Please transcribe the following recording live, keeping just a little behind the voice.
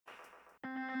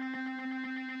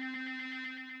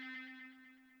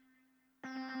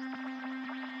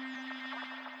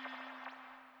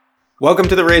Welcome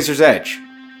to The Razor's Edge.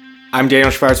 I'm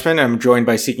Daniel Schwarzman, and I'm joined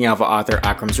by Seeking Alpha author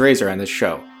Akram's Razor on this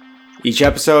show. Each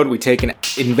episode, we take an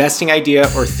investing idea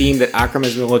or theme that Akram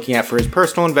has been looking at for his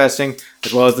personal investing,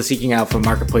 as well as the Seeking Alpha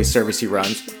marketplace service he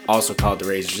runs, also called The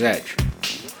Razor's Edge.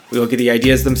 We look at the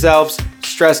ideas themselves,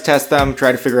 stress test them,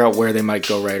 try to figure out where they might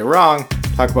go right or wrong,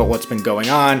 talk about what's been going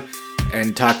on,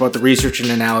 and talk about the research and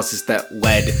analysis that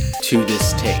led to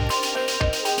this take.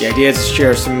 The idea is to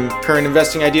share some current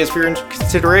investing ideas for your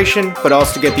consideration, but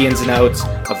also to get the ins and outs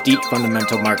of deep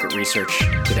fundamental market research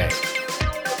today.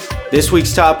 This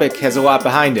week's topic has a lot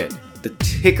behind it. The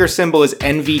ticker symbol is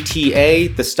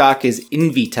NVTA, the stock is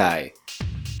Invitae.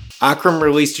 Akram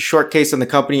released a short case on the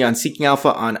company on Seeking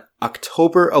Alpha on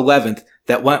October 11th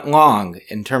that went long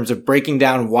in terms of breaking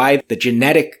down why the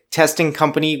genetic testing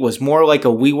company was more like a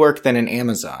WeWork than an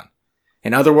Amazon.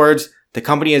 In other words, the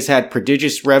company has had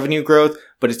prodigious revenue growth,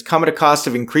 but it's come at a cost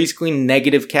of increasingly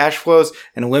negative cash flows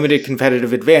and a limited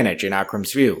competitive advantage, in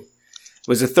Akram's view. It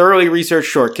was a thoroughly researched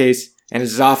short case, and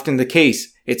as is often the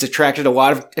case, it's attracted a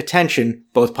lot of attention,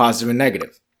 both positive and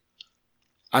negative.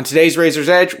 On today's Razor's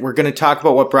Edge, we're going to talk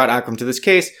about what brought Akram to this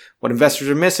case, what investors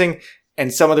are missing,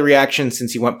 and some of the reactions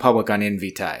since he went public on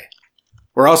Invitae.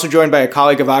 We're also joined by a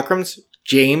colleague of Akram's,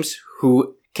 James,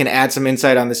 who can add some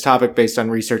insight on this topic based on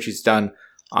research he's done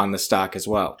on the stock as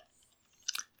well.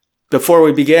 Before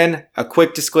we begin, a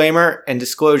quick disclaimer and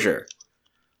disclosure.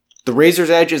 The Razor's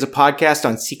Edge is a podcast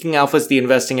on Seeking Alpha's The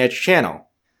Investing Edge channel.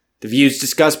 The views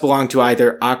discussed belong to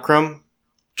either Akram,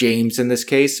 James in this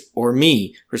case, or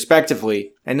me,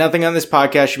 respectively, and nothing on this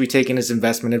podcast should be taken as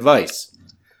investment advice.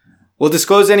 We'll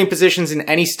disclose any positions in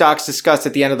any stocks discussed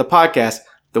at the end of the podcast,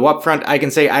 though up front I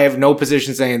can say I have no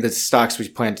positions in any of the stocks we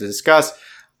plan to discuss.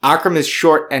 Akram is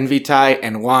short Invitae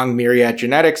and long Myriad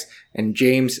Genetics, and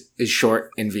James is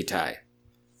short Invitae.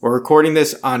 We're recording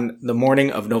this on the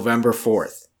morning of November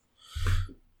 4th.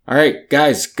 All right,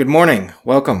 guys, good morning.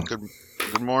 Welcome. Good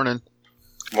morning.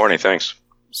 Good morning, thanks.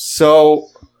 So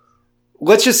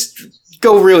let's just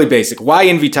go really basic. Why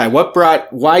Invitae?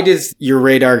 Why does your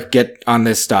radar get on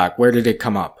this stock? Where did it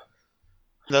come up?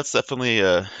 That's definitely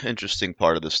an interesting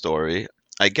part of the story.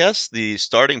 I guess the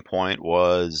starting point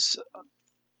was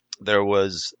there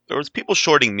was people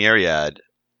shorting Myriad.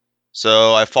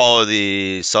 So I follow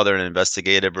the Southern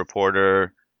Investigative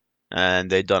Reporter,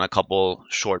 and they'd done a couple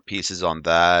short pieces on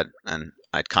that, and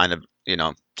I'd kind of,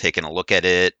 taken a look at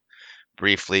it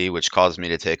briefly, which caused me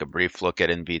to take a brief look at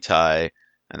Invitae,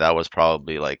 and that was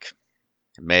probably like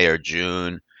May or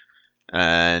June.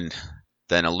 And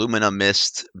then Illumina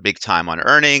missed big time on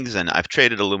earnings, and I've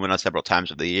traded Illumina several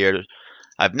times over the year.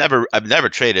 I've never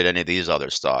traded any of these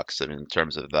other stocks in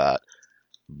terms of that,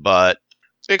 but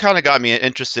it kind of got me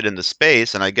interested in the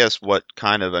space. And I guess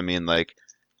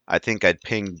I think I'd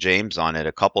pinged James on it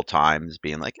a couple times,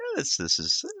 being like, this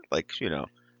is like,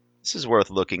 this is worth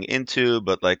looking into,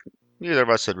 but like neither of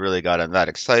us had really gotten that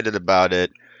excited about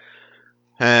it.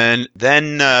 And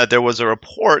then there was a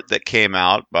report that came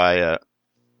out by a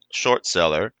short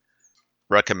seller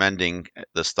recommending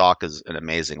the stock as an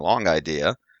amazing long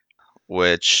idea,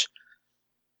 which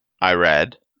I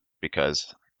read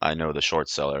because I know the short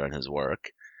seller and his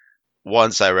work.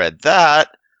 Once I read that,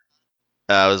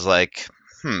 I was like,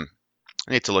 I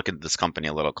need to look into this company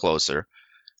a little closer.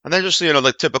 And then just,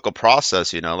 the typical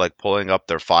process, like pulling up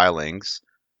their filings,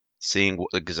 seeing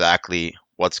exactly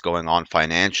what's going on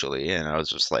financially. And I was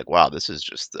just like, wow, this is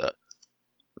just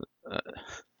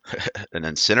an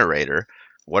incinerator.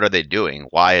 What are they doing?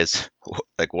 What's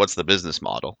the business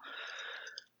model?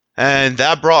 And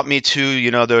that brought me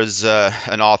to, there's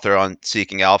an author on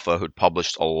Seeking Alpha who'd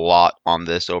published a lot on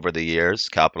this over the years,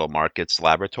 Capital Markets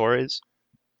Laboratories,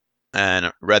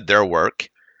 and read their work.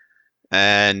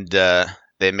 And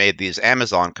they made these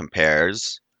Amazon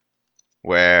compares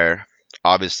where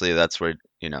obviously that's where,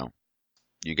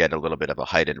 you get a little bit of a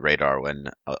heightened radar when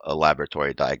a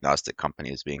laboratory diagnostic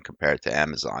company is being compared to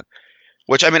Amazon,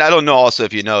 which, I don't know also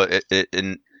if you know,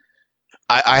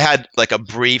 I had like a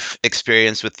brief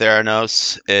experience with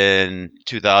Theranos in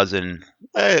 2000,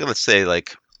 let's say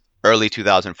like early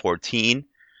 2014,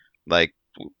 like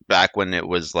back when it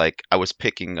was like I was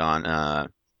picking on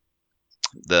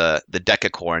the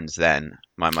decacorns then,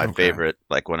 my favorite,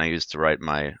 like when I used to write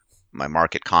my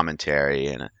market commentary,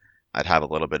 and I'd have a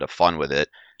little bit of fun with it.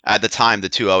 At the time, the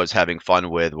two I was having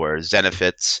fun with were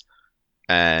Zenefits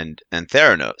and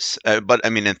Theranos. But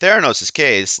in Theranos'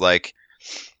 case, like,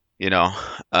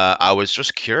 I was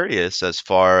just curious as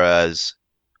far as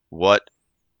what,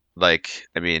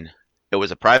 it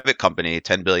was a private company,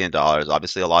 $10 billion,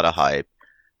 obviously a lot of hype.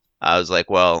 I was like,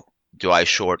 well, do I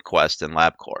short Quest and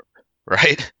LabCorp,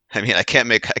 right? I mean, I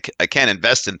can't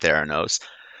invest in Theranos,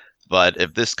 but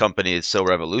if this company is so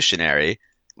revolutionary,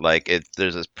 like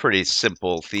there's a pretty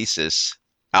simple thesis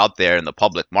out there in the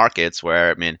public markets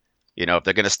where, I mean, if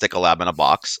they're going to stick a lab in a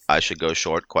box, I should go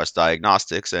short Quest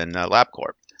Diagnostics and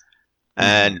LabCorp. Mm-hmm.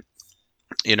 And,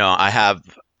 I have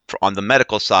on the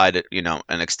medical side, an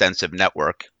extensive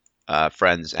network,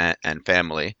 friends and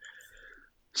family.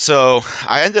 So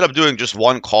I ended up doing just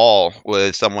one call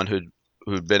with someone who'd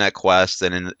been at Quest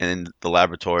and in the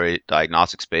laboratory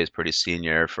diagnostic space, pretty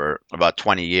senior for about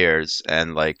 20 years,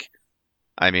 and like,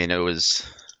 I mean, it was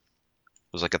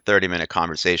like a 30-minute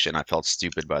conversation. I felt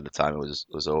stupid by the time it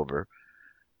was over.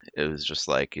 It was just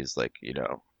like he's like,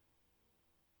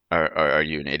 are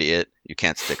you an idiot? You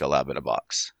can't stick a lab in a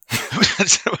box.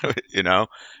 you know,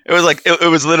 it was like it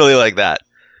was literally like that.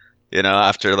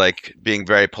 After like being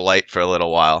very polite for a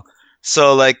little while.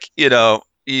 So like,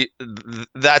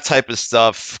 that type of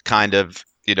stuff kind of,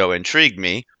 intrigued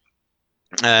me.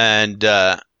 And,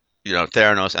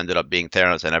 Theranos ended up being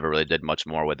Theranos. I never really did much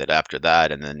more with it after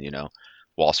that. And then,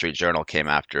 Wall Street Journal came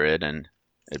after it and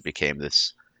it became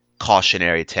this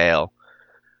cautionary tale.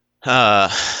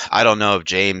 I don't know if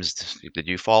James, did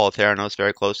you follow Theranos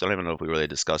very close? I don't even know if we really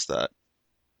discussed that.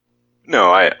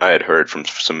 No, I had heard from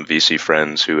some VC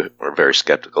friends who were very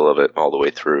skeptical of it all the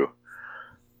way through.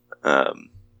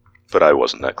 But I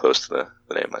wasn't that close to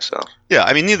the name myself. Yeah,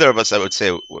 I mean, neither of us, I would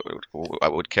say, I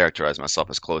would characterize myself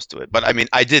as close to it. But I mean,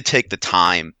 I did take the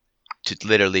time to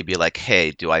literally be like,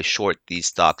 hey, do I short these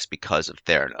stocks because of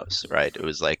Theranos, right? It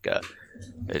was like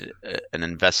an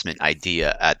investment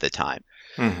idea at the time.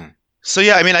 Mm-hmm. So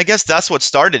yeah, I mean, I guess that's what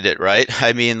started it, right?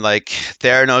 I mean, like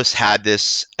Theranos had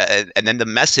this, and then the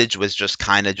message was just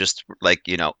kind of just like,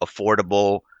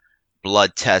 affordable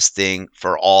blood testing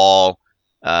for all,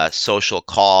 social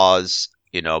cause,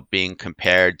 being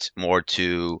compared more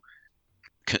to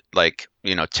like,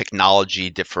 technology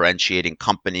differentiating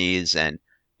companies. And,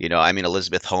 I mean,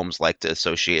 Elizabeth Holmes liked to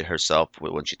associate herself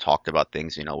with, when she talked about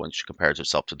things, when she compares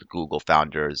herself to the Google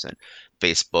founders and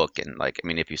Facebook. And like, I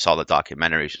mean, if you saw the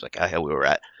documentary, she's like, oh, we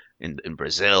were in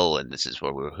Brazil and this is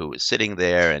where who was sitting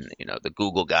there. And, the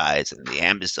Google guys and the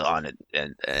Amazon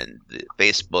and the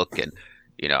Facebook and,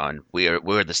 and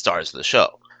we're the stars of the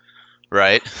show.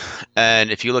 Right.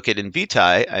 And if you look at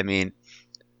Invitae, I mean,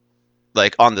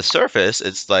 like on the surface,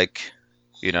 it's like,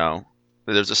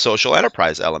 there's a social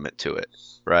enterprise element to it,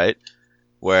 right?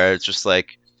 Where it's just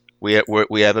like we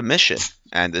have a mission,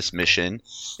 and this mission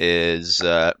is,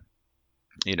 to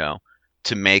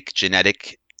make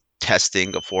genetic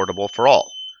testing affordable for all.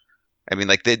 I mean,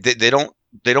 like they don't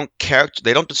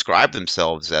describe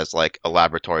themselves as like a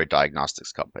laboratory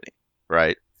diagnostics company,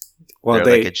 right? Well,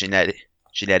 They're like a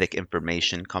genetic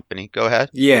information company. Go ahead.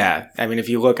 Yeah. I mean, if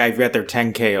you look, I've got their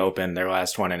 10K open, their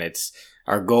last one, and it's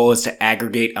our goal is to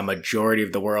aggregate a majority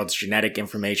of the world's genetic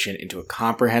information into a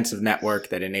comprehensive network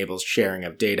that enables sharing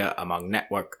of data among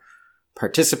network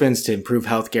participants to improve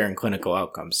healthcare and clinical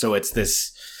outcomes. So it's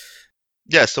this.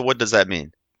 Yeah. So what does that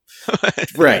mean?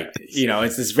 Right.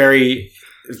 It's this very,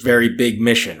 very big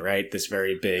mission, right? This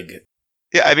very big.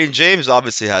 Yeah. I mean, James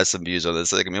obviously has some views on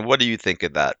this. Like, I mean, what do you think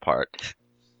of that part?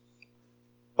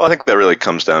 Well, I think that really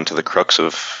comes down to the crux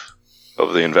of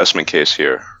the investment case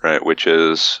here, right? Which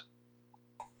is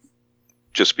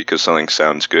just because something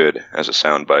sounds good as a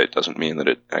soundbite doesn't mean that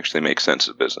it actually makes sense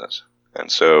as business. And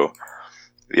so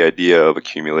the idea of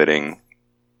accumulating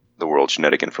the world's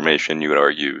genetic information, you would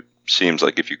argue, seems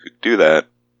like if you could do that,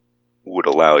 would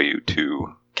allow you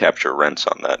to capture rents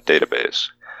on that database.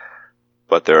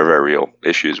 But there are very real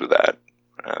issues with that.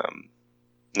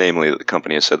 Namely, that the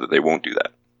company has said that they won't do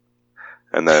that.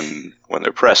 And then when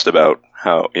they're pressed about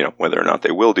how, whether or not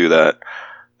they will do that,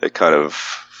 they kind of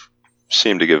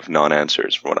seem to give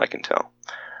non-answers from what I can tell.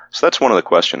 So that's one of the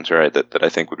questions, right, that I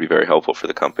think would be very helpful for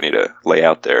the company to lay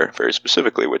out there very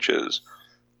specifically, which is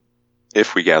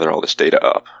if we gather all this data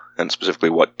up, and specifically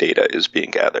what data is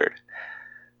being gathered,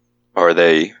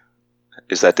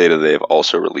 is that data they've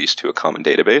also released to a common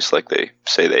database like they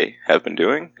say they have been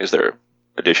doing? Is there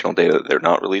additional data that they're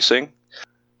not releasing?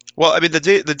 Well, I mean, the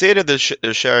data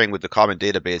they're sharing with the common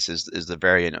database is the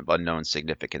variant of unknown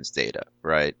significance data,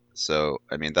 right? So,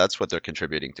 I mean, that's what they're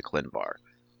contributing to ClinVar.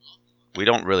 We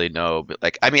don't really know, but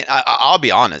like, I mean, I'll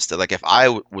be honest. Like, if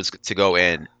I was to go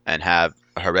in and have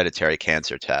a hereditary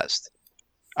cancer test,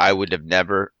 I would have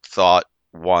never thought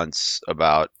once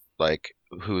about like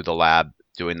who the lab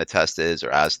doing the test is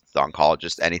or ask the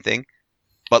oncologist anything.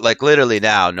 But like literally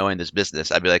now, knowing this business,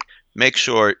 I'd be like, make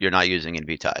sure you're not using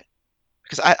Invitae.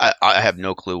 Because I have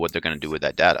no clue what they're going to do with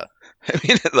that data. I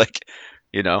mean, like,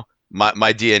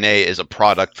 my DNA is a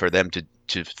product for them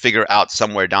to figure out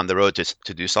somewhere down the road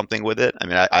to do something with it. I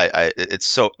mean, it's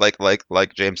so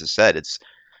like James has said,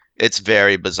 it's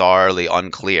very bizarrely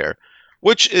unclear,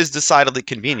 which is decidedly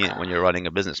convenient when you're running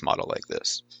a business model like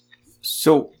this.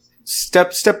 So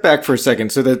step back for a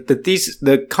second. So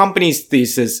the company's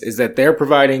thesis is that they're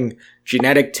providing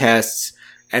genetic tests,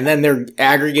 and then they're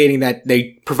aggregating that.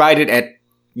 They provide it at,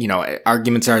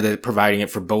 arguments are that providing it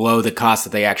for below the cost that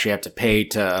they actually have to pay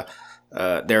to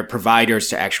their providers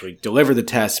to actually deliver the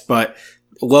test, but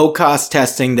low cost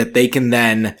testing that they can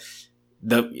then,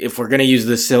 if we're going to use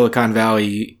the Silicon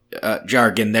Valley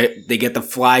jargon, they get the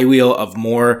flywheel of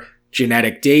more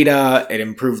genetic data.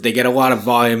 They get a lot of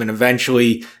volume, and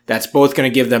eventually that's both going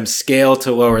to give them scale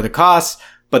to lower the costs,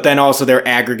 but then also they're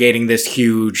aggregating this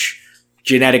huge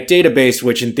genetic database,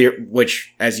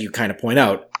 which, as you kind of point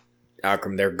out,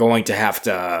 Akram, they're going to have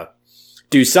to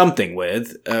do something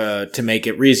with to make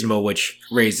it reasonable, which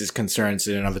raises concerns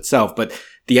in and of itself. But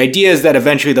the idea is that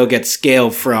eventually they'll get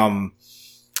scale from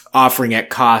offering at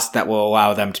cost that will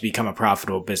allow them to become a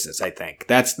profitable business. I think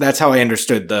that's how I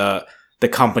understood the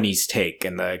company's take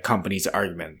and the company's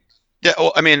argument. Yeah,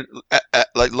 well, I mean,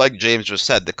 like James just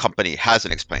said, the company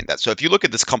hasn't explained that. So if you look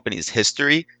at this company's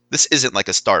history, this isn't like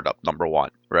a startup, number one,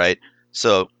 right?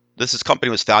 So this company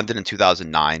was founded in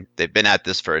 2009. They've been at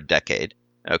this for a decade,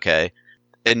 okay?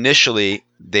 Initially,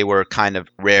 they were kind of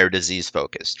rare disease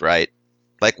focused, right?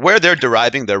 Like where they're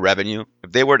deriving their revenue,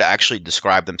 if they were to actually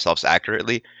describe themselves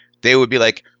accurately, they would be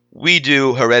like, we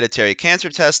do hereditary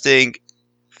cancer testing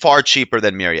far cheaper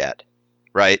than Myriad,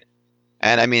 right?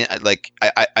 And I mean,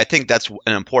 I think that's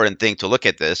an important thing to look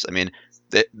at this. I mean,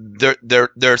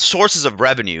 their sources of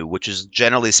revenue, which is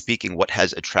generally speaking what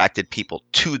has attracted people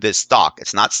to this stock.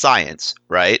 It's not science,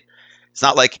 right? It's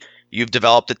not like you've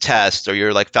developed a test or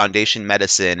you're like Foundation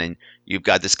Medicine and you've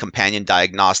got this companion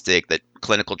diagnostic that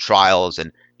clinical trials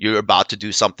and you're about to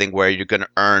do something where you're going to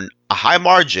earn a high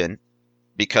margin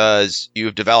because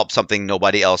you've developed something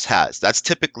nobody else has. That's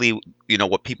typically,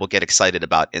 what people get excited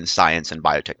about in science and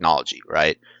biotechnology,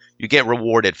 right? You get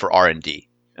rewarded for R&D,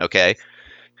 okay?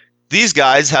 These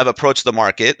guys have approached the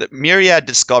market. Myriad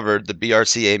discovered the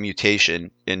BRCA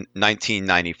mutation in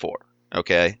 1994,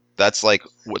 okay? That's like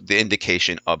what the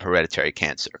indication of hereditary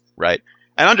cancer, right?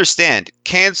 And understand,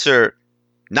 cancer,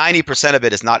 90% of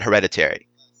it is not hereditary.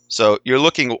 So you're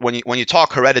looking, when you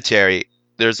talk hereditary,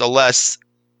 there's a less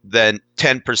than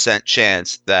 10%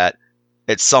 chance that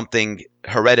it's something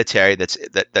hereditary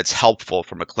that's helpful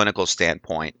from a clinical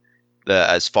standpoint,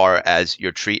 as far as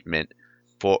your treatment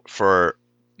for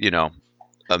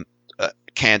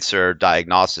cancer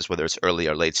diagnosis, whether it's early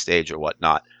or late stage or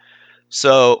whatnot.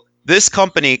 So this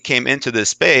company came into this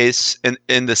space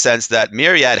in the sense that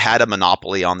Myriad had a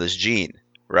monopoly on this gene,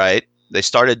 right? They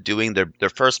started doing their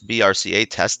first BRCA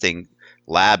testing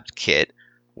lab kit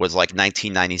was like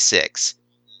 1996.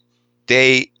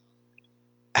 They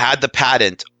had the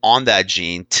patent on that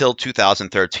gene till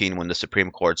 2013 when the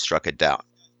Supreme Court struck it down,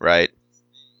 right?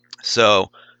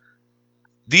 So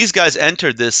these guys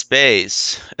entered this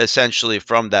space essentially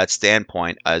from that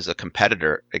standpoint as a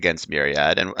competitor against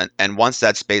Myriad. And once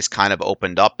that space kind of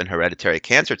opened up in hereditary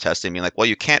cancer testing, being like, well,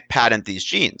 you can't patent these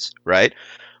genes, right?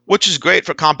 Which is great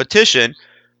for competition,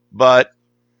 but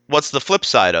what's the flip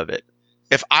side of it?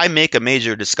 If I make a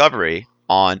major discovery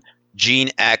on gene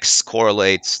X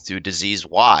correlates to disease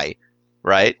Y,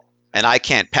 right? And I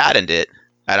can't patent it,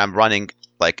 and I'm running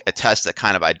like a test that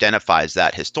kind of identifies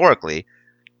that historically,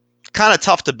 kind of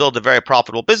tough to build a very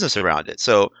profitable business around it.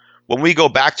 So when we go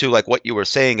back to like what you were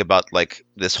saying about like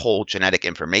this whole genetic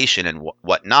information and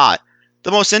whatnot,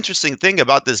 the most interesting thing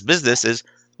about this business is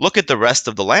look at the rest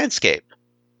of the landscape.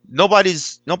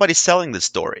 Nobody's selling this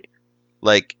story.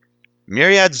 Like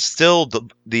Myriad's still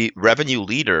the revenue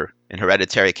leader in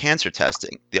hereditary cancer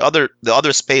testing. The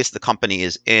other space the company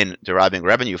is in deriving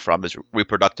revenue from is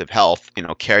reproductive health,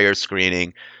 carrier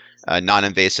screening,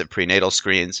 non-invasive prenatal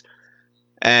screens.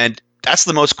 And that's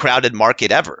the most crowded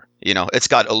market ever. It's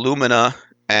got Illumina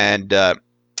and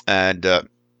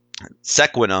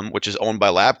Sequinum, which is owned by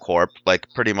LabCorp.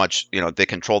 Like pretty much, they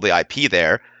control the IP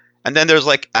there. And then there's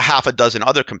like a half a dozen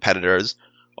other competitors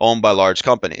owned by large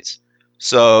companies.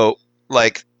 So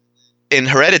like in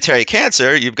hereditary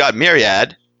cancer, you've got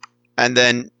Myriad, and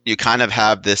then you kind of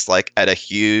have this like at a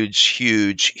huge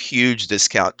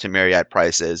discount to Myriad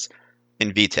prices,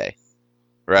 Invitae,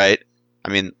 right? I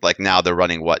mean, like now they're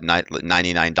running what,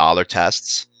 $99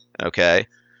 tests, okay?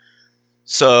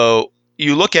 So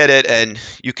you look at it and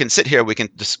you can sit here, we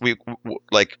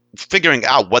like figuring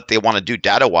out what they want to do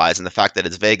data-wise, and the fact that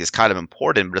it's vague is kind of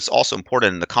important, but it's also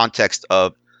important in the context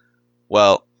of,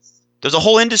 well, there's a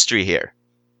whole industry here,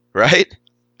 right?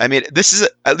 I mean, this is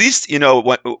at least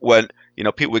when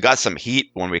people, we got some heat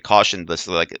when we cautioned this,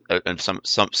 like, and some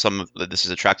this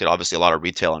has attracted obviously a lot of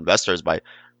retail investors by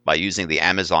using the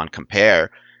Amazon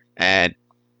compare, and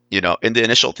in the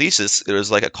initial thesis there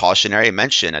was like a cautionary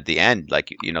mention at the end, like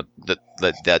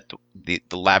that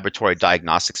the laboratory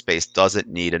diagnostic space doesn't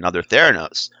need another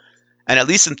Theranos, and at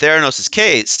least in Theranos's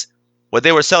case, what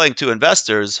they were selling to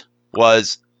investors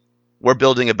was, we're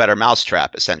building a better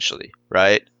mousetrap, essentially,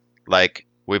 right? Like,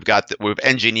 we've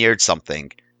engineered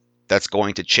something that's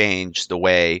going to change the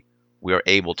way we are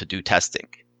able to do testing.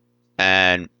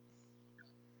 And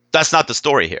that's not the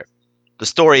story here. The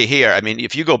story here, I mean,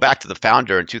 if you go back to the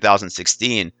founder in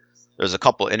 2016, there's a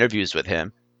couple interviews with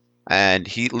him, and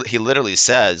he literally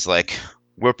says, like,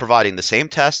 we're providing the same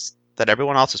tests that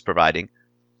everyone else is providing.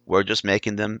 We're just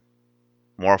making them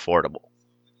more affordable.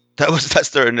 That's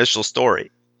their initial story,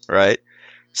 right?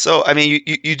 So, I mean,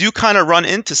 you do kind of run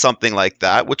into something like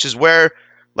that, which is where,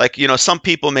 like, some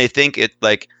people may think it,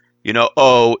 like,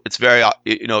 oh, it's very,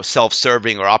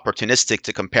 self-serving or opportunistic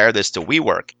to compare this to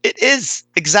WeWork. It is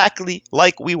exactly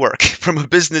like WeWork from a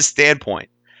business standpoint.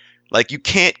 Like, you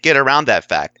can't get around that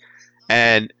fact.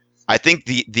 And I think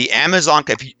the Amazon,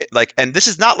 and this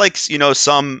is not like,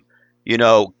 some,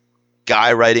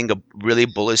 guy writing a really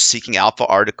bullish Seeking Alpha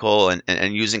article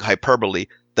and using hyperbole.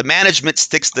 The management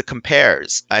sticks to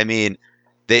compares. I mean,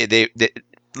 they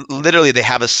literally, they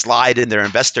have a slide in their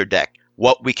investor deck,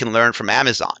 what we can learn from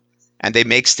Amazon. And they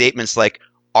make statements like,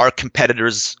 our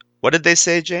competitors, what did they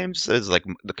say, James? It's like,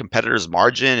 the competitor's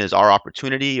margin is our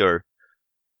opportunity, or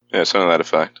yeah, something to that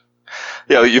effect.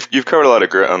 Yeah, you've covered a lot of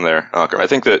ground there, Akram. I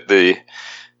think that the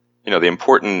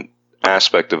important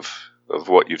aspect of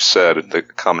what you've said, the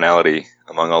commonality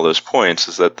among all those points,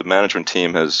 is that the management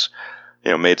team has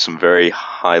made some very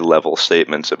high-level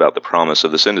statements about the promise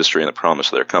of this industry and the promise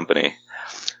of their company.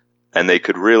 And they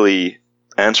could really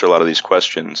answer a lot of these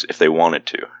questions if they wanted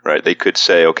to, right? They could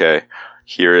say, okay,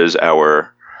 here is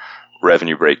our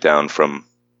revenue breakdown from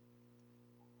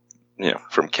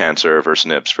cancer versus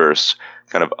NIPS versus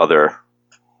kind of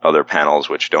other panels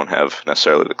which don't have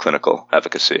necessarily the clinical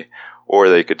efficacy. Or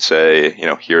they could say,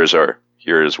 here's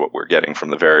what we're getting from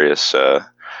the various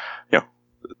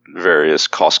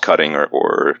cost cutting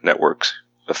or network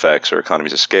effects or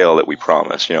economies of scale that we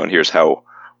promise, and here's how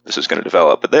this is going to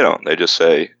develop. But they don't. They just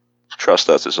say, trust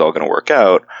us, it's all going to work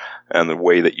out. And the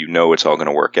way that it's all going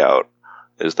to work out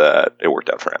is that it worked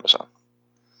out for Amazon.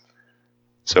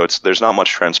 So there's not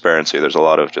much transparency. There's a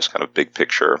lot of just kind of big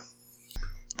picture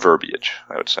verbiage,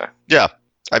 I would say. Yeah,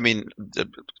 I mean,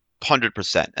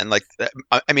 100%. And like,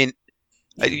 I mean,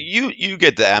 you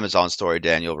get the Amazon story,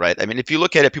 Daniel, right? I mean, if you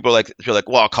look at it, you're like,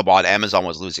 well, come on, Amazon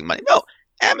was losing money. No,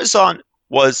 Amazon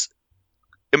was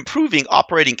improving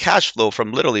operating cash flow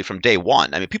from day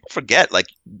one. I mean, people forget, like,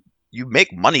 you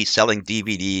make money selling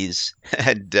DVDs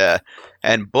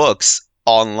and books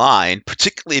online,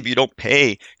 particularly if you don't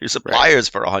pay your suppliers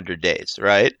for 100 days,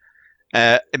 right?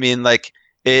 I mean, like,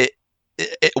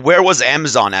 where was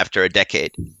Amazon after a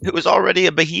decade? It was already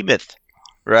a behemoth,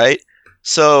 right?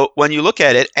 So when you look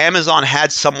at it, Amazon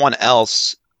had someone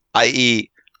else, i.e.,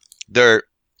 their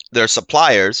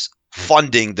suppliers,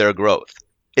 funding their growth.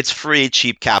 It's free,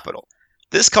 cheap capital.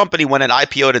 This company, when it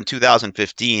IPO'd in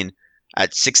 2015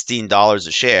 at $16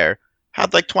 a share,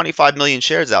 had like 25 million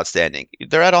shares outstanding.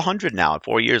 They're at 100 now,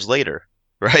 4 years later,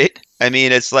 right? I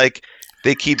mean, it's like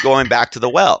they keep going back to the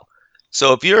well.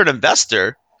 So if you're an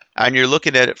investor and you're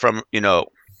looking at it from,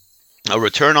 a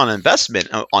return on investment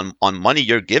on money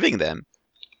you're giving them,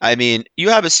 I mean, you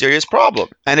have a serious problem.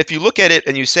 And if you look at it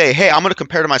and you say, hey, I'm going to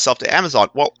compare to myself to Amazon.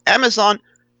 Well, Amazon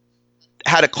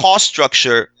had a cost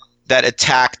structure that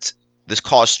attacked this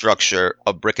cost structure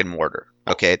of brick and mortar.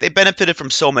 Okay, they benefited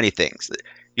from so many things.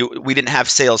 We didn't have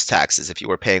sales taxes if you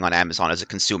were paying on Amazon as a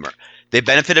consumer. They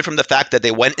benefited from the fact that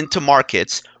they went into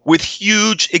markets with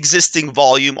huge existing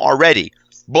volume already,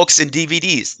 books and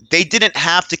DVDs. They didn't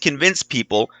have to convince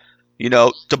people,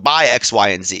 to buy X, Y,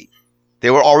 and Z.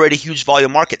 They were already huge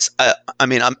volume markets. I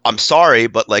mean, I'm sorry,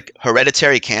 but like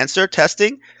hereditary cancer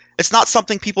testing, it's not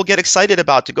something people get excited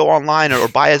about to go online or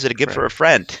buy as a gift for a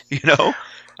friend.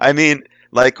 I mean,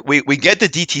 like we get the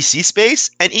DTC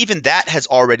space, and even that has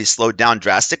already slowed down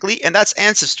drastically, and that's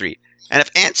Ancestry. And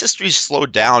if Ancestry's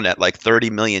slowed down at like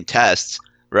 30 million tests,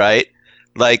 right?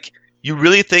 Like, you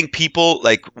really think people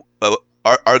like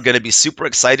are going to be super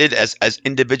excited as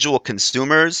individual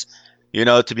consumers,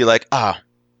 to be like,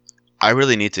 I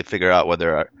really need to figure out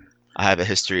whether I have a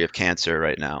history of cancer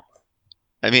right now.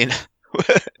 I mean,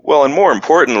 well, and more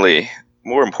importantly,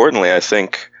 I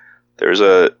think there's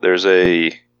a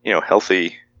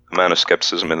healthy amount of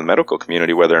skepticism in the medical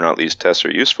community whether or not these tests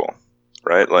are useful,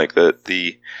 right? Like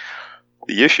the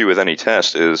issue with any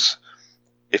test is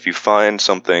if you find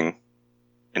something,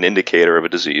 an indicator of a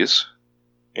disease,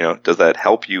 does that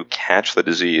help you catch the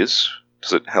disease?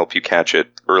 Does it help you catch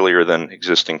it earlier than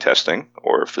existing testing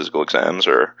or physical exams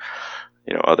or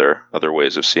other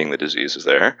ways of seeing the disease is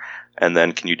there? And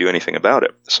then can you do anything about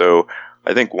it? So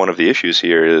I think one of the issues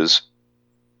here is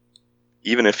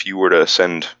even if you were to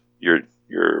send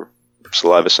your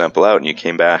saliva sample out and you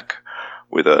came back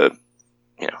with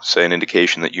say an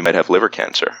indication that you might have liver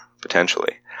cancer,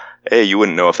 potentially, A, you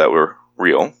wouldn't know if that were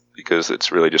real because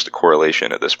it's really just a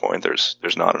correlation at this point.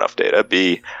 There's not enough data.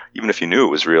 B, even if you knew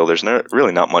it was real, there's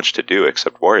really not much to do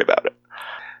except worry about it.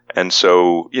 And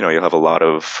so, you'll have a lot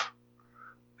of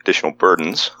additional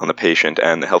burdens on the patient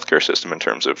and the healthcare system in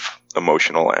terms of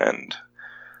emotional and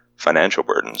financial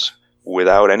burdens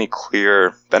without any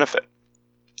clear benefit.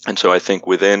 And so I think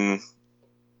within,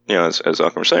 as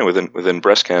Akram was saying, within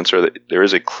breast cancer, there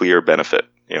is a clear benefit,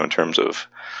 in terms of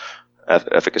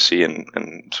efficacy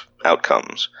and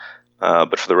outcomes.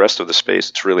 But for the rest of the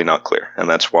space, it's really not clear. And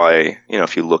that's why,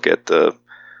 if you look at the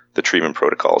treatment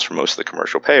protocols for most of the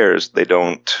commercial payers, they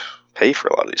don't pay for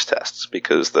a lot of these tests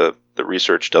because the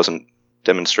research doesn't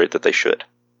demonstrate that they should.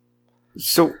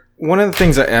 So one of the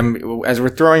things as we're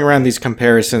throwing around these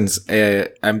comparisons,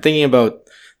 I'm thinking about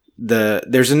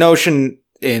there's a notion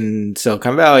in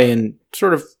Silicon Valley and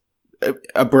sort of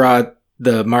abroad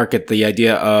the market, the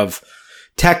idea of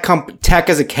tech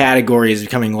as a category is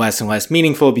becoming less and less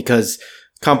meaningful because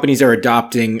companies are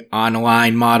adopting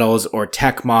online models or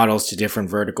tech models to different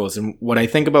verticals. And what I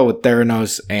think about with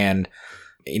Theranos and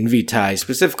Invitae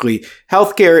specifically,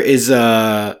 healthcare is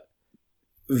a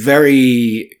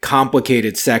very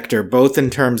complicated sector, both in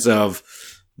terms of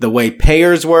the way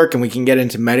payers work, and we can get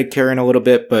into Medicare in a little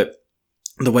bit, but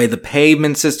the way the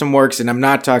payment system works, and I'm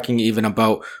not talking even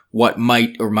about what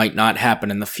might or might not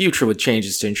happen in the future with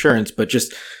changes to insurance, but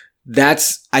just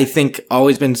that's, I think,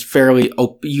 always been fairly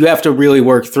you have to really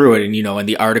work through it. And, in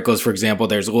the articles, for example,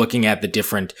 there's looking at the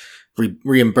different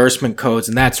reimbursement codes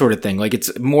and that sort of thing. Like,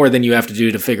 it's more than you have to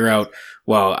do to figure out,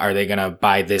 well, are they going to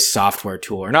buy this software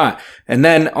tool or not? And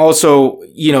then also,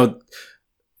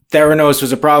 Theranos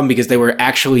was a problem because there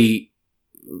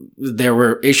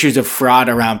were issues of fraud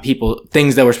around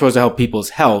things that were supposed to help people's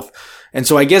health. And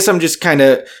so I guess I'm just kind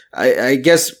of, I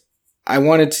guess I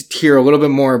wanted to hear a little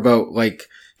bit more about,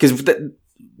 because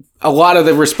a lot of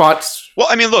the response. Well,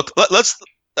 I mean, look,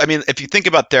 if you think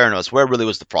about Theranos, where really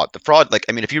was the fraud? The fraud,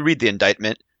 if you read the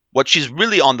indictment, what she's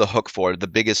really on the hook for the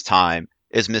biggest time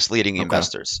is misleading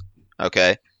investors.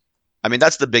 Okay. I mean,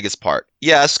 that's the biggest part.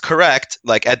 Yes, correct.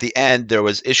 At the end, there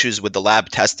was issues with the lab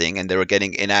testing and they were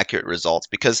getting inaccurate results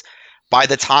because by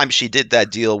the time she did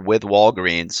that deal with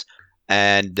Walgreens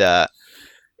and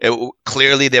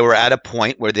clearly they were at a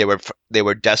point where they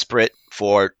were desperate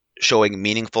for showing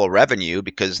meaningful revenue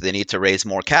because they need to raise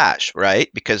more cash, right?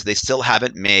 Because they still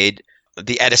haven't made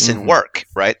the Edison work,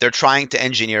 right? They're trying to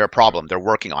engineer a problem. They're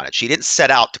working on it. She didn't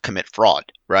set out to commit fraud,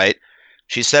 right?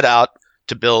 She set out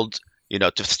to build,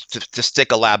 to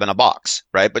stick a lab in a box,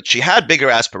 right? But she had bigger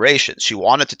aspirations. She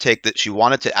wanted to she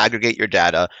wanted to aggregate your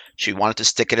data. She wanted to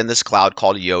stick it in this cloud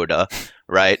called Yoda,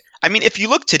 right? I mean, if you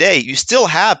look today, you still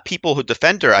have people who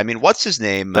defend her. I mean, what's his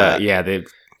name?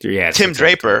 Tim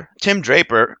Draper.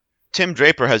 Tim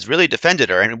Draper has really defended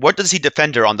her. And what does he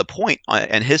defend her on the point?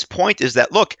 And his point is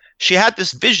that, look, she had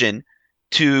this vision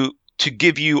to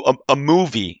give you a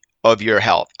movie of your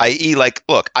health, i.e.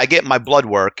 look, I get my blood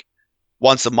work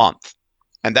once a month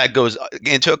and that goes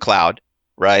into a cloud,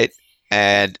 right?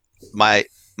 And my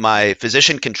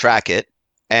physician can track it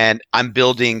and I'm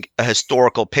building a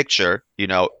historical picture,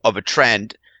 of a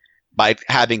trend by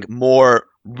having more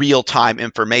real-time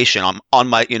information on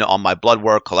my blood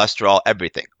work, cholesterol,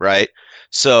 everything, right?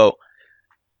 So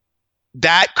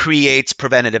that creates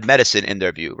preventative medicine in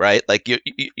their view, right?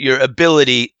 Your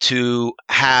ability to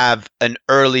have an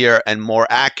earlier and more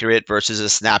accurate versus a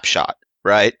snapshot,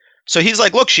 right? So he's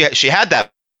like, look, she had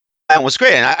that and was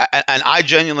great. And I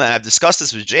genuinely, I've discussed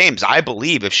this with James, I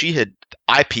believe if she had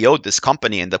IPO'd this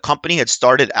company and the company had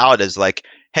started out as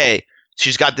hey,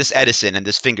 she's got this Edison and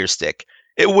this finger stick,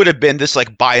 it would have been this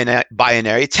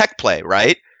binary tech play,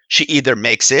 right? She either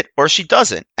makes it or she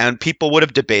doesn't. And people would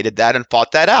have debated that and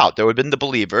fought that out. There would have been the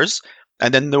believers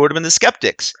and then there would have been the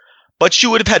skeptics. But she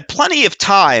would have had plenty of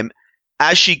time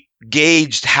as she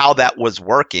gauged how that was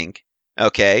working,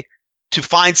 okay, to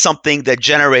find something that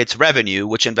generates revenue,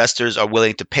 which investors are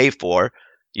willing to pay for,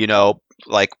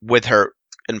 with her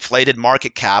inflated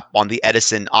market cap on the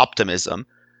Edison optimism,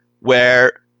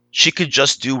 where she could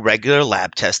just do regular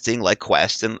lab testing like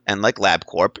Quest and like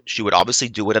LabCorp. She would obviously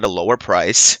do it at a lower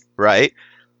price, right?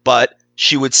 But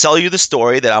she would sell you the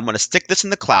story that I'm going to stick this in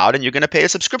the cloud and you're going to pay a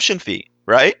subscription fee,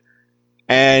 right?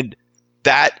 And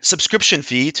that subscription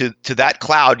fee to that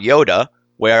cloud Yoda,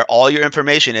 where all your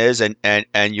information is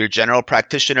and your general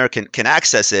practitioner can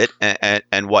access it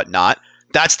and whatnot,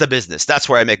 that's the business. That's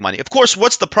where I make money. Of course,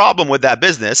 what's the problem with that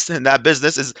business? And that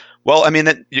business is, well, I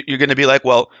mean, you're going to be like,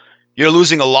 well, you're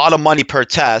losing a lot of money per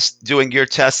test doing your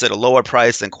tests at a lower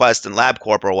price than Quest and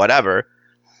LabCorp or whatever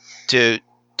to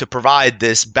provide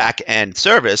this back end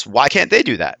service. Why can't they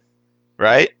do that,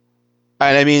 right?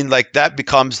 And I mean, like that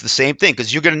becomes the same thing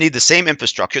because you're going to need the same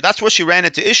infrastructure. That's where she ran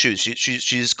into issues.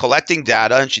 She's collecting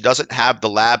data and she doesn't have the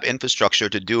lab infrastructure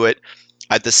to do it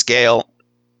at the scale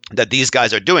that these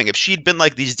guys are doing. If she'd been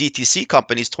like these DTC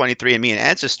companies, 23andMe and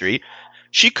Ancestry,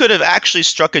 she could have actually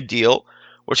struck a deal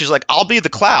where she's like, I'll be the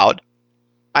cloud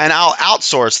and I'll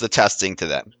outsource the testing to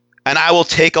them and I will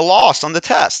take a loss on the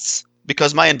tests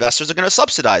because my investors are going to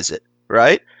subsidize it,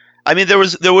 right? I mean, there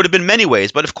would have been many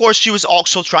ways, but of course she was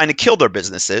also trying to kill their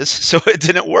businesses, so it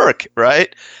didn't work,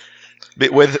 right?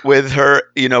 With her,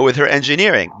 with her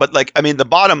engineering. But like, I mean, the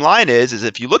bottom line is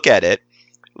if you look at it,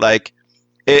 like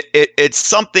it's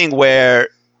something where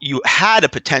you had a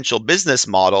potential business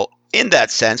model in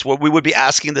that sense where we would be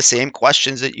asking the same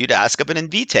questions that you'd ask of an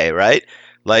Invitae, right?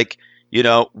 Like,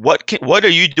 what are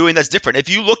you doing that's different? If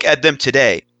you look at them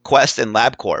today, Quest and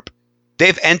LabCorp,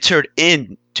 they've entered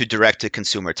into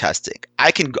direct-to-consumer testing.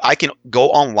 I can go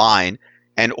online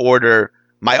and order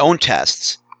my own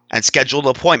tests and schedule an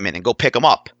appointment and go pick them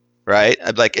up, right?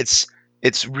 Like it's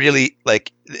really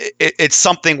like it's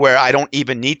something where I don't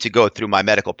even need to go through my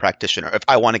medical practitioner if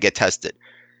I want to get tested.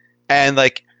 And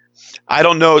like I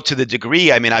don't know to the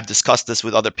degree. I mean, I've discussed this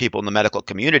with other people in the medical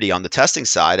community on the testing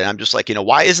side, and I'm just like,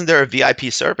 why isn't there a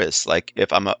VIP service? Like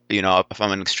if I'm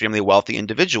an extremely wealthy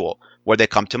individual where they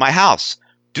come to my house,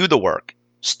 do the work,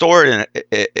 store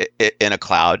it in a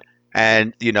cloud,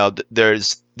 and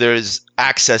there's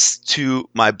access to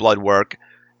my blood work,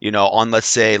 on let's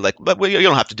say but you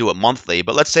don't have to do it monthly,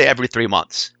 but let's say every 3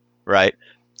 months, right?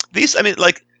 These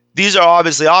are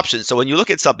obviously options. So when you look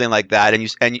at something like that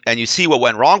and you see what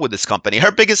went wrong with this company,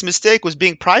 her biggest mistake was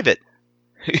being private.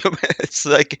 It's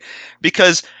like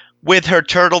because with her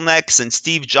turtlenecks and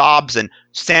Steve Jobs and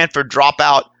Stanford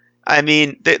dropout, I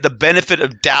mean, the benefit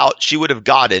of doubt she would have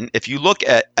gotten, if you look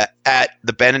at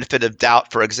the benefit of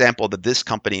doubt, for example, that this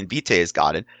company Invitae has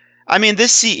gotten, I mean,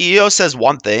 this CEO says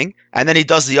one thing and then he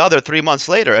does the other 3 months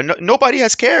later, and nobody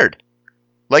has cared,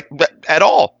 like at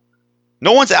all.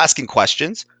 No one's asking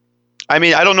questions. I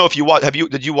mean, I don't know if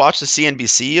did you watch the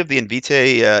CNBC of the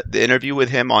Invitae, the interview with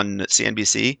him on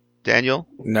CNBC, Daniel?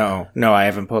 No, I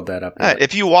haven't pulled that up yet.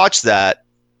 If you watch that,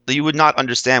 you would not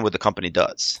understand what the company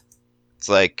does. It's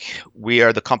like, we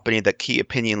are the company that key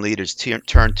opinion leaders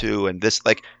turn to, and this,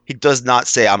 like, he does not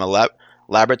say, I'm a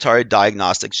laboratory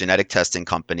diagnostic genetic testing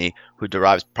company who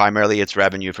derives primarily its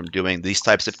revenue from doing these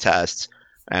types of tests,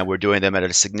 and we're doing them at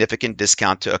a significant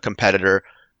discount to a competitor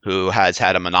who has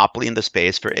had a monopoly in the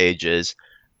space for ages,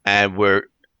 and we're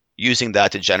using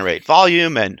that to generate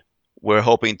volume, and we're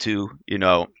hoping to,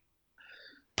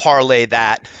 parlay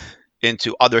that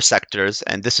into other sectors,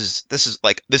 and this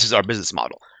is our business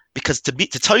model. Because to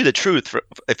tell you the truth,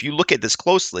 if you look at this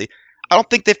closely, I don't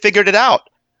think they figured it out.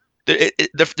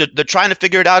 They're trying to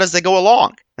figure it out as they go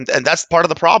along, and that's part of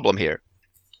the problem here.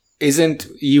 Isn't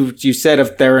you said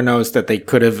of Theranos that they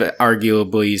could have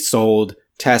arguably sold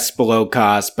tests below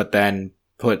cost, but then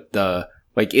put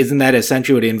isn't that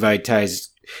essentially what Invitae?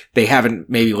 They haven't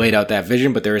maybe laid out that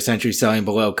vision, but they're essentially selling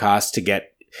below cost to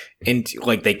get into,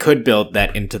 like, they could build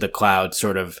that into the cloud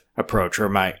sort of approach, or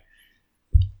am I?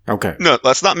 Okay. No,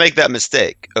 let's not make that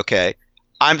mistake. Okay.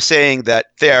 I'm saying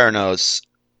that Theranos,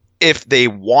 if they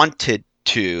wanted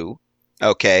to,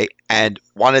 okay, and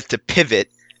wanted to pivot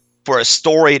for a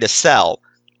story to sell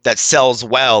that sells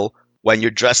well when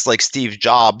you're dressed like Steve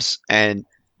Jobs and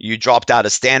you dropped out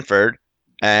of Stanford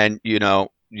and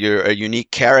you're a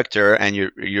unique character and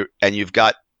you've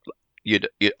got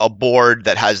a board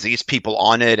that has these people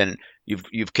on it, and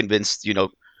you've convinced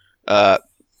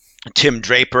Tim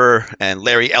Draper and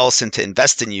Larry Ellison to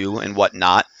invest in you and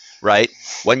whatnot, right?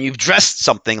 When you've dressed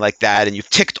something like that and you've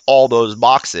ticked all those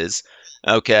boxes,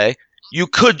 okay, you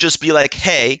could just be like,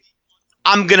 hey,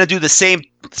 I'm going to do the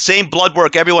same blood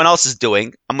work everyone else is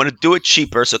doing. I'm going to do it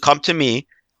cheaper, so come to me.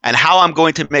 And how I'm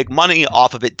going to make money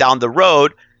off of it down the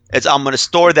road is I'm going to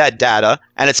store that data,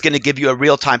 and it's going to give you a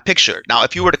real-time picture. Now,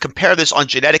 if you were to compare this on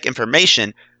genetic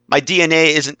information, my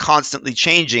DNA isn't constantly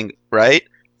changing, right?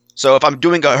 So if I'm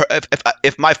doing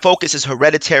if my focus is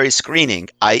hereditary screening,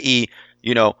 i.e.,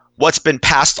 what's been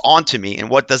passed on to me and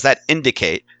what does that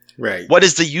indicate? Right. What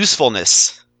is the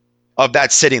usefulness of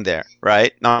that sitting there,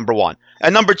 right? Number one.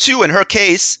 And number two, in her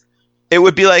case, it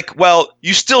would be like, well,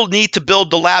 you still need to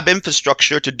build the lab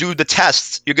infrastructure to do the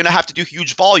tests. You're going to have to do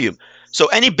huge volume. So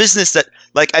any business that,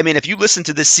 if you listen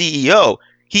to the CEO,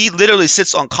 he literally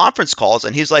sits on conference calls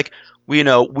and he's like,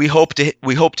 we hope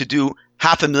to do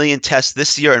 500,000 tests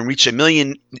this year and reach 1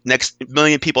 million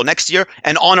people next year,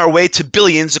 and on our way to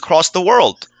billions across the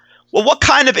world. Well, what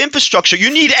kind of infrastructure? You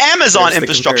need Amazon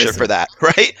infrastructure for that,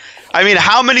 right? I mean,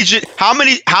 how many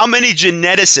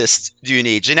geneticists do you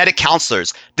need? Genetic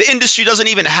counselors. The industry doesn't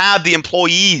even have the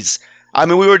employees. I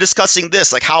mean, we were discussing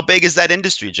this. Like, how big is that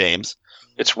industry, James?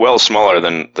 It's well smaller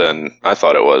than I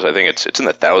thought it was. I think it's in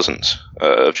the thousands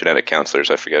of genetic counselors.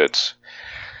 I forget it's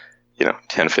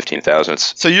 10, 15,000.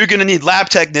 So you're going to need lab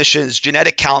technicians,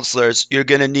 genetic counselors. You're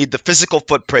going to need the physical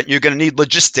footprint. You're going to need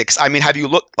logistics. I mean, have you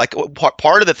looked,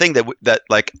 part of the thing that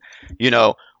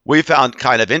we found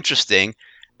kind of interesting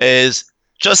is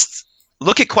just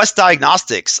look at Quest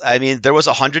Diagnostics. I mean, there was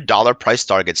 $100 price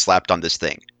target slapped on this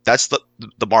thing. That's the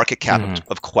market cap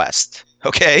of Quest.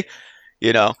 Okay.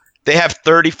 They have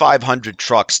 3,500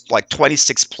 trucks,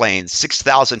 26 planes,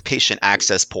 6,000 patient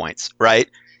access points, right?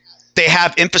 They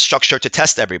have infrastructure to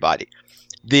test everybody.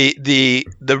 The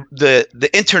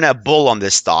internet bull on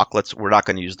this stock, we're not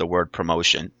going to use the word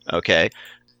promotion, okay,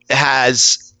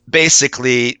 has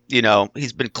basically,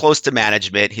 he's been close to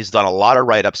management. He's done a lot of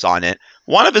write-ups on it.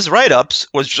 One of his write-ups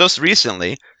was just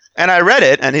recently, and I read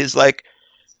it, and he's like,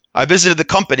 I visited the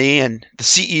company, and the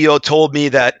CEO told me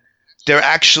that they're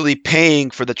actually paying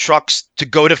for the trucks to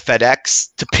go to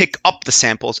FedEx to pick up the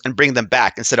samples and bring them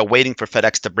back instead of waiting for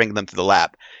FedEx to bring them to the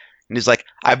lab. And he's like,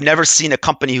 I've never seen a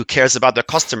company who cares about their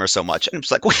customers so much. And I'm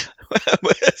just like,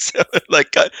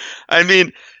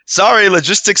 sorry,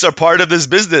 logistics are part of this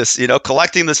business,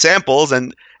 collecting the samples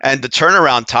and the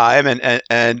turnaround time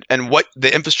and what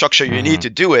the infrastructure you need to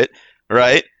do it,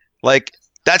 right? Like,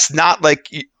 that's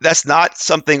not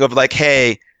something of like,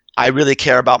 hey, I really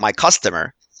care about my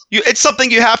customer. It's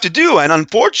something you have to do. And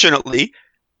unfortunately,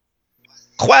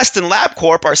 Quest and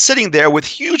LabCorp are sitting there with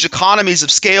huge economies of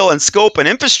scale and scope and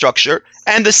infrastructure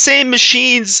and the same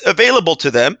machines available to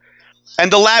them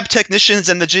and the lab technicians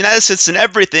and the geneticists and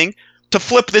everything to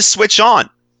flip this switch on.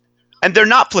 And they're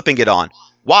not flipping it on.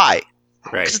 Why?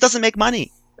 Right. Because it doesn't make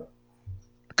money.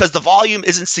 Because the volume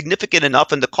isn't significant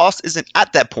enough and the cost isn't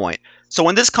at that point. So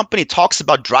when this company talks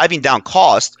about driving down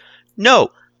cost,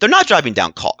 no, they're not driving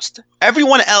down cost.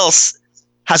 Everyone else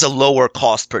has a lower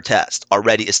cost per test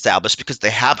already established because they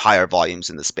have higher volumes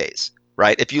in the space,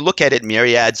 right? If you look at it,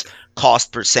 Myriad's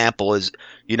cost per sample is,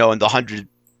 in the $140,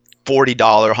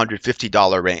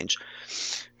 $150 range.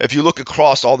 If you look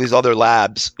across all these other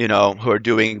labs, who are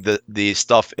doing the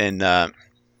stuff in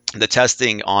the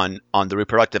testing on the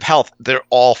reproductive health, they're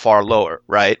all far lower,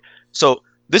 right? So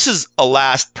this is a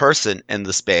last person in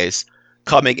the space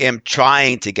coming in,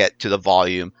 trying to get to the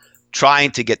volume,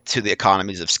 trying to get to the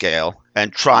economies of scale,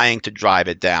 and trying to drive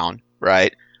it down,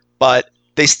 right? But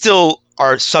they still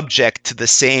are subject to the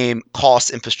same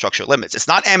cost infrastructure limits. It's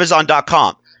not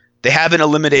Amazon.com. They haven't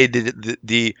eliminated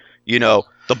the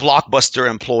blockbuster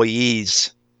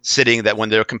employees sitting that when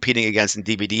they're competing against in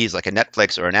DVDs like a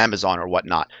Netflix or an Amazon or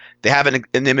whatnot. They haven't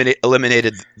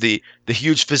eliminated the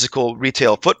huge physical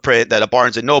retail footprint that a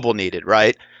Barnes and Noble needed,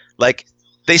 right? Like,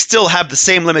 they still have the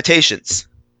same limitations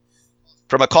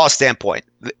from a cost standpoint.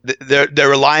 They're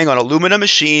relying on aluminum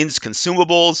machines,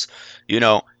 consumables,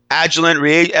 Agilent,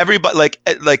 reagent, everybody,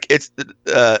 like it's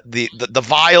the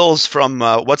vials from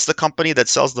what's the company that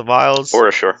sells the vials?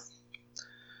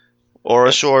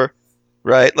 Orashore,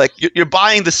 right? Like, you're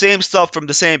buying the same stuff from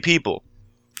the same people.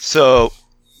 So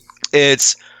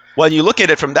it's, when you look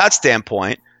at it from that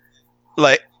standpoint,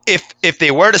 like, if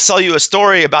they were to sell you a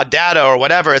story about data or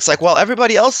whatever, it's like, well,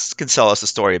 everybody else can sell us a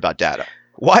story about data.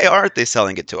 Why aren't they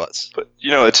selling it to us? But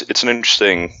it's an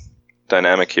interesting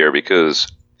dynamic here, because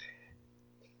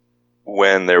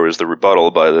when there was the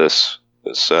rebuttal by this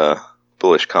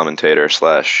bullish commentator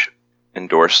 /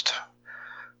 endorsed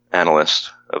analyst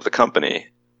of the company,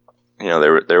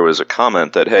 there was a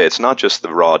comment that, hey, it's not just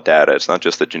the raw data, it's not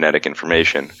just the genetic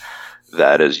information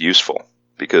that is useful,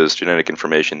 because genetic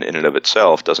information in and of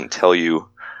itself doesn't tell you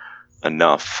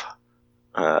enough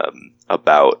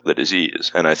about the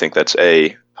disease. And I think that's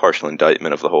a partial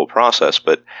indictment of the whole process.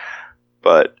 But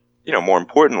more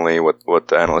importantly, what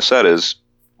the analyst said is,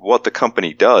 what the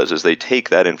company does is they take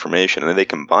that information and then they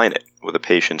combine it with a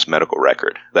patient's medical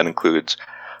record. That includes,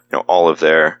 all of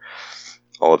their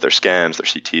all of their scans, their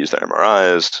CTs, their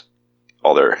MRIs,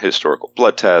 all their historical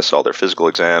blood tests, all their physical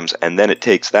exams, and then it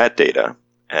takes that data,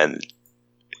 and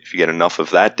if you get enough of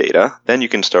that data, then you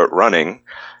can start running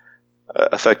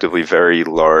effectively very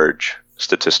large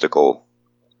statistical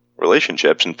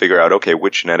relationships and figure out, okay,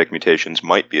 which genetic mutations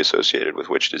might be associated with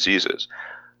which diseases.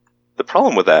 The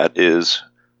problem with that is,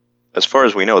 as far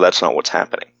as we know, that's not what's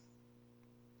happening.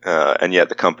 And yet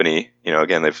the company,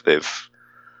 again, they've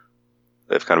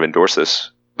kind of endorsed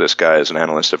this guy as an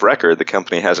analyst of record. The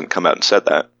company hasn't come out and said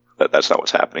that that's not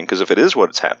what's happening. Because if it is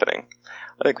what's happening,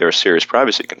 I think there are serious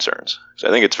privacy concerns. So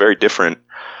I think it's very different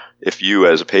if you,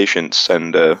 as a patient,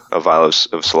 send a vial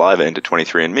of saliva into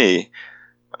 23andMe.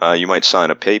 You might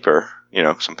sign a paper,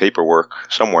 some paperwork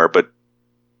somewhere, but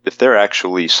if they're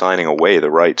actually signing away the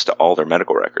rights to all their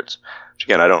medical records, which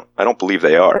again, I don't believe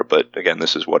they are, but again,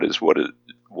 this is what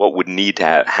would need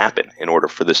to happen in order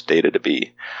for this data to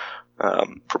be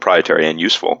proprietary and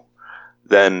useful,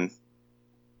 then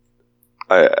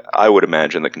I would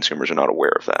imagine that consumers are not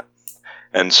aware of that.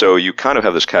 And so you kind of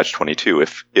have this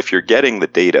catch-22. If you're getting the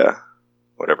data,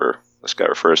 whatever this guy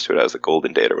refers to it as, the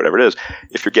golden data or whatever it is,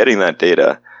 if you're getting that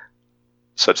data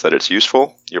such that it's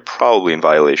useful, you're probably in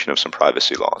violation of some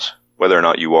privacy laws. Whether or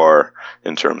not you are,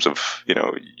 in terms of,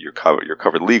 you're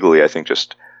covered legally, I think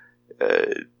just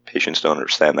patients don't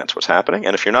understand that's what's happening.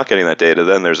 And if you're not getting that data,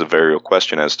 then there's a very real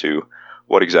question as to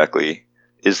what exactly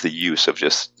is the use of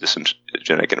just this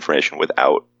genetic information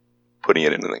without putting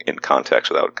it in context,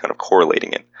 without kind of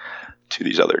correlating it to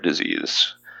these other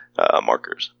disease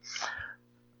markers.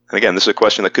 And again, this is a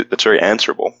question that's very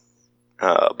answerable,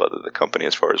 but the company,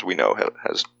 as far as we know,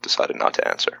 has decided not to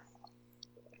answer.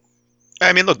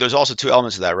 I mean, look, there's also two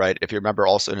elements to that, right? If you remember,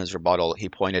 also in his rebuttal, he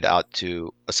pointed out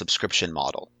to a subscription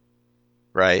model,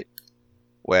 right?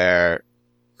 Where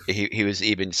he was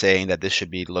even saying that this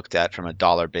should be looked at from a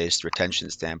dollar-based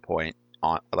retention standpoint,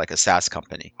 on like a SaaS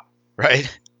company,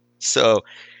 right? So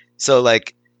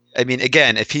like, I mean,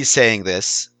 again, if he's saying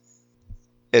this,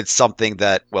 it's something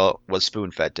that, well, was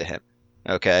spoon-fed to him,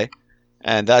 okay?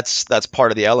 And that's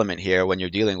part of the element here when you're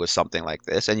dealing with something like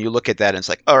this. And you look at that and it's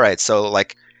like, all right, so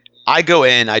like I go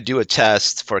in, I do a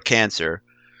test for cancer,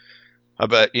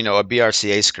 but a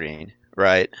BRCA screen,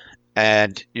 right?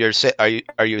 And are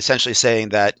you essentially saying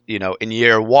that, in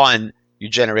year one you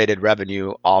generated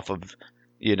revenue off of,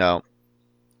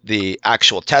 the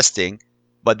actual testing,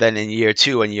 but then in year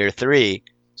two and year three,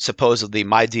 supposedly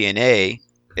my DNA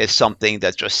is something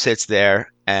that just sits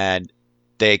there and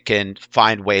they can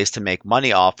find ways to make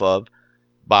money off of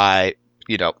by,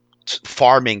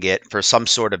 farming it for some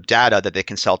sort of data that they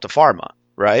can sell to pharma,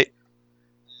 right?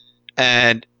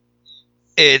 And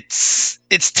it's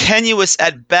tenuous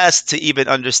at best to even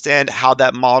understand how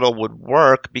that model would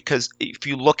work, because if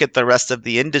you look at the rest of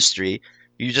the industry,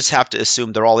 you just have to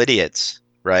assume they're all idiots,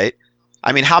 right?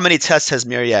 I mean, how many tests has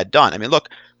Myriad done? I mean, look,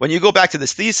 when you go back to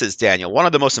this thesis, Daniel, one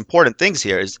of the most important things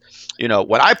here is,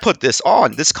 when I put this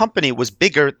on, this company was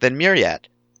bigger than Myriad.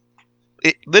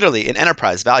 It, literally, in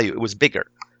enterprise value, it was bigger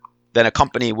than a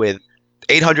company with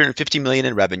 $850 million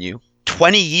in revenue,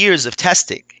 20 years of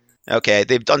testing. Okay,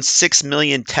 they've done 6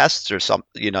 million tests or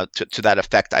something, to that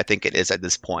effect, I think it is at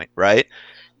this point, right?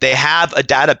 They have a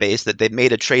database that they've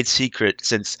made a trade secret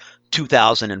since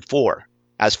 2004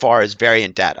 as far as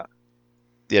variant data.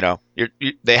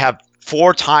 They have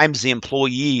 4 times the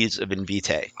employees of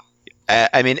Invitae.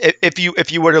 I mean, if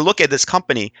you were to look at this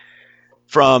company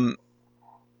from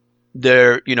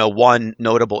their, one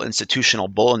notable institutional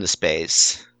bull in the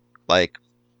space, like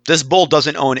this bull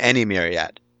doesn't own any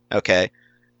Myriad, okay?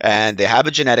 And they have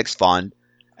a genetics fund,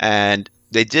 and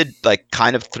they did like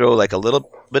kind of throw like a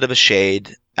little bit of a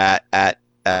shade at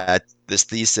this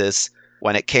thesis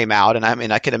when it came out. And I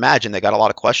mean, I can imagine they got a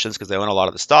lot of questions because they own a lot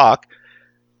of the stock.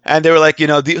 And they were like,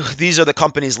 these are the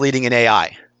companies leading in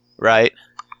AI, right?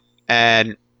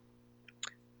 And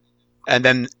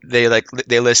then they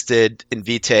listed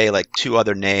Invitae, like 2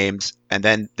 other names, and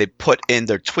then they put in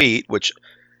their tweet, which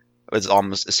was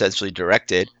almost essentially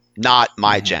directed, not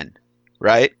my gen,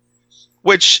 right?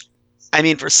 Which, I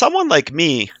mean, for someone like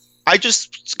me, I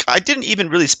didn't even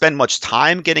really spend much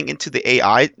time getting into the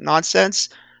AI nonsense.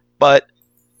 But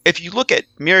if you look at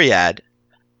Myriad,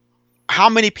 how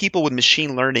many people with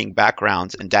machine learning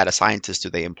backgrounds and data scientists do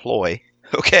they employ?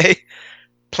 Okay,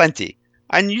 plenty.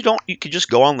 And you could just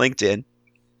go on LinkedIn,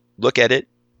 look at it,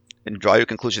 and draw your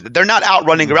conclusion. They're not out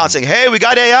running around saying, "Hey, we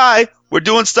got AI. We're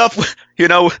doing stuff.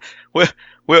 We're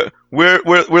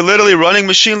literally running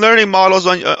machine learning models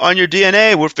on your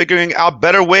DNA. We're figuring out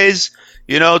better ways.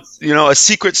 A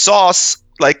secret sauce.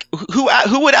 Like who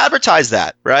would advertise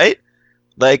that, right?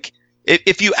 Like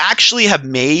if you actually have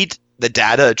made the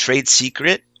data a trade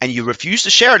secret and you refuse to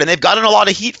share it, and they've gotten a lot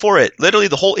of heat for it. Literally,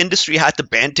 the whole industry had to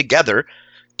band together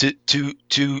to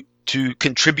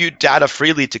contribute data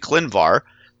freely to ClinVar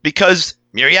because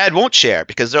Myriad won't share,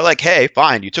 because they're like, hey,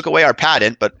 fine, you took away our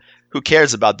patent, but who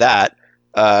cares about that?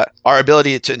 Our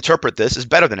ability to interpret this is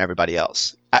better than everybody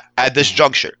else at this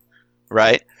juncture,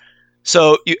 right?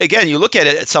 So you look at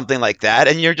it at something like that,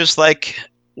 and you're just like,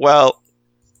 well,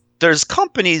 there's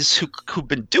companies who've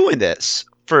been doing this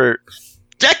for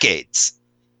decades,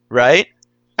 right?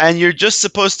 And you're just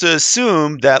supposed to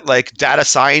assume that like data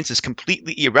science is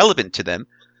completely irrelevant to them.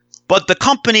 But the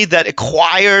company that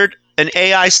acquired an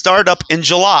AI startup in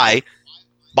July,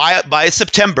 by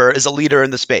September, is a leader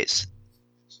in the space.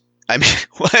 I mean,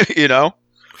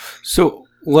 So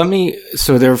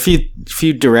So there are a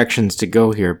few directions to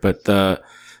go here, but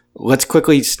let's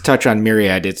quickly touch on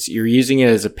Myriad. You're using it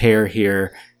as a pair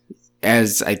here.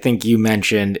 As I think you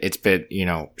mentioned, it's been,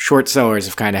 short sellers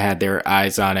have kind of had their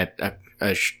eyes on it.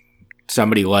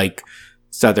 Somebody like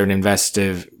Southern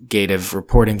Investigative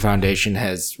Reporting Foundation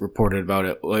has reported about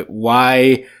it.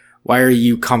 Why are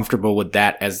you comfortable with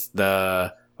that as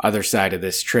the other side of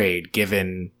this trade,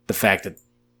 given the fact that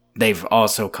they've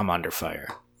also come under fire?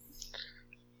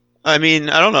 I mean,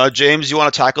 I don't know, James, you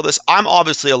want to tackle this? I'm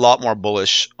obviously a lot more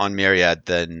bullish on Myriad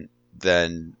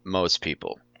than most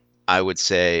people. I would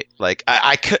say, like,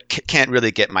 I can't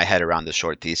really get my head around the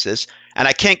short thesis, and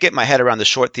I can't get my head around the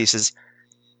short thesis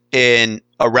in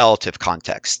a relative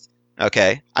context.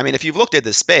 Okay, I mean, if you've looked at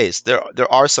this space,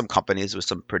 there are some companies with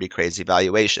some pretty crazy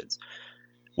valuations.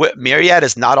 Myriad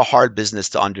is not a hard business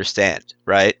to understand,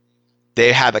 right?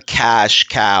 They have a cash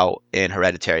cow in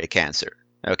hereditary cancer.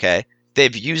 Okay,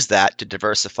 they've used that to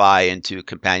diversify into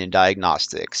companion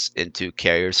diagnostics, into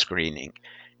carrier screening,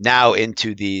 now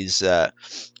into these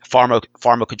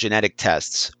pharmacogenetic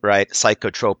tests, right?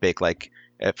 Psychotropic, like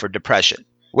for depression,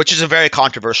 which is a very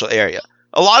controversial area.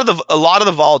 A lot of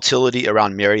the volatility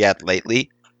around Myriad lately,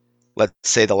 let's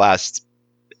say the last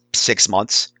 6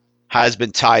 months, has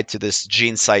been tied to this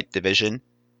GeneSight division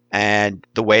and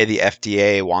the way the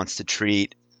FDA wants to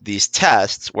treat these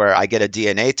tests, where I get a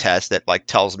DNA test that like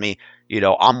tells me,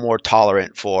 I'm more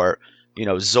tolerant for,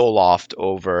 Zoloft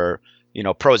over,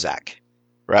 Prozac,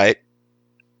 right?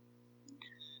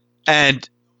 And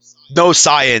no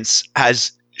science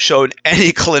has shown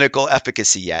any clinical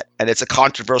efficacy yet, and it's a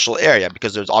controversial area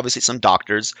because there's obviously some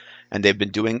doctors, and they've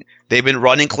been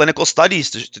running clinical studies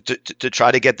to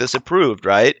try to get this approved,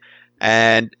 right?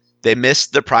 And they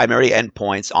missed the primary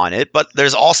endpoints on it. But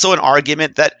there's also an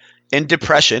argument that in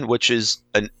depression, which is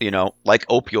like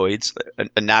opioids,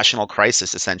 a national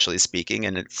crisis, essentially speaking,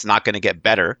 and it's not going to get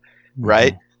better,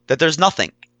 right? That there's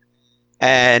nothing,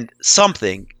 and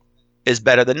something is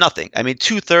better than nothing. I mean,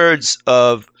 2/3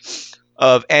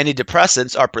 of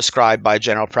antidepressants are prescribed by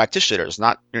general practitioners.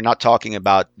 You're not talking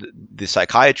about the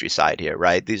psychiatry side here,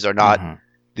 right? These are not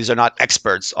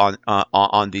experts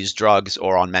on these drugs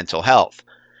or on mental health.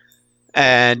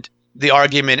 And the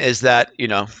argument is that,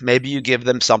 maybe you give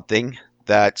them something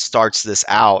that starts this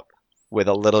out with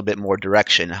a little bit more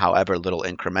direction, however little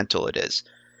incremental it is.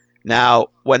 Now,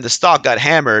 when the stock got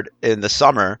hammered in the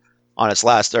summer on its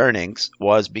last earnings,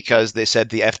 was because they said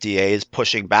the FDA is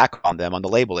pushing back on them on the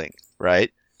labeling, right?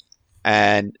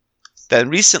 And then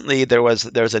recently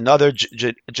there's another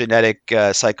genetic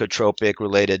psychotropic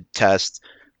related test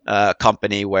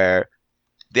company where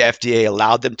the FDA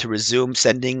allowed them to resume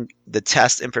sending the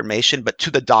test information, but to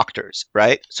the doctors,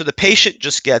 right? So the patient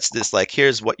just gets this, like,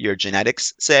 here's what your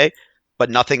genetics say, but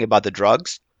nothing about the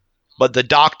drugs. But the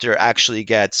doctor actually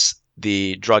gets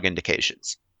the drug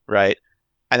indications, right?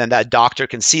 And then that doctor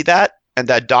can see that, and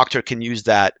that doctor can use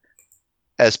that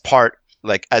as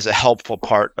a helpful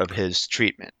part of his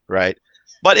treatment, right?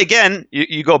 But again,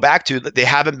 you go back to that they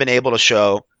haven't been able to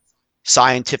show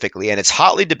scientifically, and it's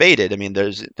hotly debated. I mean,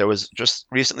 there was just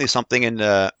recently something in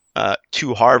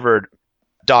 2 Harvard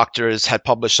doctors had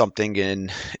published something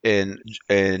in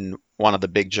one of the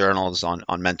big journals on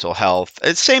mental health.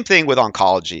 It's same thing with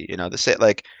oncology. They say,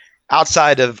 like,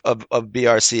 outside of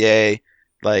BRCA,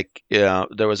 like,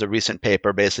 there was a recent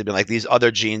paper basically being like, these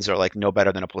other genes are like no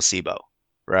better than a placebo,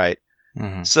 right?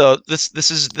 Mm-hmm. So this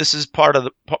is part of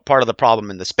the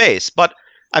problem in the space. But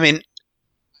I mean,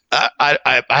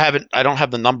 I don't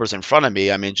have the numbers in front of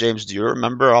me. I mean, James, do you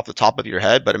remember off the top of your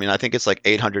head? But I mean, I think it's like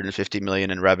 850 million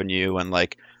in revenue and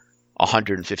like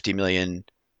 150 million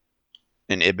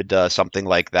in EBITDA, something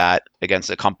like that, against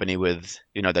a company with,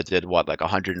 that did what, like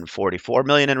 144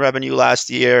 million in revenue last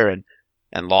year and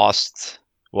lost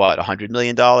what, $100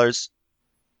 million?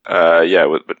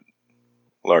 Yeah, but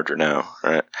larger now,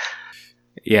 right?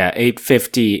 Yeah,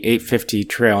 850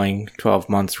 trailing 12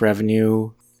 months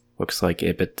revenue. Looks like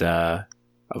EBITDA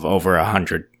of over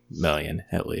 100 million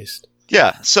at least.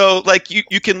 Yeah, so like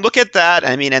you can look at that.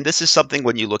 I mean, and this is something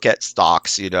when you look at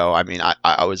stocks, I mean,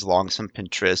 I was long some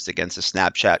Pinterest against a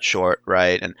Snapchat short,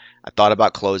 right? And I thought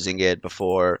about closing it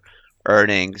before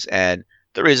earnings. And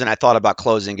the reason I thought about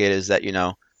closing it is that,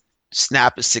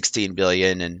 Snap is 16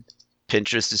 billion and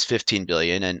Pinterest is 15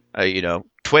 billion. And,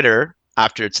 Twitter,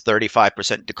 after its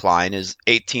 35% decline, is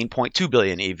 18.2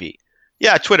 billion EV.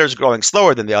 Yeah, Twitter's growing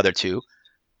slower than the other two,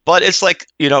 but it's like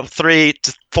 3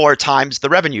 to 4 times the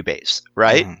revenue base,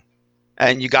 right? Mhm.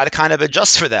 And you got to kind of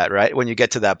adjust for that, right, when you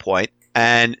get to that point.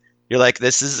 And you're like,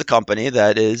 this is a company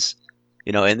that is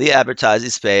in the advertising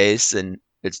space, and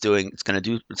it's going to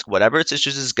do whatever its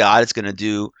issues has got. It's going to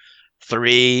do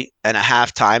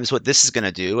 3.5 times what this is going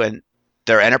to do, and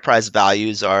their enterprise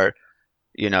values are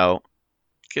a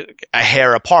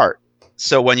hair apart.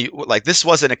 So when you like, this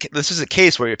is a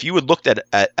case where if you would looked at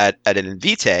an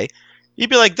Invitae, you'd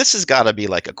be like, this has got to be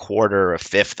like a quarter or a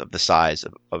fifth of the size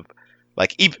of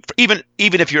like even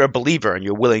if you're a believer and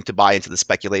you're willing to buy into the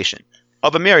speculation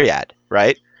of a Myriad,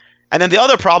 right? And then the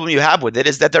other problem you have with it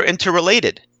is that they're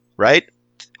interrelated, right?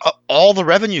 All the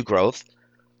revenue growth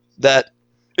that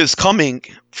is coming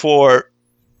for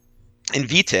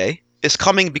Invitae is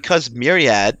coming because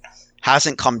Myriad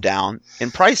hasn't come down in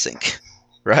pricing,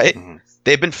 right? Mhm.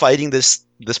 They've been fighting this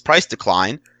price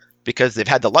decline because they've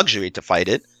had the luxury to fight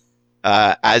it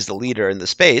as the leader in the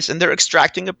space, and they're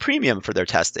extracting a premium for their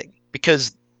testing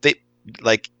because they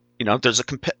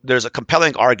there's a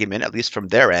compelling argument, at least from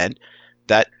their end,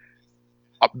 that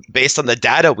based on the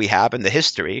data we have and the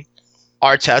history,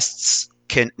 our tests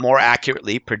can more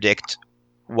accurately predict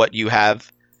what you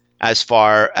have as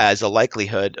far as a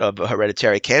likelihood of a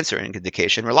hereditary cancer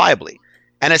indication reliably.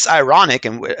 And it's ironic,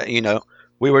 and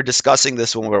we were discussing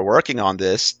this when we were working on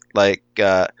this, like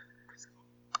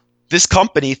this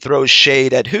company throws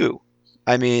shade at who?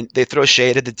 I mean, they throw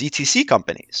shade at the DTC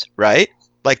companies, right?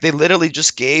 Like they literally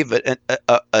just gave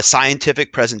a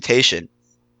scientific presentation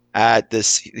at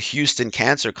this Houston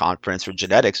Cancer Conference for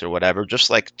genetics or whatever, just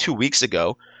like 2 weeks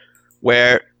ago,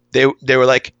 where they were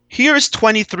like, here's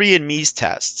 23andMe's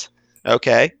test,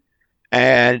 okay?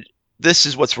 And this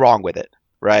is what's wrong with it,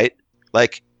 right?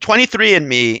 Like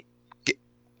 23andMe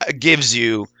gives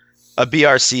you a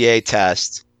BRCA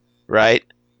test, right,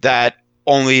 that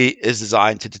only is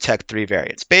designed to detect 3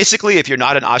 variants. Basically, if you're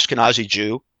not an Ashkenazi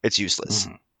Jew, it's useless,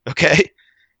 okay?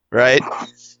 Right?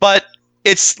 But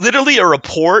it's literally a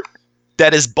report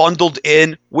that is bundled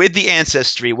in with the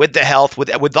ancestry, with the health, with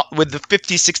the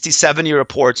 50, 60, 70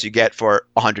 reports you get for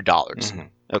 $100,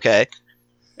 okay?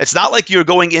 It's not like you're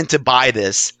going in to buy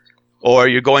this, or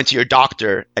you're going to your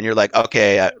doctor and you're like,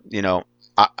 okay,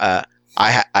 I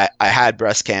had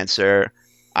breast cancer.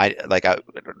 I'm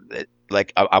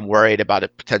worried about a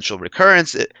potential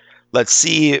recurrence. Let's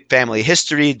see family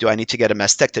history. Do I need to get a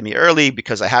mastectomy early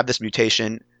because I have this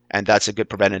mutation and that's a good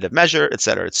preventative measure, et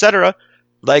cetera, et cetera?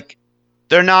 Like,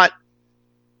 they're not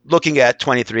looking at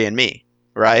 23andMe,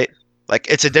 right? Like,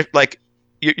 it's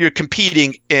you're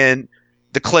competing in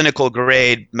the clinical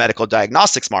grade medical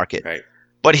diagnostics market. Right.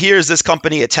 But here's this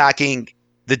company attacking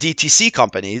the DTC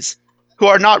companies who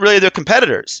are not really their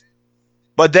competitors.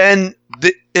 But then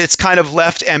it's kind of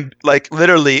left and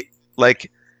literally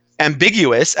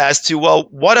ambiguous as to, well,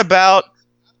 what about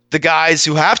the guys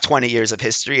who have 20 years of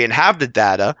history and have the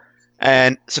data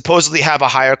and supposedly have a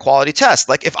higher quality test?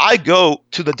 Like, if I go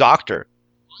to the doctor,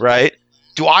 right,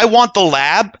 do I want the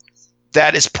lab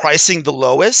that is pricing the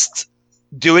lowest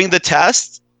doing the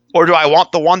test, or do I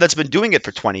want the one that's been doing it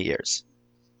for 20 years?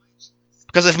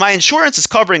 Because if my insurance is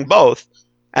covering both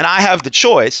and I have the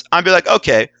choice, I'd be like,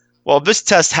 okay, well, this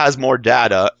test has more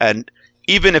data, and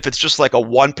even if it's just like a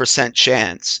 1%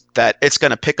 chance that it's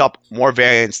going to pick up more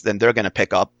variants than they're going to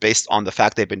pick up based on the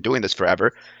fact they've been doing this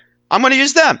forever, I'm going to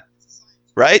use them,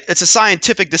 right? It's a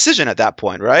scientific decision at that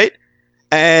point, right?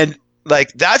 And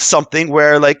like, that's something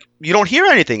where like you don't hear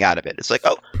anything out of it. It's like,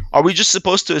 oh, are we just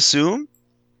supposed to assume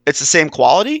it's the same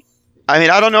quality? I mean,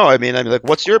 I don't know. I mean, like,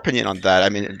 what's your opinion on that? I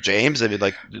mean, James, I mean,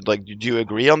 like, do you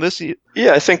agree on this?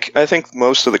 Yeah, I think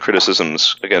most of the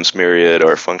criticisms against Myriad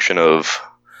are a function of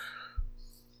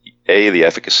the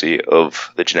efficacy of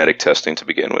the genetic testing to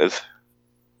begin with,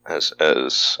 as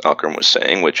Alkram was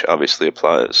saying, which obviously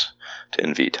applies to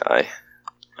Invitae,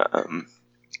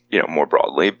 more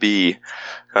broadly. B,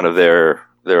 kind of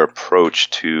their approach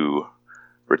to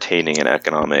retaining an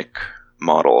economic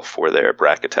model for their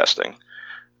bracket testing.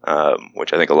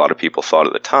 Which I think a lot of people thought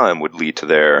at the time would lead to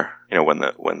their, when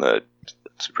the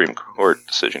Supreme Court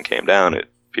decision came down,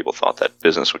 it people thought that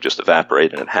business would just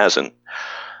evaporate, and it hasn't,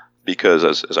 because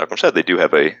as Akram said, they do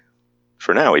have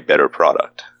for now, a better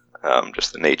product.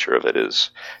 Just the nature of it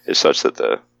is such that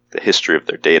the history of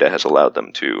their data has allowed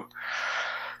them to,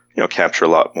 capture a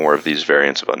lot more of these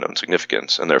variants of unknown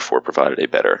significance, and therefore provided a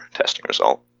better testing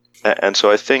result. And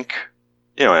so I think,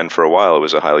 and for a while it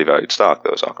was a highly valued stock,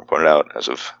 though, as Akram pointed out, as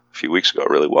of a few weeks ago, it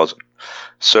really wasn't.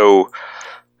 So,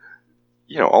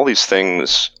 all these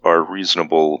things are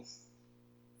reasonable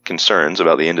concerns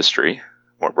about the industry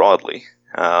more broadly,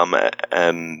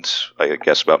 and I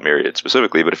guess about Myriad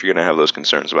specifically. But if you're going to have those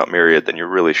concerns about Myriad, then you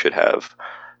really should have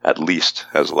at least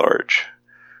as large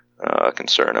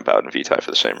concern about Invitae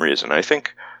for the same reason. I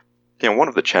think, one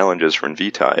of the challenges for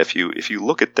Invitae, if you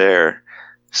look at their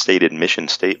stated mission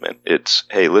statement, it's,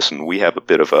 hey, listen, we have a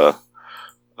bit of a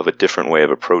different way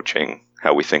of approaching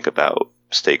how we think about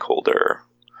stakeholder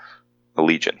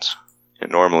allegiance.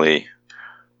 And normally,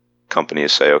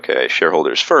 companies say, okay,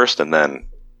 shareholders first, and then,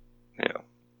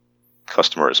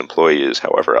 customers, employees,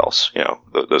 however else,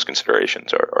 those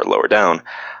considerations are lower down.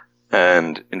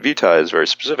 And Invitae is very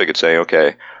specific at saying,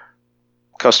 okay,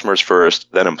 customers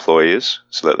first, then employees,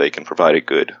 so that they can provide a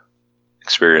good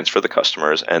experience for the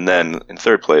customers, and then in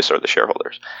third place are the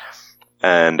shareholders.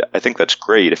 And I think that's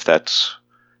great if that's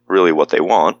really what they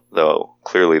want, though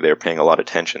clearly they're paying a lot of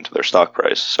attention to their stock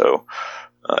price, so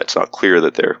it's not clear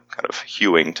that they're kind of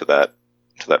hewing to that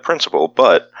principle,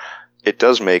 but it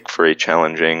does make for a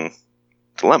challenging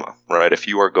dilemma, right? If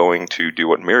you are going to do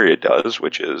what Myriad does,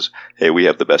 which is, hey, we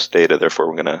have the best data, therefore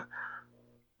we're going to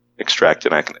extract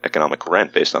an economic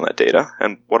rent based on that data,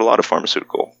 and what a lot of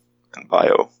pharmaceutical and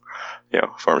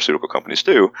pharmaceutical companies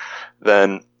do,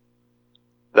 then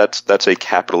that's a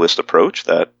capitalist approach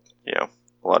that,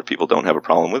 a lot of people don't have a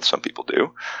problem with. Some people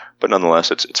do, but nonetheless,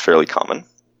 it's fairly common.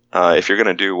 If you're going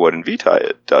to do what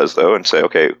Invitae does, though, and say,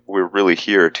 okay, we're really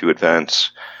here to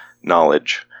advance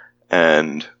knowledge,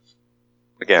 and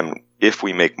again, if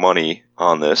we make money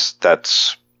on this,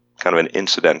 that's kind of an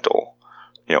incidental,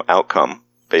 outcome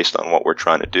based on what we're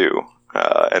trying to do.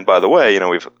 And by the way,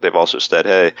 they've also said,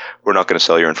 hey, we're not going to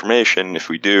sell your information. If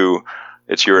we do,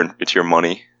 it's your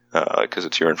money, because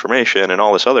it's your information and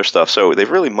all this other stuff. So they've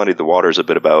really muddied the waters a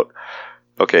bit about,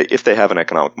 okay, if they have an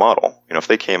economic model, if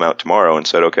they came out tomorrow and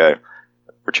said, okay,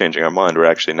 we're changing our mind, we're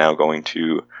actually now going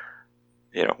to,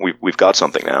 we've got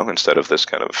something now instead of this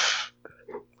kind of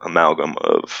amalgam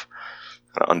of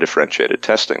undifferentiated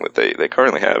testing that they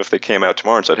currently have. If they came out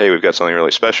tomorrow and said, hey, we've got something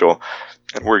really special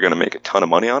and we're going to make a ton of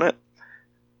money on it,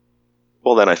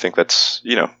 well, then I think that's,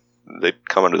 they'd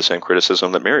come under the same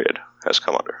criticism that Myriad has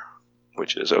come under,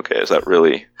 which is, okay, is that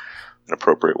really an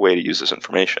appropriate way to use this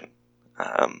information?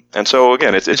 And so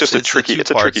again, it's just a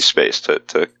tricky space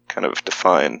to kind of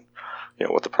define,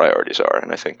 what the priorities are.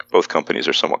 And I think both companies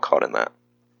are somewhat caught in that.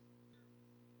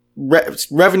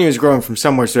 Revenue is growing from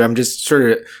somewhere, so I'm just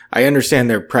I understand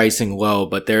they're pricing low,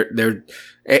 but they're.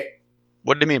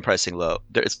 What do you mean pricing low?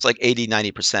 It's like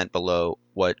 80-90% below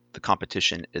what the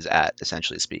competition is at,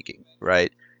 essentially speaking,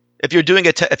 right? If you're doing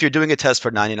a test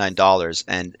for $99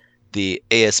 and the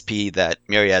ASP that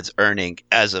Myriad's earning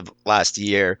as of last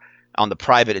year on the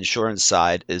private insurance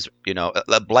side is,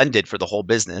 blended for the whole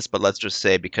business, but let's just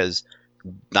say because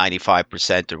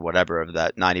 95% or whatever of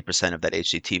that 90% of that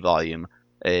HCT volume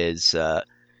is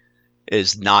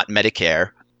not Medicare,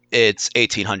 it's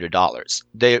 $1,800.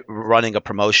 They're running a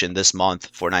promotion this month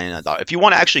for $99. If you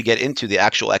want to actually get into the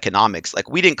actual economics, like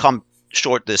we didn't come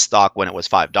short this stock when it was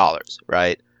 $5,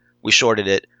 right? We shorted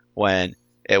it when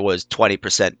it was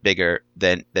 20% bigger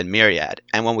than Myriad.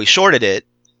 And when we shorted it,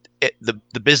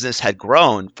 the business had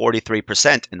grown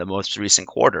 43% in the most recent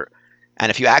quarter. And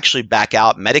if you actually back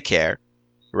out Medicare,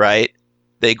 right,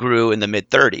 they grew in the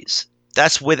mid-30s.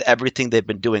 That's with everything they've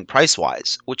been doing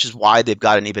price-wise, which is why they've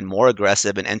gotten even more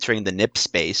aggressive in entering the NIP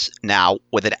space now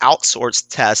with an outsourced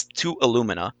test to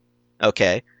Illumina.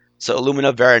 Okay, so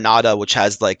Illumina Veronata, which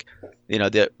has like,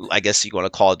 I guess you want to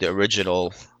call it the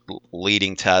original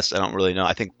leading test. I don't really know.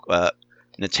 I think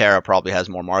Natera probably has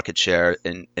more market share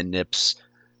in NIPS,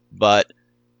 but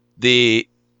they're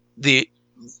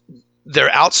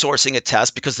outsourcing a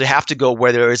test because they have to go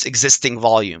where there is existing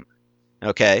volume.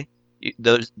 Okay.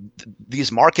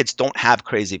 These markets don't have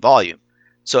crazy volume.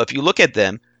 So if you look at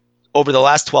them over the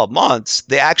last 12 months,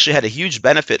 they actually had a huge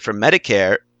benefit from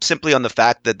Medicare simply on the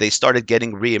fact that they started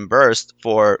getting reimbursed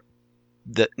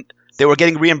they were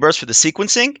getting reimbursed for the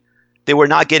sequencing. They were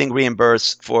not getting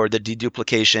reimbursed for the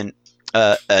deduplication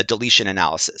deletion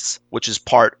analysis, which is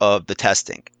part of the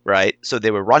testing, right? So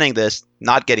they were running this,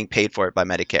 not getting paid for it by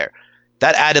Medicare.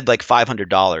 That added like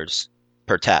 $500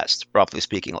 per test, roughly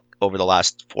speaking, over the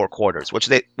last 4 quarters, which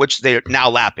they're now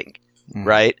lapping,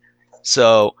 right?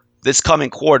 So this coming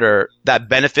quarter, that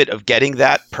benefit of getting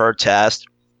that per test,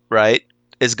 right,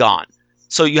 is gone.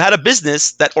 So you had a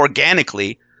business that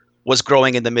organically was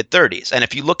growing in the mid 30s. And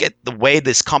if you look at the way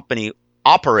this company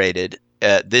operated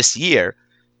this year,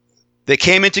 they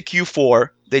came into Q4,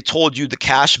 they told you the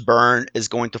cash burn is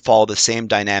going to follow the same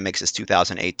dynamics as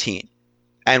 2018.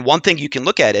 And one thing you can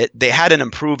look at it, they had an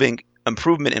improvement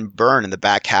in burn in the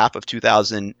back half of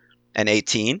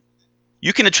 2018.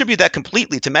 You can attribute that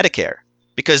completely to Medicare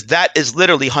because that is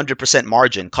literally 100%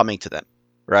 margin coming to them,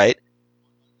 right?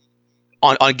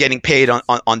 On getting paid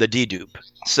on the dedupe.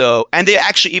 So, and they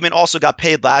actually even also got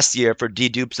paid last year for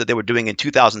dedupes that they were doing in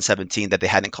 2017 that they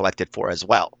hadn't collected for as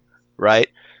well, right?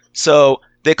 So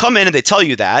they come in and they tell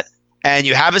you that, and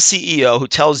you have a CEO who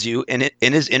tells you in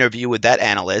his interview with that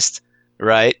analyst,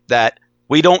 right, that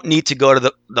we don't need to go to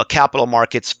the capital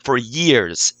markets for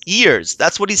years.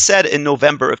 That's what he said in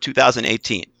November of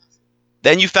 2018.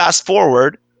 Then you fast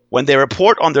forward when they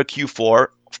report on their Q4,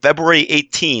 February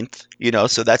 18th,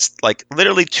 so that's like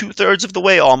literally 2/3 of the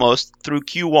way almost through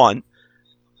Q1.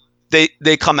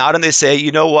 They come out and they say,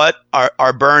 you know what,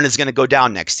 our burn is going to go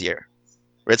down next year.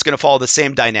 It's going to follow the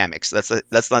same dynamics.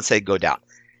 Let's not say go down.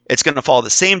 It's going to follow the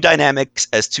same dynamics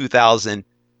as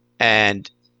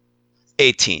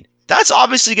 2018. That's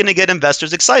obviously going to get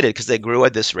investors excited because they grew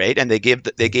at this rate and they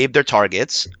gave their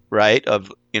targets, right,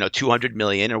 of 200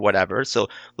 million or whatever. So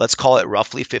let's call it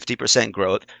roughly 50%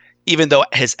 growth. Even though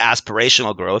his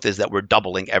aspirational growth is that we're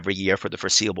doubling every year for the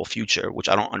foreseeable future, which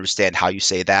I don't understand how you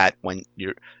say that when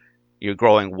you're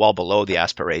growing well below the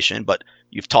aspiration, but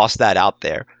you've tossed that out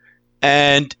there.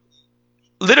 And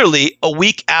literally a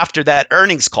week after that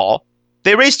earnings call,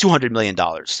 they raised $200 million,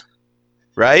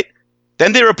 right?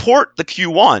 Then they report the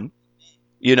Q1,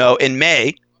 in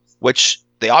May, which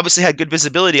they obviously had good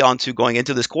visibility onto going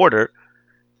into this quarter.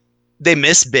 They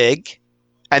miss big.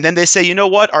 And then they say, you know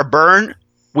what, our burn,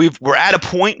 we're at a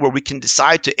point where we can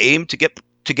decide to aim to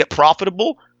get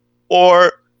profitable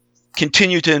or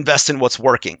continue to invest in what's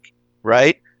working,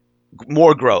 right?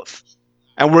 More growth.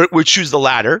 And we choose the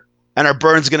latter, and our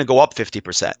burn's going to go up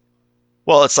 50%.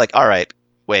 Well, it's like, all right,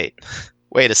 wait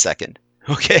a second.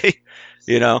 Okay.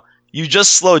 You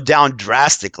just slowed down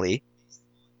drastically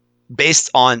based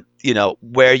on,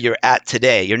 where you're at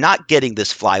today. You're not getting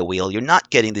this flywheel. You're not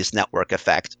getting this network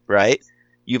effect, right?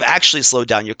 You've actually slowed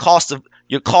down. Your cost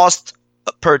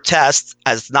per test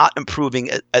is not improving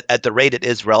at the rate it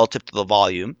is relative to the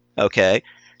volume, okay?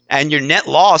 And your net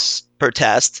loss per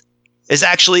test is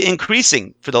actually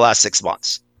increasing for the last 6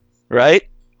 months, right?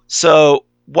 So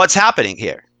what's happening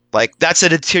here? Like, that's a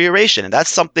deterioration. And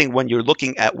that's something when you're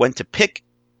looking at when to pick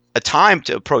a time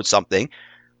to approach something,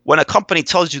 when a company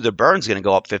tells you the burn's going to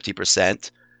go up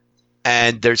 50%,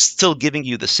 and they're still giving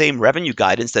you the same revenue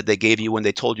guidance that they gave you when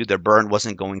they told you their burn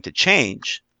wasn't going to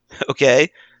change, okay?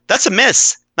 That's a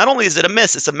miss. Not only is it a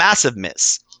miss, it's a massive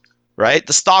miss, right?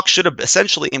 The stock should have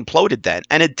essentially imploded then,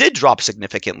 and it did drop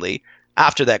significantly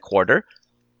after that quarter,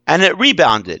 and it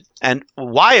rebounded. And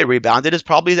why it rebounded is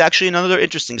probably actually another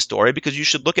interesting story because you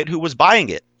should look at who was buying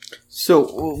it.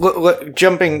 So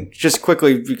jumping just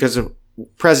quickly because of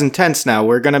present tense now,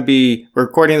 we're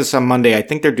recording this on Monday. I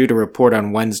think they're due to report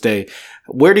on Wednesday.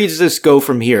 Where does this go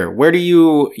from here? Where do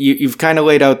you've kind of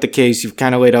laid out the case, you've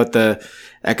kind of laid out the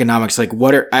economics, like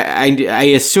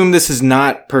I assume this is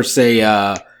not per se,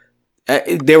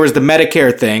 there was the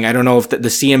Medicare thing. I don't know if the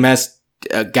CMS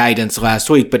guidance last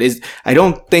week, but I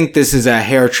don't think this is a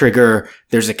hair trigger.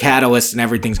 There's a catalyst and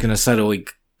everything's going to suddenly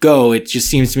go. It just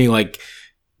seems to me like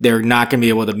they're not going to be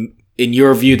able to, in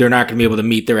your view, they're not going to be able to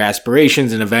meet their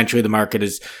aspirations. And eventually the market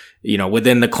is,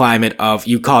 within the climate of,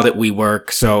 you called it WeWork.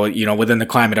 So, within the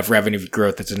climate of revenue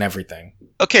growth, it's in everything.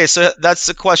 Okay. So that's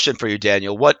the question for you,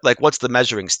 Daniel. What's the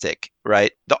measuring stick,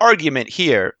 right? The argument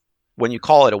here, when you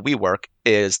call it a WeWork,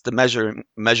 is the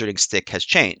measuring stick has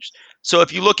changed. So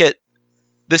if you look at,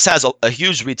 this has a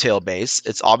huge retail base.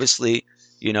 It's obviously,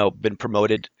 been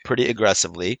promoted pretty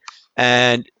aggressively.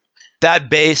 And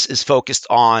that base is focused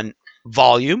on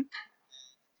volume,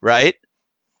 right?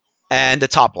 And the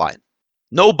top line.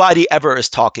 Nobody ever is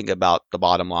talking about the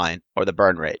bottom line or the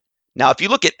burn rate. Now, if you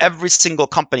look at every single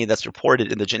company that's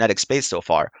reported in the genetic space so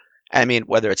far, I mean,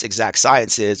 whether it's Exact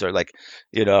Sciences or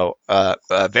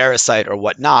Veracyte or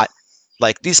whatnot,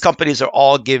 like these companies are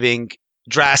all giving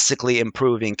drastically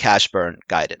improving cash burn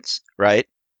guidance, right?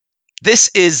 This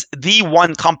is the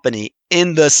one company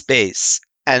in the space.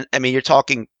 And I mean, you're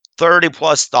talking 30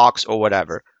 plus stocks or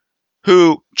whatever,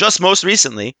 who just most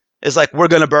recently is we're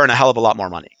going to burn a hell of a lot more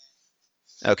money.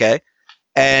 Okay.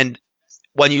 And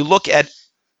when you look at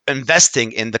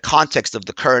investing in the context of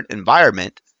the current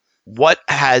environment, what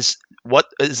is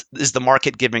the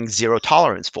market giving zero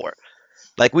tolerance for?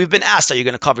 Like, we've been asked, are you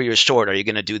going to cover your short? Are you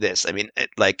going to do this? I mean,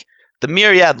 like, the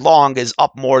Myriad long is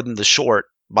up more than the short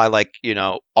by, like,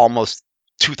 almost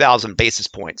 2,000 basis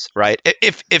points, right?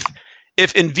 If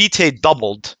Invitae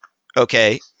doubled,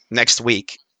 okay, next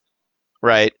week,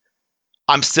 right,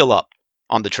 I'm still up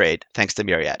on the trade thanks to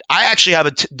Myriad. I actually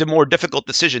have the more difficult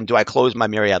decision: do I close my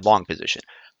Myriad long position?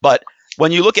 But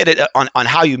when you look at it on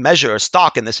how you measure a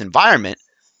stock in this environment,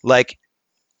 like,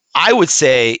 I would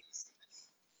say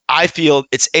I feel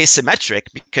it's asymmetric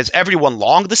because everyone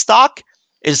long the stock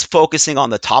is focusing on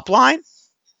the top line,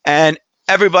 and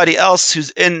everybody else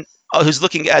who's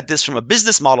looking at this from a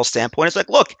business model standpoint, it's like,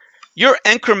 look, your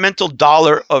incremental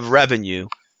dollar of revenue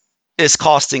is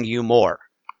costing you more.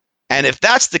 And if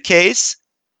that's the case,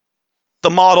 the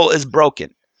model is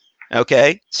broken.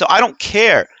 Okay? So I don't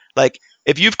care. Like,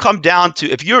 if you've come down to,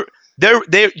 if you're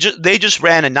they just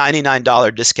ran a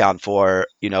 $99 discount for,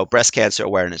 breast cancer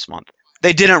awareness month.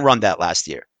 They didn't run that last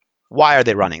year. Why are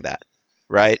they running that?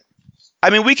 Right? I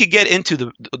mean, we could get into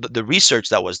the research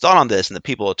that was done on this and the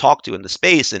people to talk to in the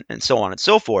space and so on and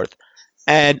so forth.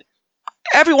 And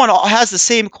everyone has the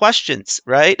same questions,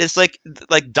 right? It's like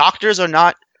doctors are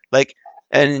not like,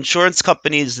 and insurance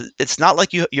companies, it's not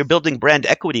like you're building brand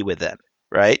equity with them,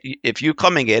 right? If you're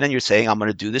coming in and you're saying, I'm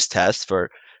going to do this test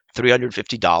for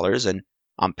 $350 and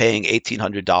I'm paying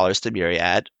 $1,800 to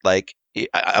Myriad, like,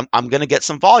 I'm going to get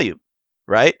some volume,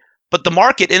 right? But the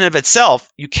market in and of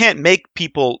itself, you can't make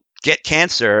people get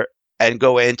cancer and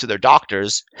go into their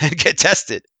doctors and get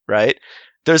tested, right?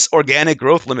 There's organic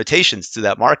growth limitations to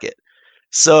that market.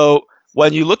 So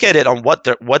when you look at it on what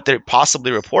they're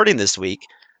possibly reporting this week,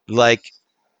 like,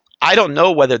 I don't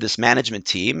know whether this management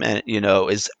team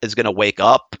is going to wake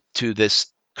up to this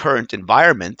current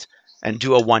environment and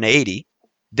do a 180.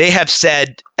 They have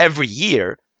said every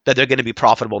year that they're going to be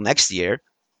profitable next year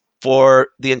for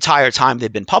the entire time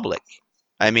they've been public.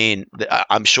 I mean,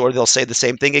 I'm sure they'll say the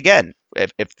same thing again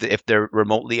if they're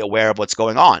remotely aware of what's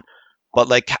going on. But,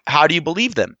 like, how do you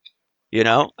believe them?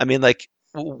 I mean, like,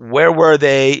 where were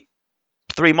they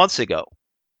 3 months ago?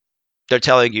 They're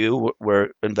telling you we're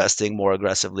investing more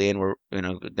aggressively and we're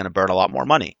going to burn a lot more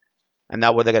money. And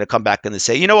now they're going to come back and they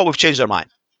say, you know what, we've changed our mind.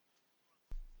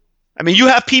 I mean, you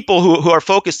have people who are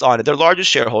focused on it. Their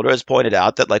largest shareholder has pointed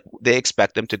out that, like, they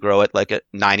expect them to grow at like a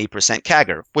 90%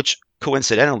 CAGR, which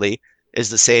coincidentally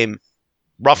is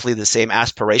roughly the same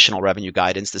aspirational revenue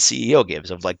guidance the CEO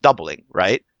gives of, like, doubling,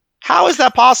 right? How is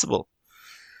that possible?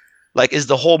 Like, is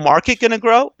the whole market going to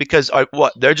grow? Because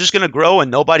they're just going to grow and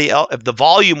nobody else? If the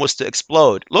volume was to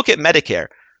explode, look at Medicare.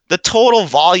 The total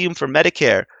volume for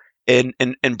Medicare in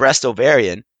breast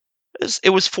ovarian,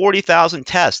 it was 40,000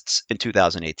 tests in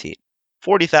 2018.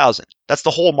 40,000. That's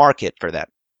the whole market for them,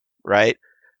 right?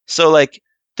 So, like,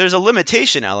 there's a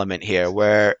limitation element here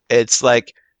where it's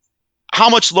like, how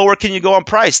much lower can you go on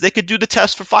price? They could do the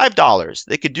test for $5.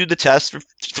 They could do the test for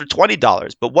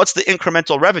 $20. But what's the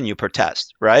incremental revenue per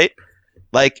test, right?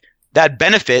 Like, that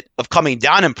benefit of coming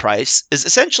down in price is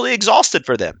essentially exhausted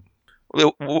for them.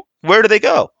 Where do they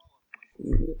go?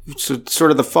 So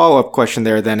sort of the follow-up question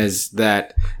there then is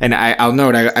that, and I'll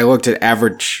note, I looked at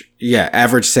average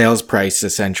sales price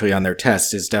essentially on their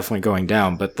test is definitely going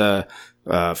down, but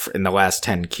in the last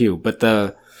 10Q, but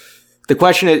the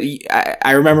question is,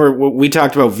 I remember we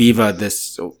talked about Viva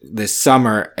this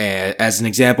summer as an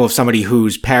example of somebody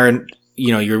whose parent,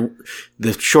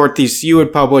 the short thesis you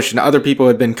had published and other people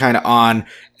had been kind of on,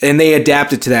 and they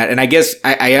adapted to that. And I guess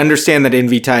I understand that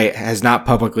Invitae has not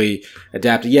publicly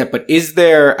adapted yet, but is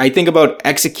there, I think about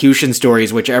execution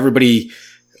stories, which everybody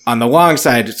on the long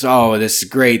side, it's, oh, this is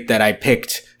great that I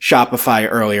picked Shopify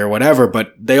early or whatever,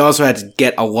 but they also had to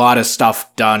get a lot of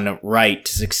stuff done right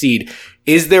to succeed.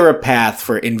 Is there a path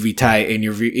for Invitae in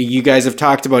your view? You guys have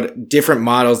talked about different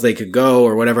models they could go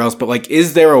or whatever else, but, like,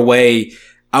 is there a way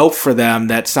out for them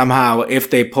that somehow, if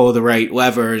they pull the right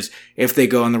levers, if they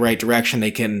go in the right direction,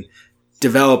 they can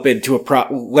develop into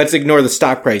let's ignore the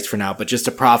stock price for now, but just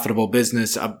a profitable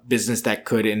business, a business that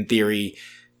could, in theory,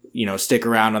 stick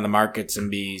around on the markets and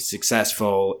be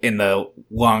successful in the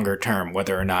longer term,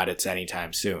 whether or not it's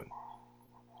anytime soon?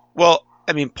 Well,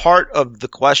 I mean, part of the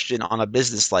question on a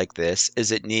business like this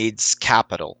is it needs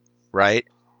capital, right?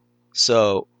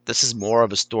 So this is more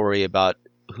of a story about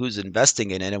who's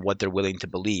investing in it and what they're willing to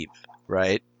believe,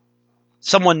 right?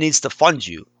 Someone needs to fund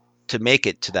you to make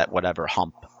it to that whatever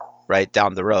hump, right,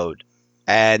 down the road.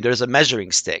 And there's a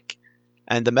measuring stick.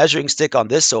 And the measuring stick on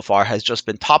this so far has just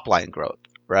been top line growth,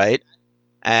 right?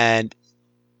 And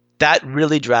that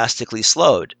really drastically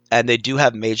slowed, and they do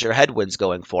have major headwinds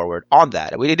going forward on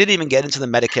that. We didn't even get into the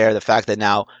Medicare, the fact that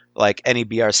now like any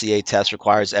BRCA test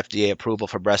requires FDA approval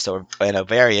for breast and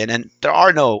ovarian, and there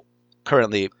are no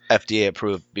currently FDA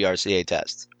approved BRCA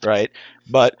tests, right?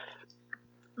 But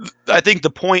I think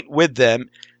the point with them,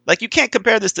 like you can't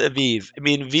compare this to Aviv. I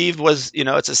mean, Aviv was,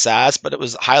 it's a SaaS, but it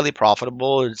was highly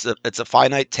profitable. It's a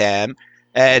finite TAM,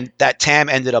 and that TAM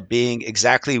ended up being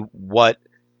exactly what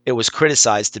it was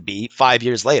criticized to be 5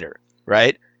 years later,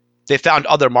 right? They found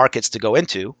other markets to go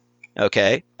into,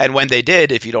 okay? And when they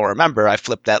did, if you don't remember, I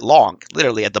flipped that long,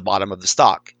 literally at the bottom of the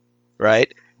stock,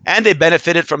 right? And they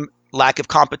benefited from lack of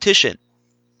competition.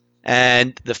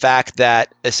 And the fact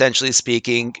that, essentially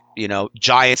speaking,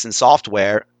 giants in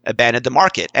software abandoned the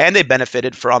market, and they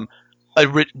benefited from a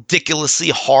ridiculously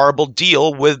horrible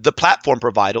deal with the platform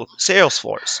provider,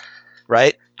 Salesforce,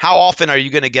 right? How often are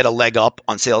you going to get a leg up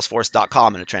on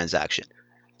Salesforce.com in a transaction?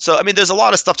 So, I mean, there's a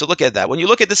lot of stuff to look at that. When you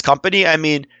look at this company, I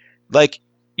mean, like,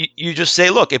 you just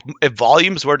say, look, if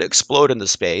volumes were to explode in the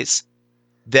space,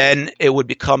 then it would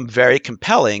become very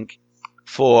compelling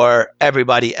for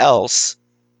everybody else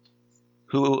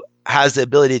who has the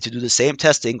ability to do the same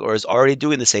testing or is already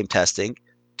doing the same testing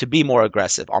to be more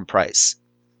aggressive on price,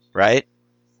 right?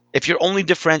 If your only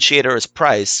differentiator is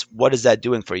price, what is that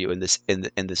doing for you in this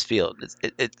field?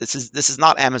 This is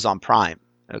not Amazon Prime,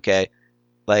 okay?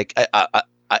 Like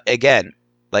again,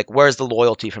 like where's the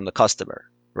loyalty from the customer,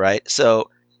 right? So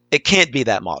it can't be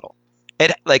that model.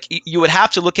 It like you would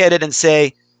have to look at it and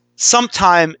say,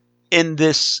 sometime in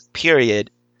this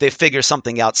period they figure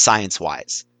something out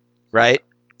science-wise, right?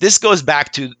 This goes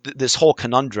back to this whole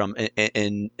conundrum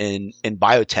in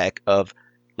biotech of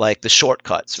like the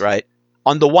shortcuts, right?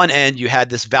 On the one end, you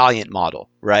had this Valiant model,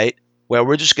 right? Where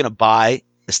we're just going to buy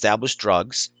established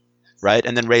drugs, right?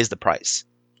 And then raise the price.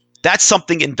 That's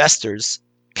something investors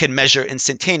can measure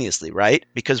instantaneously, right?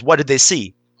 Because what did they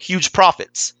see? Huge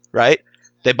profits, right?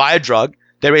 They buy a drug,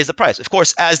 they raise the price. Of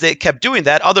course, as they kept doing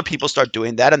that, other people start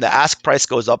doing that, and the ask price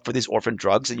goes up for these orphan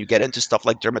drugs, and you get into stuff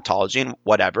like dermatology and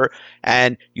whatever,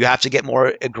 and you have to get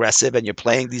more aggressive, and you're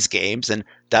playing these games, and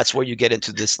that's where you get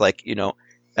into this like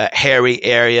hairy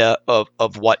area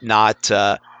of whatnot,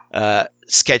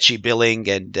 sketchy billing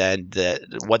and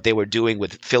what they were doing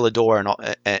with Philidor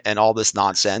and all this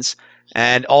nonsense,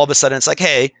 and all of a sudden it's like,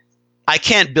 hey, I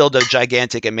can't build a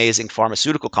gigantic, amazing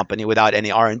pharmaceutical company without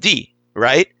any R&D,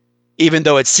 right? Even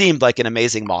though it seemed like an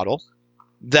amazing model.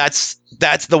 That's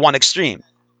the one extreme.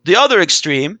 The other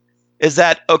extreme is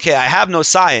that, okay, I have no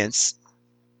science,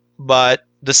 but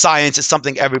the science is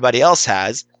something everybody else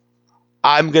has.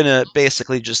 I'm going to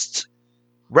basically just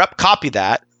copy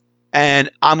that,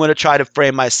 and I'm going to try to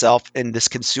frame myself in this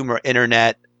consumer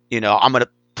internet. I'm going to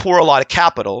pour a lot of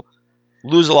capital,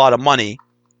 lose a lot of money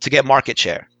to get market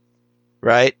share,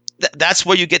 right? That's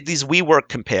where you get these WeWork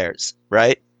compares,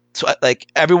 right? So like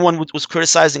everyone was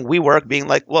criticizing WeWork, being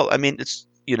like, well, I mean, it's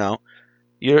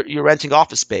you're renting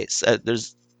office space.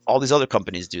 There's all these other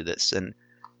companies do this, and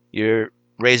you're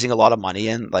raising a lot of money,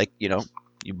 and like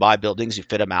you buy buildings, you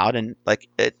fit them out, and like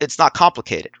it's not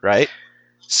complicated, right?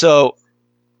 So,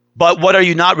 but what are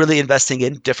you not really investing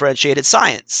in? Differentiated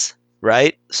science,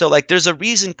 right? So like there's a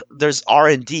reason there's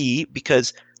R&D,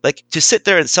 because like to sit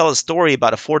there and sell a story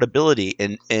about affordability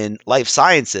in life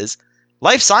sciences,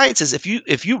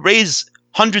 if you raise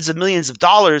hundreds of millions of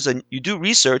dollars and you do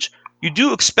research, you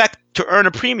do expect to earn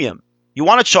a premium. You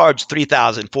want to charge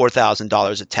 $3,000,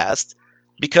 $4,000 a test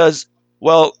because,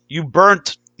 well, you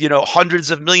burnt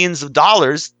hundreds of millions of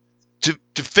dollars to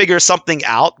figure something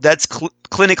out that's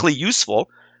clinically useful,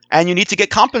 and you need to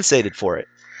get compensated for it.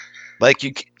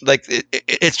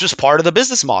 It's just part of the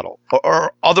business model,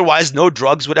 or otherwise no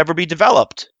drugs would ever be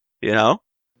developed.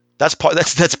 That's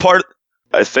part.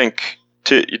 I think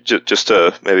just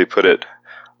to maybe put it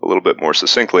a little bit more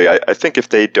succinctly, I think if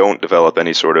they don't develop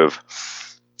any sort of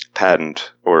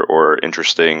patent or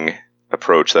interesting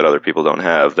approach that other people don't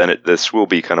have, then this will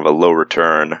be kind of a low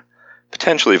return,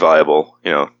 potentially viable,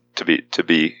 to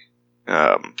be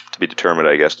determined,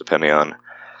 I guess, depending on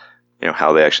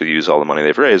how they actually use all the money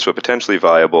they've raised, but potentially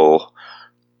viable,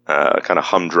 kind of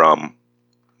humdrum,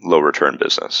 low return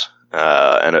business,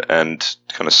 and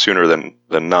kind of sooner than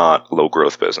not low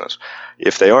growth business.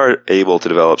 If they are able to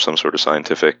develop some sort of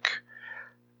scientific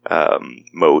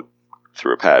moat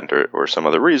through a patent or some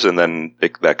other reason, then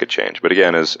that could change. But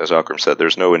again, as Akram said,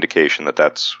 there's no indication that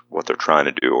that's what they're trying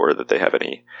to do or that they have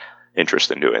any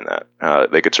interest in doing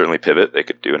that. They could certainly pivot. They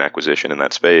could do an acquisition in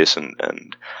that space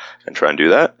and try and do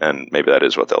that, and maybe that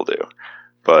is what they'll do.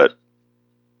 But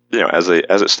as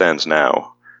it stands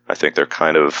now, I think they're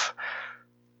kind of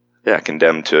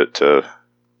condemned to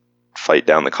fight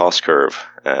down the cost curve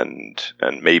and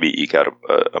maybe eke out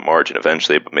a margin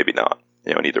eventually, but maybe not.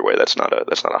 And either way, that's not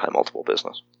a high multiple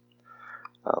business.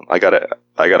 I gotta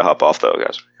hop off though,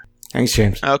 guys. Thanks,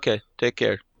 James. Okay, take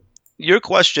care. Your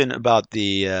question about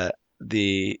the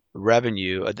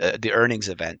revenue, the earnings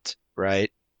event,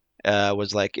 right?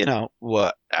 Was like,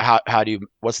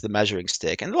 what's the measuring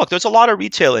stick? And look, there's a lot of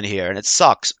retail in here, and it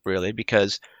sucks really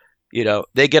because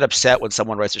they get upset when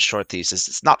someone writes a short thesis.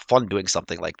 It's not fun doing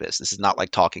something like this. This is not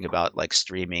like talking about like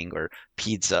streaming or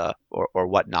pizza or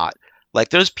whatnot. Like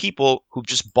there's people who've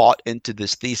just bought into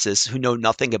this thesis who know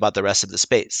nothing about the rest of the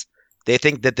space. They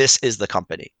think that this is the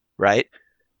company, right?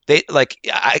 They like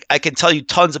I can tell you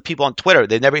tons of people on Twitter.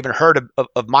 They've never even heard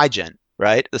of MyGen,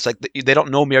 right? It's like they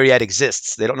don't know Myriad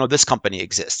exists. They don't know this company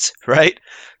exists, right?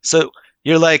 So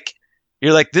you're like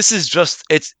this is just,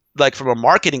 it's like from a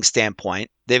marketing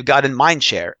standpoint, they've gotten mind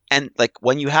share. And like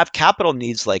when you have capital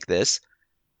needs like this,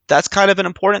 that's kind of an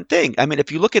important thing. I mean,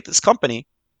 if you look at this company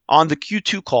on the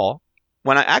Q2 call,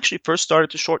 when I actually first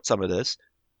started to short some of this,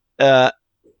 the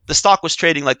stock was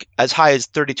trading like as high as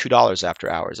 $32 after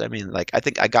hours. I mean, like I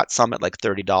think I got some at like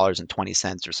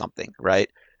 $30.20 or something, right?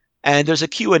 And there's a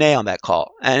Q&A on that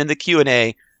call. And in the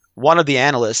Q&A, one of the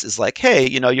analysts is like, hey,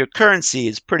 your currency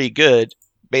is pretty good,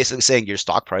 basically saying your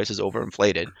stock price is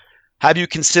overinflated. Have you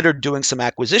considered doing some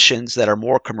acquisitions that are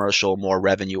more commercial, more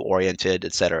revenue oriented,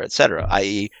 et cetera,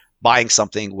 i.e. buying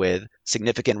something with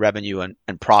significant revenue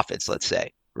and profits, let's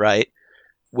say, right,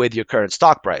 with your current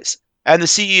stock price? And the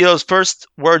CEO's first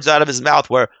words out of his mouth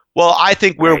were, well, I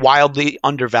think we're wildly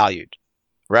undervalued,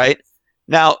 right?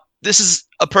 Now, this is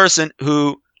a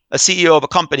CEO of a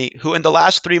company who in the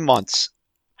last 3 months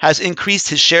has increased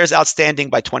his shares outstanding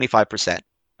by 25%,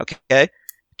 okay?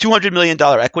 $200 million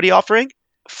equity offering,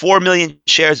 4 million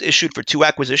shares issued for 2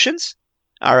 acquisitions,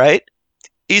 all right?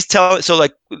 He's telling, so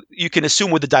like you can assume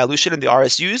with the dilution in the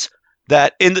RSUs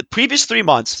that in the previous 3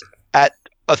 months at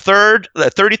a third,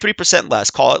 33% less,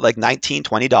 call it like $19,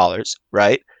 $20,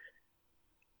 right?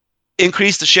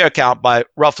 Increased the share count by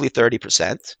roughly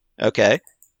 30%, okay?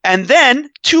 And then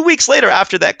 2 weeks later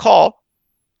after that call,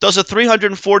 does a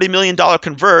 $340 million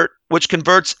convert, which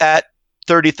converts at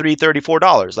 $33,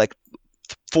 $34, like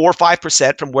 4 or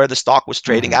 5% from where the stock was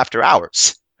trading after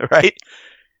hours, right?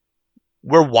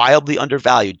 We're wildly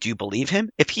undervalued. Do you believe him?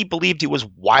 If he believed he was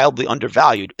wildly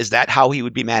undervalued, is that how he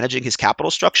would be managing his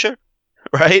capital structure?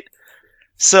 Right?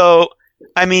 So,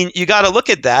 I mean, you got to look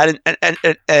at that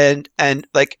and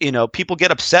like, people get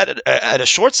upset at a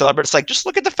short seller, but it's like, just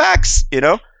look at the facts,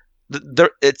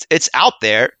 it's out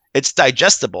there, it's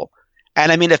digestible.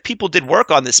 And I mean, if people did work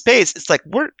on this space, it's like,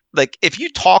 if you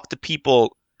talk to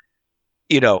people,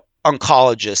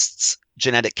 oncologists,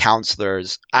 genetic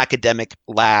counselors, academic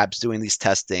labs doing these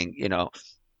testing,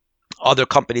 other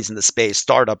companies in the space,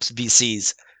 startups,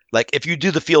 VCs, like if you do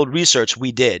the field research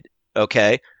we did,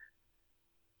 okay,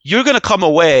 you're going to come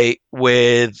away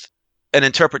with an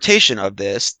interpretation of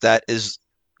this that is,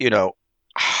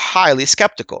 highly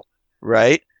skeptical,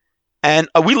 right? And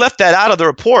we left that out of the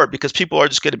report because people are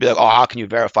just going to be like, oh, how can you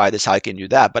verify this? How can you do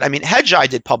that? But I mean, Hedgeye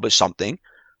did publish something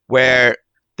where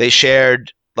they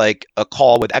shared like a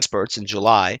call with experts in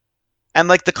July, and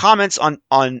like the comments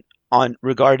on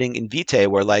regarding Invitae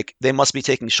were like, they must be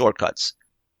taking shortcuts.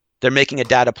 They're making a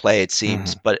data play, it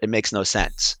seems, but it makes no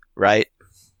sense, right?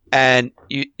 And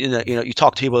you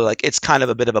talk to people like it's kind of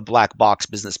a bit of a black box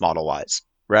business model wise,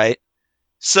 right?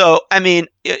 So I mean,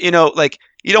 like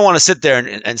you don't want to sit there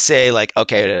and say like,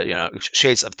 okay,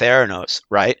 shades of Theranos,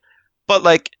 right? But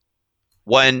like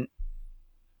when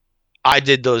I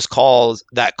did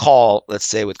that call, let's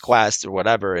say with Quest or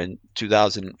whatever in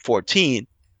 2014,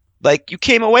 like you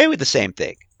came away with the same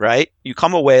thing, right? You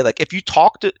come away like if you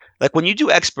talk to, like when you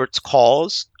do experts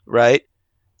calls, right?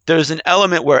 There's an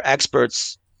element where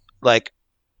experts like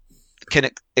can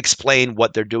explain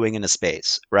what they're doing in a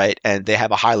space, right? And they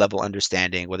have a high level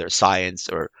understanding, whether it's science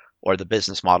or the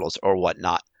business models or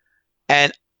whatnot.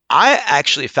 And I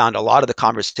actually found a lot of the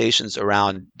conversations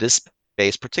around this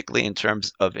space, particularly in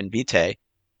terms of Invitae,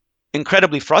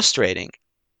 incredibly frustrating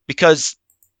because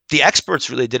the experts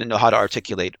really didn't know how to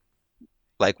articulate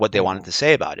like what they wanted to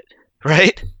say about it,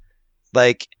 right?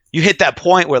 Like you hit that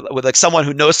point where with like someone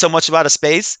who knows so much about a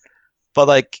space, but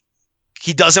like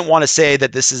he doesn't want to say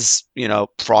that this is,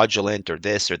 fraudulent or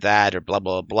this or that or blah,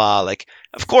 blah, blah. Like,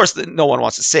 of course, no one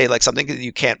wants to say like something that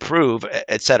you can't prove,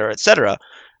 et cetera, et cetera.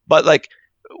 But like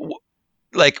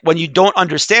when you don't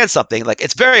understand something, like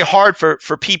it's very hard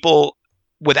for people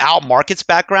without markets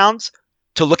backgrounds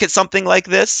to look at something like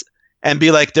this and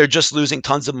be like, they're just losing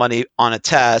tons of money on a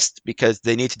test because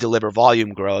they need to deliver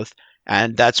volume growth.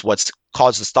 And that's what's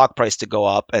caused the stock price to go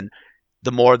up. And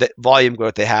the more that volume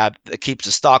growth they have, it keeps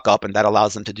the stock up, and that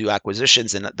allows them to do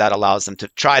acquisitions, and that allows them to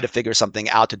try to figure something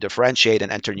out to differentiate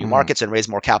and enter new markets and raise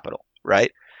more capital,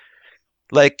 right?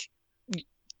 Like,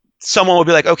 someone would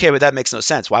be like, okay, but that makes no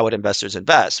sense. Why would investors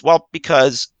invest? Well,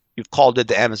 because you've called it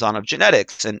the Amazon of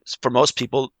genetics. And for most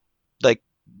people, like,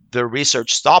 their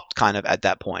research stopped kind of at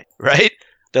that point, right?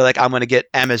 They're like, I'm going to get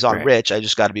Amazon rich. I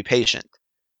just got to be patient,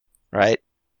 right?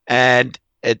 And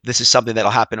this is something that'll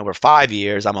happen over 5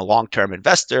 years. I'm a long-term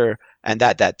investor, and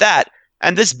that.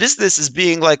 And this business is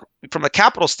being, like, from a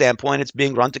capital standpoint, it's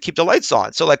being run to keep the lights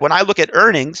on. So, like, when I look at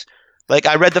earnings, like,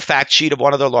 I read the fact sheet of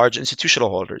one of their large institutional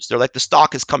holders. They're like, the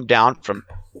stock has come down from,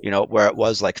 where it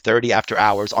was like 30 after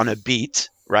hours on a beat,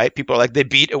 right? People are like, they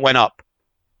beat, it went up.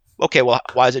 Okay, well,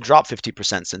 why has it dropped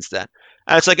 50% since then?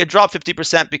 And it's like, it dropped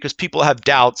 50% because people have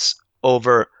doubts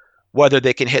over whether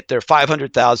they can hit their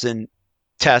 500,000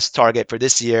 test target for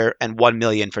this year and 1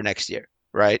 million for next year,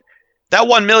 right? That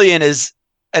 1 million is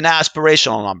an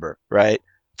aspirational number, right?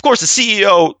 Of course, the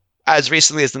CEO, as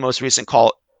recently as the most recent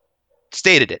call,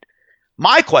 stated it.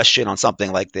 My question on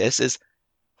something like this is,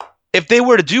 if they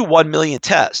were to do 1 million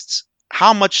tests,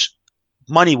 how much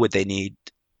money would they need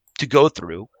to go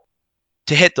through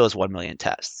to hit those 1 million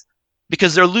tests?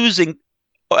 Because they're losing,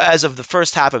 as of the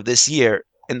first half of this year,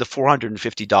 in the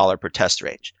 $450 per test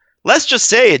range. Let's just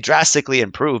say it drastically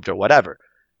improved or whatever,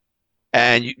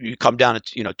 and you come down to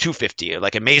 $250,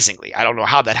 like, amazingly. I don't know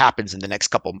how that happens in the next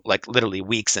couple, like, literally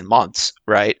weeks and months,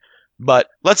 right? But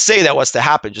let's say that was to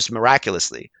happen just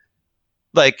miraculously.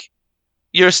 Like,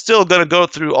 you're still going to go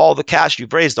through all the cash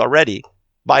you've raised already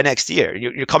by next year.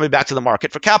 You're coming back to the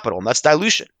market for capital, and that's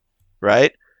dilution,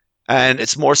 right? And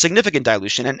it's more significant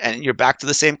dilution, and you're back to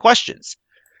the same questions.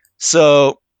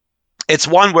 So it's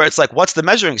one where it's like, what's the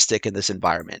measuring stick in this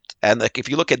environment? And, like, if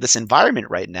you look at this environment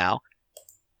right now,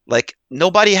 like,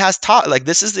 nobody has taught, like,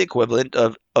 this is the equivalent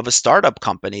of a startup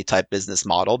company type business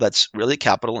model that's really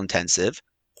capital intensive,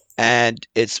 and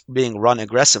it's being run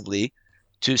aggressively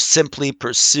to simply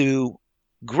pursue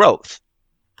growth.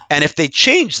 And if they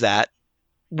change that,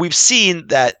 we've seen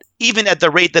that even at the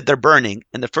rate that they're burning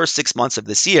in the first 6 months of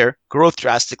this year, growth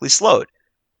drastically slowed.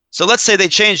 So let's say they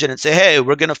change it and say, hey,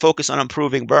 we're going to focus on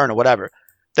improving burn or whatever.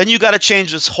 Then you got to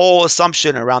change this whole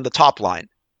assumption around the top line,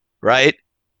 right?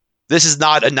 This is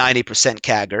not a 90%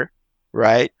 CAGR,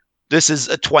 right? This is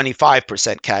a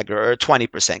 25% CAGR or a 20%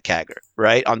 CAGR,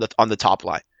 right? On the top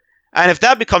line. And if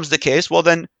that becomes the case, well,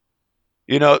 then,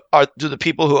 do the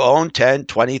people who own 10,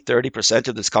 20, 30%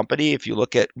 of this company, if you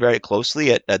look at very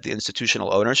closely at the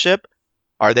institutional ownership,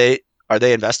 are they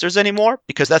investors anymore?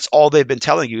 Because that's all they've been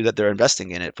telling you that they're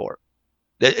investing in it for.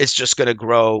 It's just going to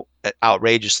grow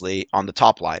outrageously on the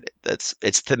top line.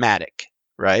 It's thematic,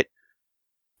 right?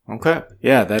 Okay.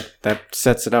 Yeah, that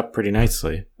sets it up pretty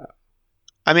nicely.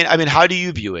 I mean, how do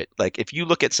you view it? Like, if you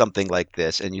look at something like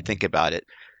this and you think about it,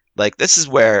 like, this is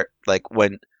where, like,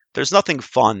 when there's nothing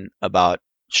fun about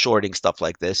shorting stuff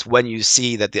like this, when you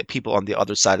see that the people on the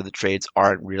other side of the trades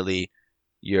aren't really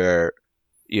your,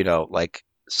 like,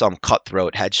 some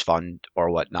cutthroat hedge fund or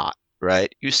whatnot,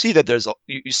 right? You see that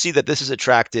you see that this has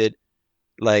attracted,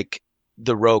 like,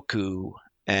 the Roku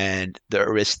and the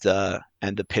Arista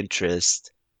and the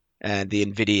Pinterest and the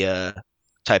Invitae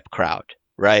type crowd,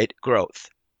 right? Growth.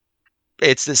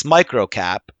 It's this micro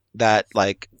cap that,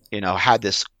 like, had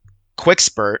this quick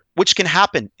spurt, which can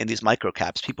happen in these micro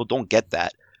caps. People don't get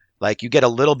that. Like, you get a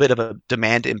little bit of a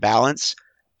demand imbalance,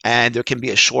 and there can be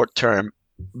a short-term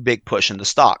big push in the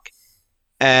stock.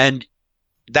 And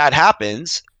that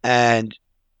happens, and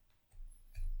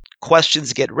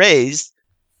questions get raised,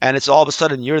 and it's all of a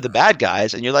sudden you're the bad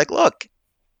guys, and you're like, look,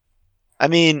 I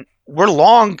mean, we're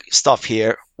long stuff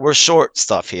here, we're short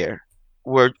stuff here.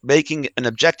 We're making an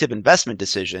objective investment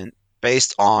decision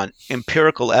based on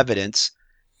empirical evidence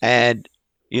and,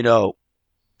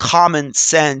 common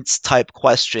sense type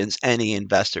questions any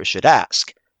investor should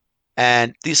ask.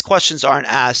 And these questions aren't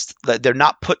asked, that they're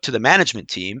not put to the management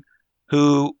team,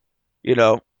 who,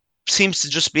 seems to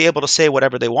just be able to say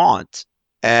whatever they want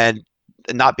and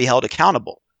not be held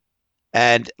accountable.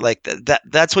 And, like,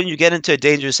 that's when you get into a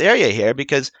dangerous area here,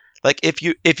 because, like, if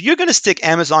you're going to stick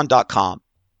Amazon.com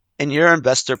in your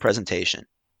investor presentation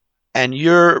and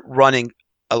you're running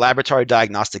a laboratory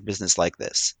diagnostic business like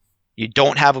this, you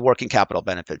don't have working capital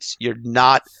benefits. You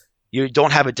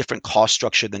don't have a different cost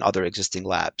structure than other existing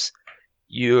labs.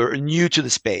 You're new to the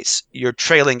space. You're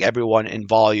trailing everyone in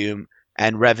volume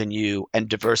and revenue and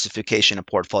diversification of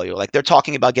portfolio. Like, they're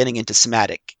talking about getting into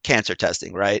somatic cancer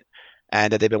testing, right?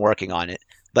 And that they've been working on it.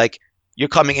 Like, you're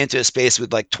coming into a space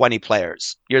with, like, 20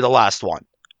 players. You're the last one,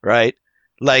 right?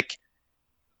 Like,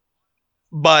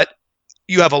 but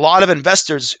you have a lot of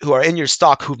investors who are in your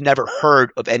stock who've never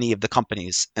heard of any of the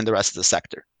companies in the rest of the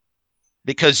sector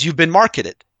because you've been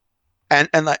marketed.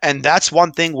 And that's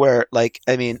one thing where, like,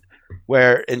 I mean,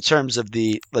 where in terms of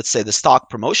the, let's say, the stock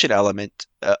promotion element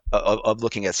of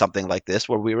looking at something like this,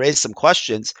 where we raise some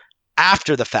questions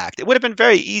after the fact. It would have been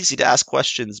very easy to ask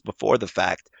questions before the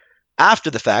fact.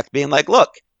 After the fact, being like, look,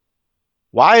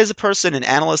 why is a person an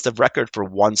analyst of record for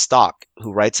one stock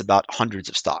who writes about hundreds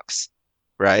of stocks,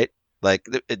 right? Like,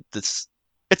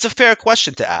 it's a fair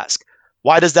question to ask.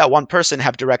 Why does that one person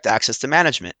have direct access to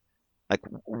management? Like,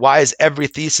 why is every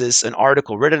thesis an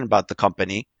article written about the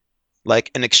company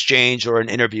like an exchange or an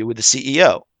interview with the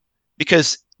CEO?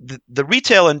 Because the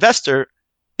retail investor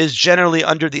is generally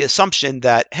under the assumption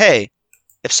that, hey,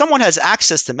 if someone has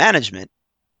access to management,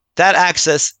 that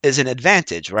access is an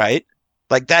advantage, right?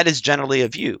 Like, that is generally a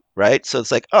view, right? So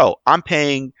it's like, oh, I'm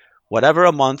paying whatever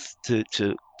a month to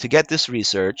get this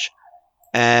research,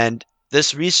 and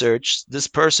this research, this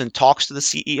person talks to the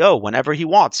CEO whenever he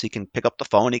wants. He can pick up the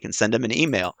phone, he can send him an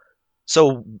email.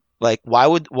 So, like, why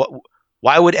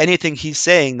would anything he's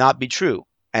saying not be true?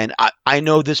 And I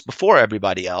know this before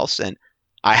everybody else, and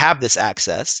I have this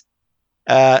access.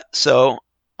 So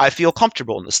I feel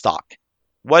comfortable in the stock.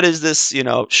 What is this,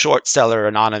 short seller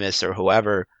anonymous or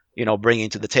whoever, bringing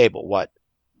to the table? What,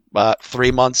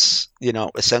 3 months,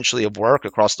 essentially of work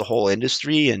across the whole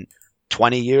industry and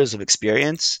 20 years of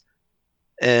experience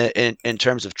in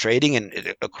terms of trading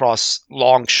and across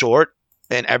long, short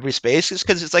in every space? Is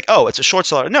because it's like, oh, it's a short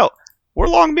seller. No, we're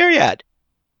long Myriad.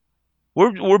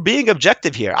 We're being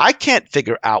objective here. I can't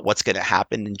figure out what's going to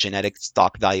happen in genetic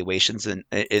stock valuations in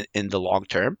the long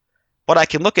term, but I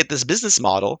can look at this business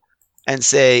model and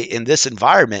say, in this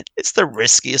environment, it's the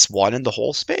riskiest one in the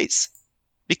whole space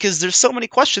because there's so many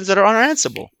questions that are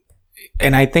unanswerable.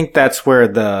 And I think that's where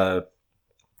the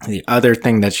other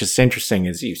thing that's just interesting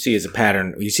is you see as a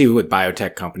pattern, you see with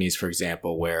biotech companies, for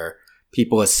example, where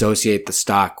people associate the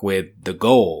stock with the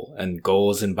goal, and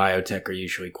goals in biotech are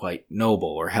usually quite noble,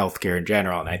 or healthcare in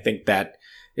general. And I think that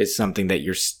is something that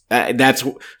that's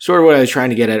sort of what I was trying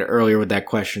to get at earlier with that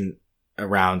question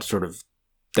around sort of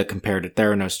the compared to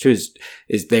Theranos too,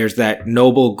 is there's that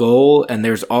noble goal. And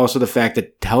there's also the fact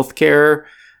that healthcare,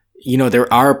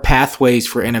 there are pathways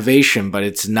for innovation, but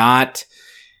it's not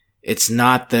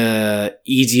the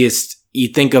easiest. You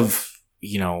think of,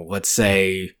 let's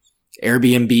say,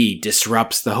 Airbnb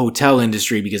disrupts the hotel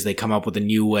industry because they come up with a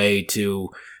new way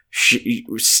to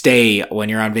stay when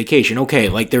you're on vacation. Okay,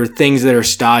 like there are things that are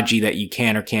stodgy that you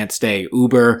can or can't stay.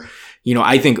 Uber,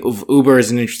 I think of Uber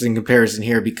is an interesting comparison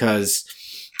here because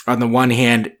on the one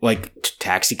hand, like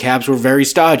taxi cabs were very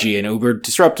stodgy and Uber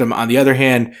disrupted them. On the other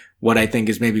hand, what I think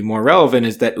is maybe more relevant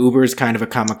is that Uber is kind of a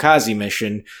kamikaze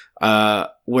mission,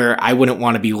 where I wouldn't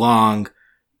want to be long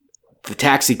the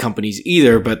taxi companies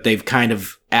either, but they've kind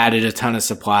of added a ton of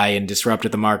supply and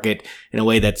disrupted the market in a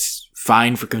way that's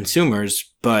fine for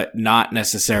consumers, but not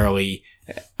necessarily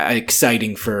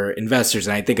exciting for investors.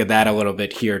 And I think of that a little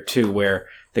bit here too, where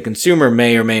the consumer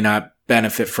may or may not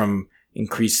benefit from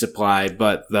increased supply,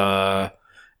 but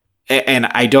and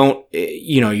I don't,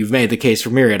 you've made the case for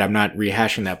Myriad. I'm not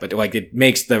rehashing that, but like it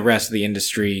makes the rest of the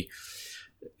industry,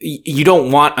 you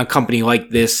don't want a company like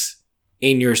this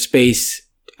in your space,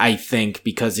 I think,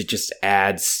 because it just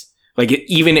adds, like,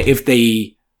 even if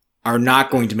they are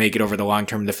not going to make it over the long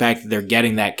term, the fact that they're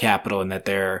getting that capital and that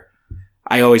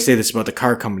I always say this about the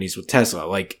car companies with Tesla,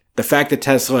 like the fact that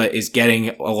Tesla is getting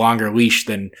a longer leash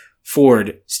than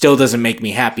Ford still doesn't make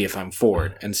me happy if I'm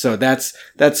Ford. And so that's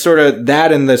sort of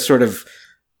that, and the sort of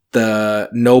the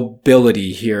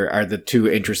nobility here are the two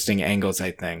interesting angles, I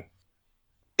think.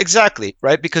 Exactly,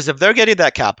 right? Because if they're getting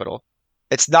that capital,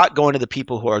 it's not going to the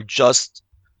people who are just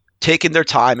taking their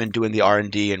time and doing the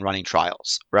R&D and running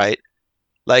trials, right?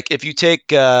 Like if you take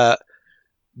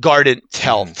Guardant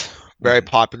Health, very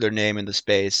popular name in the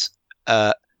space,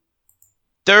 they're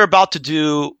about to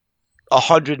do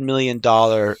 $100 million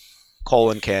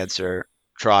colon cancer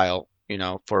trial,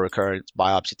 for recurrent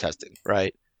biopsy testing,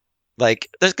 right? Like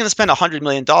they're going to spend $100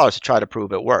 million to try to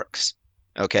prove it works,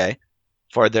 okay,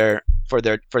 for their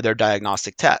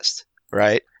diagnostic test,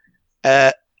 right?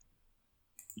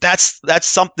 That's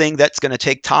something that's going to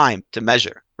take time to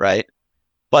measure, right?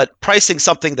 But pricing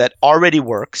something that already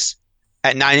works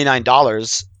at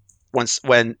 $99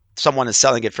 when someone is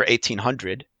selling it for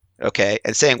 $1,800, okay,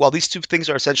 and saying, well, these two things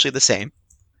are essentially the same,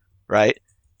 right?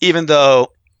 Even though,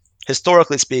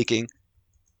 historically speaking,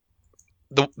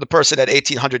 the person at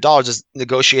 $1,800 is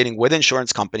negotiating with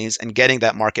insurance companies and getting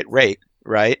that market rate,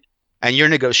 right? And you're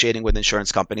negotiating with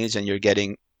insurance companies and you're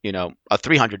getting, a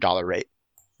 $300 rate,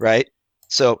 right?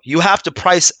 So you have to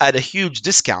price at a huge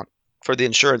discount for the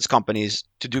insurance companies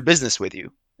to do business with you.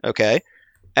 Okay.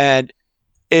 And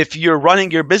if you're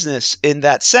running your business in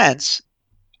that sense,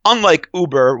 unlike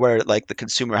Uber, where like the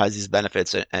consumer has these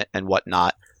benefits and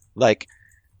whatnot, like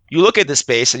you look at the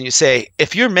space and you say,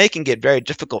 if you're making it very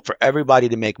difficult for everybody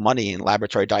to make money in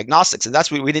laboratory diagnostics, and that's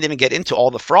what we didn't even get into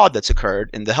all the fraud that's occurred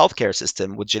in the healthcare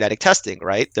system with genetic testing,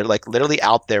 right? They're like literally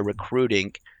out there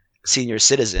recruiting senior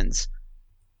citizens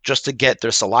just to get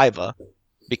their saliva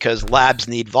because labs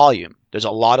need volume. There's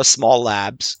a lot of small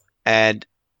labs, and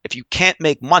if you can't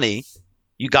make money,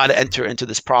 you got to enter into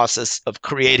this process of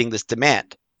creating this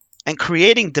demand. And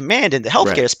creating demand in the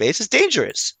healthcare space is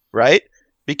dangerous, right?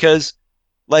 Because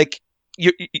like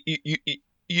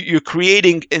you're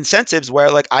creating incentives where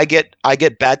like I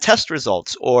get bad test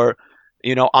results, or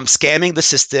I'm scamming the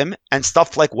system, and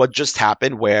stuff like what just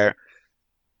happened where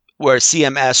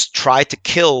CMS tried to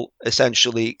kill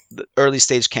essentially the early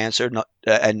stage cancer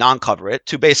and non-cover it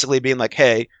to basically being like,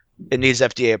 hey, it needs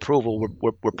FDA approval.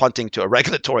 We're punting to a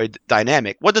regulatory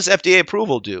dynamic. What does FDA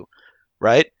approval do,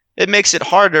 right? It makes it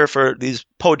harder for these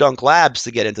podunk labs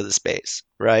to get into the space,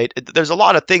 right? There's a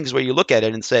lot of things where you look at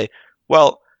it and say,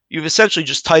 well, you've essentially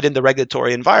just tightened the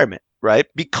regulatory environment, right?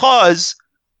 Because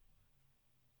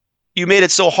you made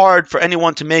it so hard for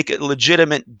anyone to make a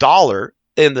legitimate dollar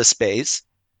in the space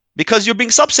because you're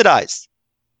being subsidized.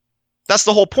 That's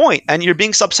the whole point. And you're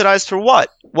being subsidized for what?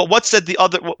 Well, what's at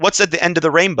the end of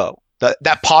the rainbow?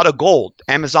 That pot of gold,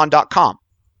 Amazon.com,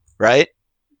 right?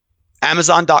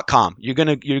 Amazon.com. You're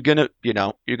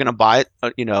gonna buy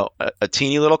a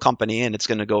teeny little company, and it's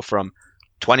gonna go from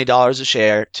 $20 a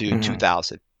share to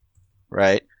 $2,000,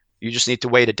 right? You just need to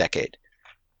wait a decade,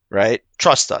 right?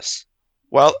 Trust us.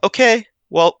 Well, okay.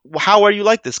 Well, how are you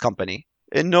like this company?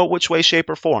 In no which way, shape,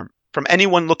 or form. From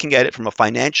anyone looking at it from a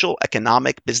financial,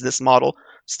 economic, business model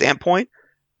standpoint,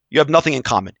 you have nothing in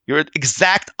common. You're an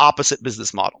exact opposite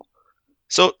business model.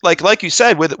 So, like you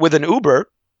said, with an Uber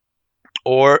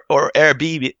or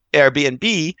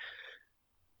Airbnb,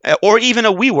 or even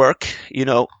a WeWork,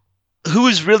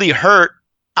 who's really hurt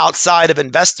outside of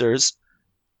investors?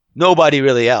 Nobody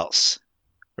really else,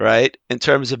 right? In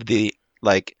terms of the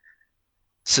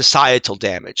societal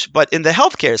damage. But in the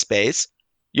healthcare space,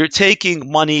 you're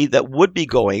taking money that would be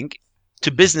going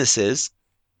to businesses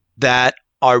that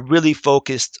are really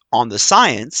focused on the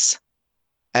science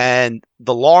and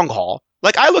the long haul.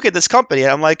 Like I look at this company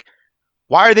and I'm like,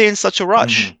 why are they in such a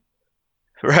rush?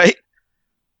 Right?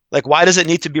 Like, why does it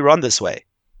need to be run this way?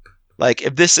 Like,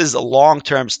 if this is a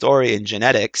long-term story in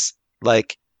genetics,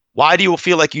 like, why do you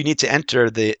feel like you need to enter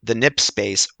the NIP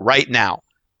space right now?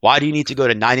 Why do you need to go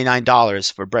to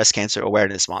 $99 for Breast Cancer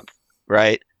Awareness Month,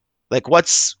 right? Like, why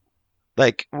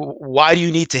do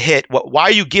you need to hit, why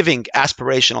are you giving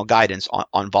aspirational guidance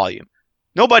on volume?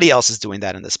 Nobody else is doing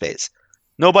that in the space.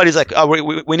 Nobody's like,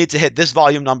 oh, we need to hit this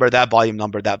volume number, that volume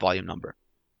number, that volume number.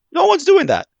 No one's doing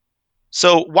that.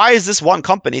 So why is this one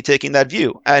company taking that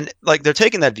view? And they're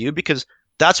taking that view because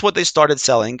that's what they started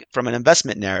selling from an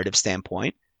investment narrative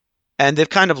standpoint, and they've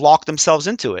kind of locked themselves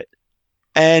into it.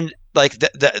 And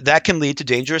that can lead to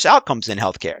dangerous outcomes in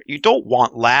healthcare. You don't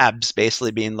want labs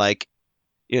basically being like,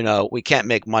 we can't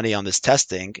make money on this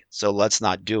testing, so let's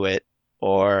not do it,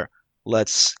 or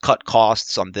let's cut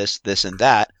costs on this, and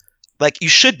that. Like, you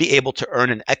should be able to earn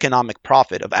an economic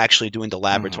profit of actually doing the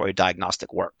laboratory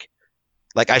diagnostic work.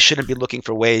 Like, I shouldn't be looking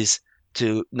for ways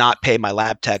to not pay my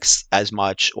lab techs as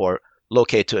much, or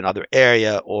locate to another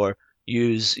area, or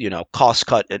use, cost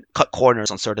cut and cut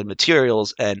corners on certain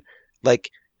materials. And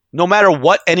no matter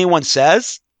what anyone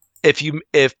says, if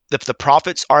the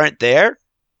profits aren't there,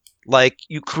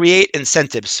 you create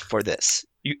incentives for this.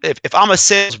 If I'm a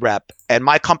sales rep and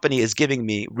my company is giving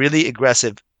me really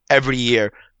aggressive every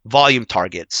year volume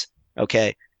targets,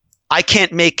 okay, I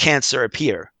can't make cancer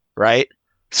appear, right?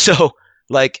 So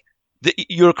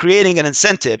you're creating an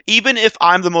incentive. Even if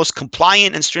I'm the most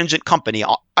compliant and stringent company,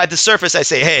 at the surface I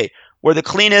say, hey, we're the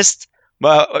cleanest, we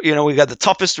got the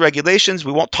toughest regulations,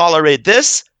 we won't tolerate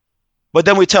this, but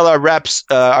then we tell our reps,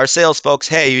 our sales folks,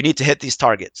 hey, you need to hit these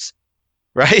targets,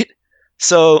 right?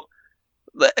 So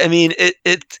I mean,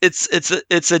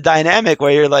 it's a dynamic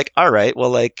where you're like, all right,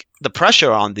 well, the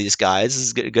pressure on these guys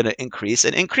is going to increase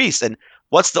and increase. And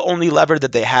what's the only lever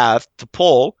that they have to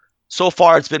pull? So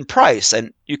far, it's been price,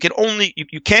 and you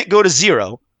can't go to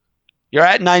zero. You're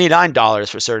at $99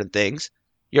 for certain things.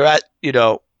 You're at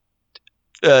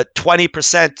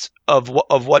 20% of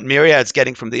what Myriad's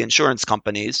getting from the insurance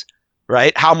companies,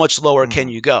 right? How much lower can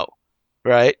you go,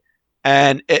 right?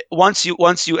 And once you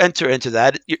enter into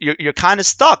that, you're kind of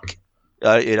stuck.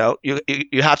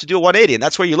 You have to do a 180, and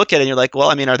that's where you look at it and you're like, well,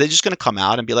 I mean, are they just going to come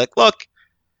out and be like, look,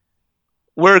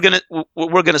 we're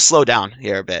gonna slow down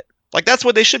here a bit? Like that's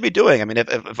what they should be doing. I mean,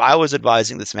 if I was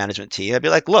advising this management team, I'd be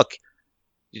like, look,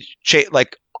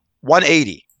 like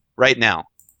 180 right now.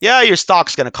 Yeah, your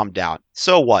stock's going to come down.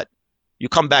 So what? You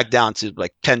come back down to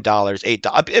like $10, $8.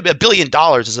 $1 billion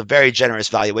is a very generous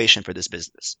valuation for this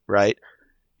business, right?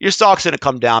 Your stock's going to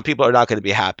come down. People are not going to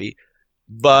be happy.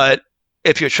 But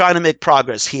if you're trying to make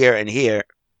progress here and here,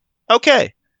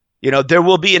 okay, there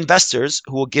will be investors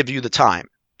who will give you the time.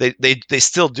 They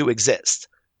still do exist,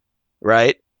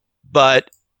 right? But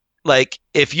like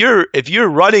if you're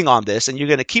running on this and you're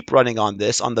going to keep running on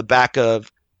this on the back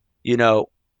of,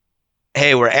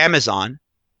 hey, we're Amazon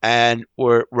and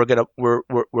we're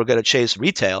gonna chase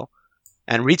retail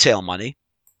and retail money,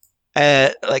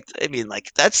 and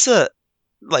that's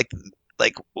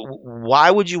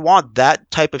why would you want that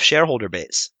type of shareholder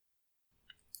base?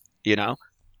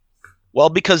 Well,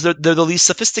 because they're the least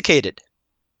sophisticated.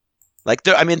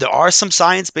 There are some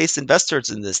science-based investors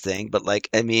in this thing, but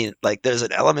there's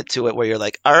an element to it where you're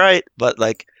like, all right, but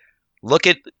look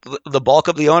at the bulk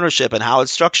of the ownership and how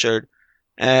it's structured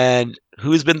and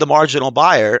who's been the marginal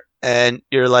buyer. And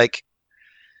you're like,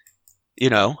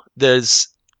 it's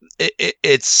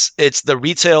the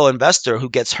retail investor who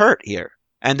gets hurt here.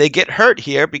 And they get hurt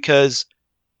here because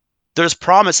there's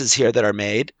promises here that are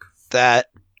made that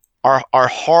are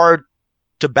hard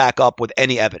to back up with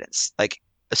any evidence. Like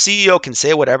a CEO can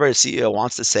say whatever a CEO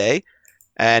wants to say,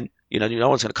 and no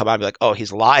one's going to come out and be like, oh,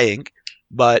 he's lying.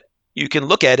 But you can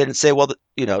look at it and say, well,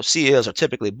 CEOs are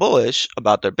typically bullish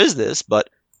about their business, but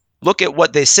look at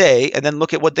what they say and then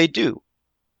look at what they do.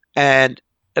 And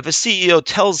if a CEO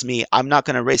tells me I'm not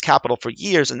going to raise capital for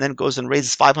years and then goes and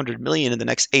raises 500 million in the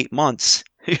next 8 months,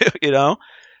 and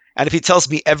if he tells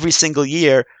me every single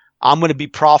year I'm going to be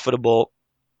profitable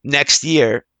next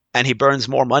year and he burns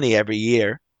more money every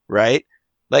year, right?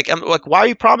 I'm like, why are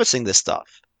you promising this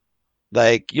stuff?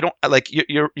 Like you don't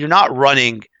you're not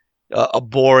running a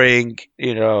boring,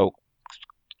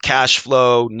 cash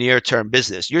flow near-term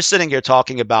business. You're sitting here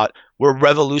talking about we're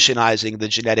revolutionizing the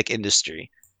genetic industry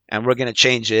and we're going to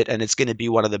change it and it's going to be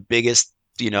one of the biggest,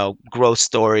 growth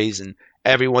stories and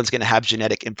everyone's going to have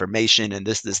genetic information and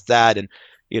this, that, and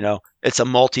it's a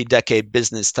multi-decade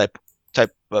business type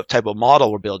of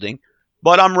model we're building.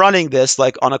 But I'm running this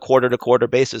on a quarter-to-quarter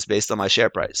basis based on my share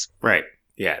price. Right.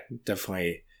 Yeah.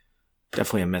 Definitely a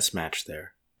mismatch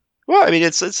there. Well, I mean,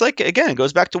 it's like, again, it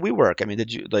goes back to WeWork. I mean,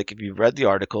 did you if you've read the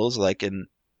articles, and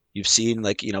you've seen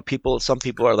some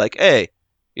people are like, hey,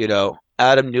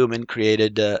 Adam Newman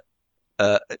created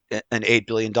an $8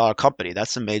 billion company.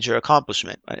 That's a major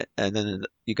accomplishment. Right? And then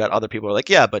you got other people who are like,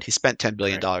 yeah, but he spent $10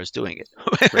 billion doing it.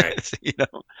 Right.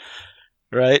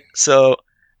 Right. So,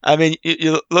 I mean,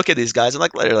 you look at these guys and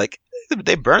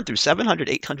they burned through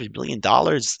 $700-800 million,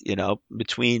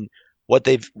 between what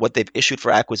they've issued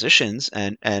for acquisitions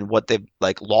and what they've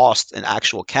lost in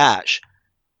actual cash.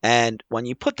 And when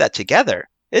you put that together,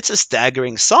 it's a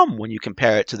staggering sum when you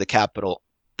compare it to the capital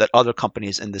that other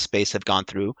companies in this space have gone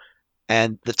through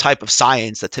and the type of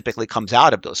science that typically comes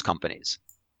out of those companies.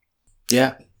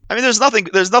 Yeah. I mean, there's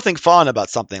nothing fun about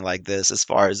something like this as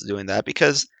far as doing that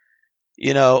because,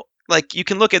 you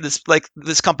can look at this,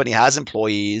 this company has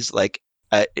employees,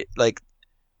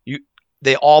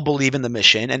 they all believe in the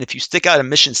mission. And if you stick out a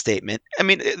mission statement, I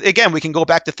mean, again, we can go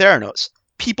back to Theranos.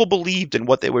 People believed in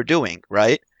what they were doing,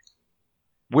 right?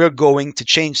 We're going to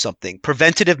change something.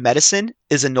 Preventative medicine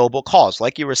is a noble cause,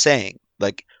 like you were saying.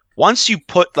 Once you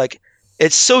put,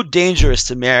 it's so dangerous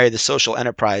to marry the social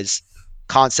enterprise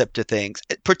concept to things,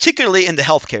 particularly in the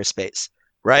healthcare space,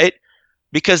 right?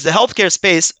 Because the healthcare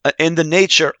space, in the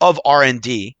nature of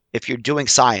R&D, if you're doing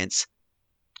science,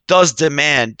 does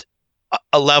demand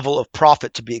a level of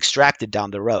profit to be extracted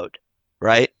down the road,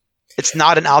 right? It's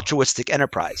not an altruistic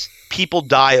enterprise. People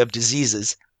die of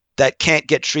diseases that can't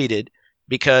get treated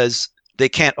because they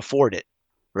can't afford it,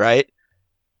 right?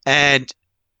 And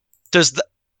there's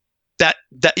that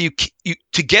you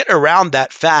to get around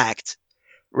that fact,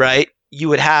 right? You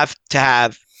would have to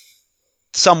have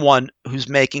someone who's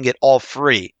making it all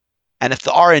free. And if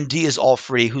the R&D is all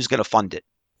free, who's going to fund it?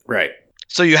 Right.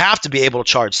 So you have to be able to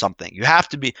charge something. You have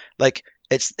to be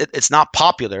it's not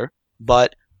popular,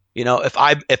 but if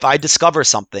I discover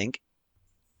something,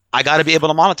 I got to be able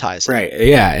to monetize it. Right.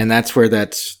 Yeah, and that's where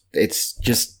it's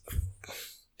just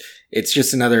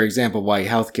another example why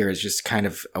healthcare is just kind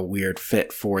of a weird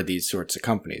fit for these sorts of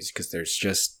companies because there's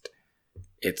just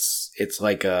it's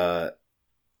like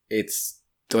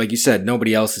you said,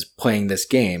 nobody else is playing this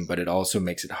game, but it also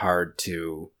makes it hard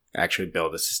to actually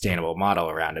build a sustainable model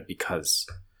around it because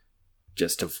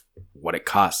just of what it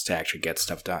costs to actually get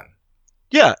stuff done.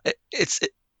 Yeah,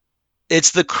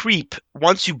 it's the creep.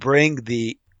 Once you bring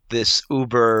this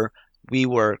Uber,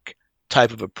 WeWork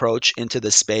type of approach into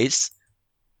the space,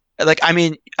 like, I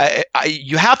mean,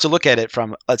 you have to look at it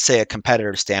from, let's say, a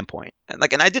competitive standpoint.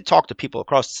 And I did talk to people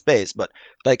across the space, but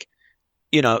like,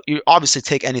 you know, you obviously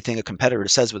take anything a competitor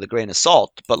says with a grain of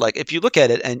salt. But like, if you look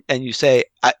at it and you say,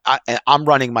 I'm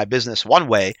running my business one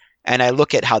way, and I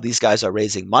look at how these guys are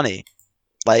raising money,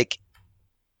 like,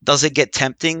 does it get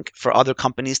tempting for other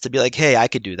companies to be like, hey, I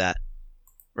could do that,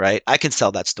 right? I can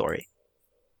sell that story.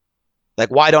 Like,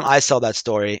 why don't I sell that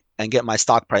story and get my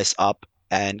stock price up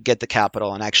and get the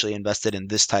capital and actually invest it in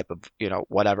this type of, you know,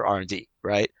 whatever R&D,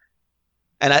 right?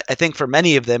 And I think for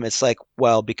many of them, it's like,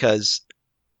 well, because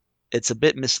it's a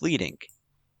bit misleading,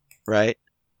 right?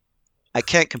 I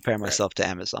can't compare myself to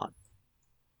Amazon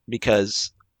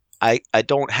because I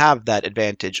don't have that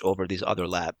advantage over these other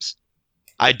labs.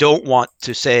 I don't want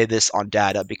to say this on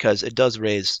data because it does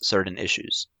raise certain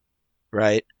issues,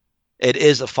 right? It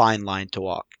is a fine line to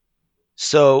walk.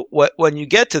 So when you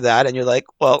get to that and you're like,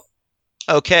 well,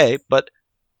 okay, but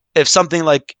if something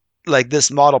like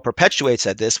this model perpetuates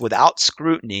at this without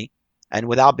scrutiny and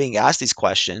without being asked these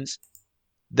questions,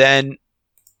 then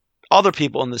other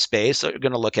people in the space are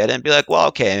going to look at it and be like, well,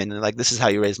 okay, and like, this is how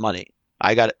you raise money.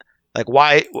 I got it. Like,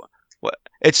 why?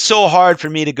 It's so hard for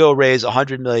me to go raise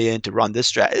 100 million to run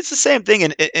this strat. It's the same thing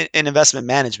in investment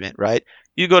management, right?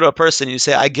 You go to a person and you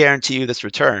say, I guarantee you this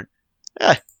return.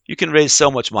 Yeah, you can raise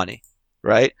so much money,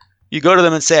 right? You go to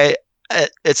them and say,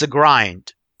 it's a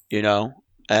grind, you know,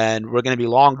 and we're going to be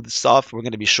long stuff, we're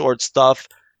going to be short stuff,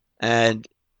 and,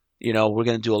 you know, we're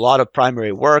going to do a lot of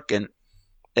primary work, and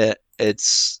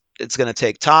it's going to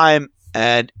take time,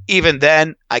 and even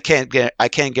then, I can't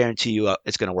guarantee you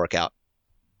it's going to work out.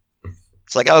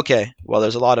 It's like, okay, well,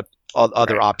 there's a lot of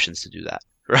other options to do that,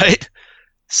 right?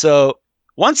 So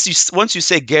once you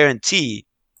say guarantee,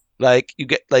 like, you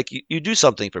get, like, you do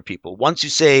something for people. Once you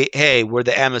say, hey, we're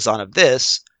the Amazon of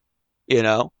this, you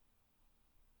know,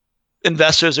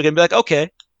 investors are going to be like,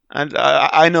 okay, and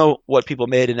I know what people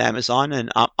made in Amazon,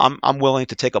 and I'm willing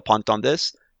to take a punt on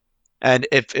this. And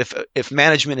if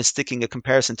management is sticking a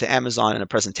comparison to Amazon in a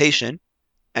presentation,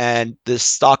 and this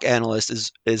stock analyst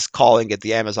is calling it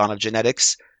the Amazon of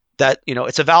genetics, that, you know,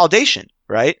 it's a validation,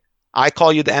 right? I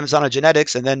call you the Amazon of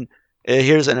genetics, and then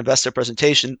here's an investor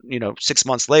presentation, you know, 6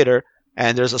 months later,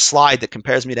 and there's a slide that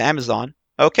compares me to Amazon.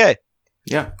 Okay.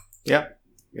 Yeah.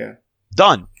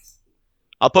 Done.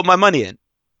 I'll put my money in.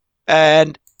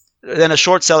 And then a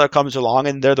short seller comes along,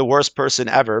 and they're the worst person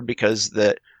ever because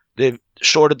they've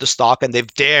shorted the stock, and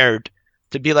they've dared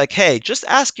to be like, hey, just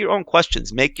ask your own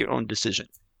questions, make your own decision.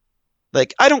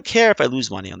 Like, I don't care if I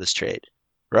lose money on this trade,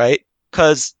 right?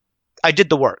 Because I did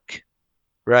the work,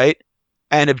 right?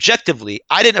 And objectively,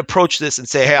 I didn't approach this and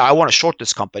say, hey, I want to short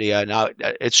this company, and now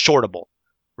it's shortable,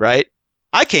 right?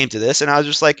 I came to this, and I was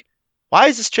just like, why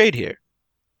is this trade here?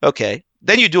 Okay.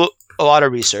 Then you do a lot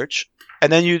of research,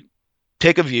 and then you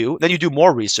take a view, then you do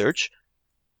more research,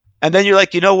 and then you're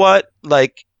like, you know what?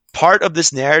 Like, part of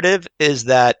this narrative is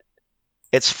that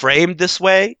it's framed this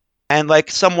way, and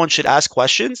like, someone should ask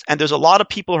questions, and there's a lot of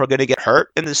people who are going to get hurt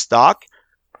in this stock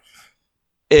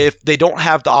if they don't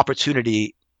have the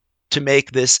opportunity to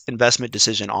make this investment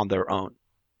decision on their own.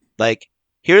 Like,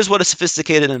 here's what a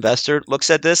sophisticated investor looks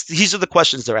at this. These are the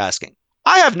questions they're asking.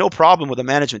 I have no problem with a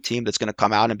management team that's going to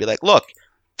come out and be like, look,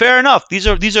 fair enough. These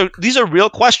are real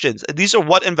questions. These are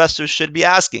what investors should be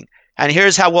asking, and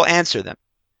here's how we'll answer them.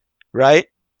 Right?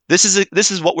 This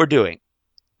is what we're doing.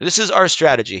 This is our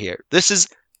strategy here. This is,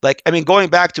 like, I mean, going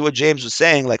back to what James was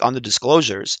saying, like, on the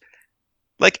disclosures,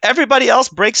 like, everybody else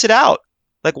breaks it out.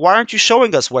 Like, why aren't you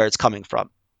showing us where it's coming from?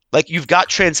 Like, you've got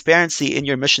transparency in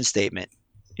your mission statement.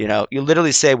 You know, you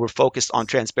literally say we're focused on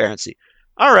transparency.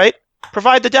 All right,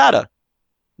 provide the data.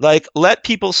 Like, let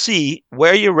people see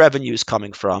where your revenue is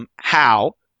coming from,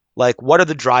 how, like, what are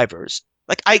the drivers.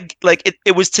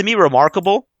 It was, to me,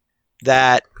 remarkable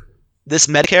that this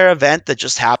Medicare event that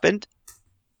just happened,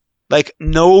 like,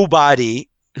 nobody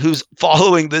who's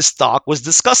following this stock was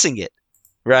discussing it,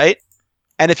 right?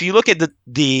 And if you look at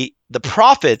the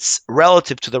profits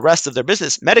relative to the rest of their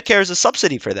business, Medicare is a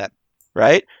subsidy for them,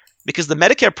 right? Because the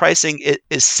Medicare pricing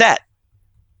is set.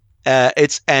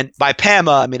 And by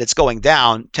PAMA, I mean, it's going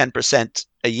down 10%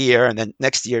 a year, and then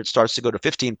next year it starts to go to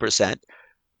 15%,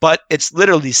 but it's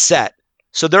literally set.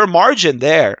 So their margin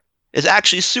there is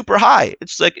actually super high.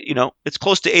 It's like, you know, it's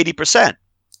close to 80%.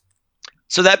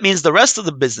 So that means the rest of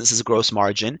the business's gross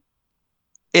margin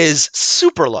is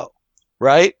super low,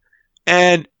 right?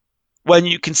 And when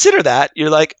you consider that, you're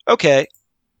like, okay,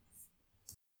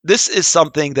 this is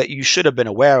something that you should have been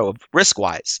aware of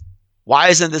risk-wise. Why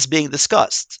isn't this being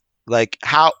discussed? Like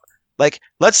how, like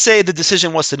let's say the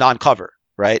decision was to non-cover,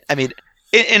 right? I mean,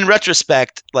 in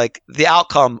retrospect, like the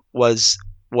outcome was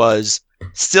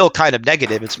still kind of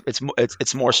negative.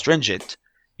 It's more stringent.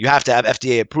 You have to have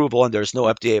FDA approval, and there's no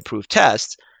FDA approved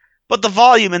test. But the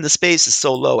volume in the space is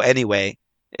so low anyway.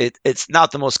 It's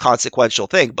not the most consequential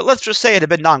thing. But let's just say it had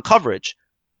been non-coverage.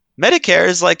 Medicare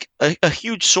is like a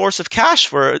huge source of cash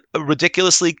for a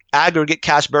ridiculously aggregate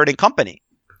cash burning company.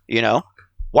 You know,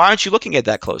 why aren't you looking at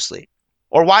that closely?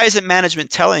 Or why isn't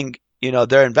management telling,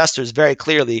 their investors very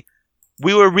clearly,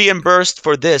 we were reimbursed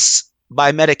for this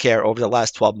by Medicare over the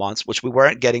last 12 months, which we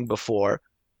weren't getting before,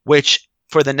 which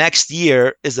for the next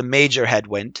year is a major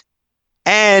headwind.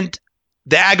 And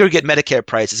the aggregate Medicare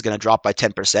price is going to drop by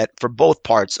 10% for both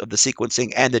parts of the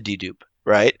sequencing and the dedupe,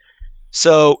 right?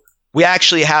 So we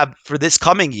actually have, for this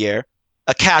coming year,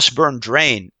 a cash burn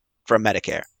drain from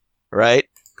Medicare, right?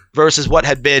 Versus what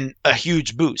had been a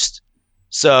huge boost.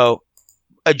 So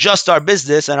adjust our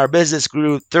business, and our business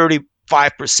grew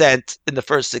 35% in the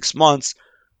first 6 months,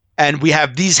 and we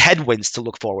have these headwinds to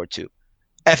look forward to.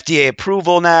 FDA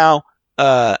approval now,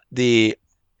 the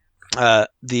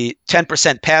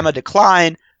 10% PAMA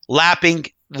decline, lapping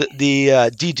the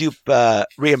dedupe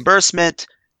reimbursement,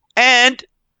 and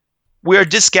we're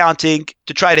discounting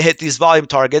to try to hit these volume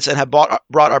targets, and have brought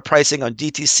our pricing on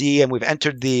DTC, and we've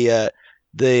entered the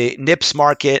NIPS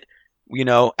market,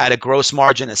 at a gross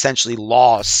margin essentially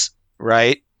loss,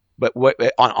 right? But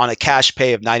on a cash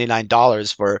pay of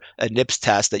 $99 for a NIPS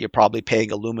test that you're probably paying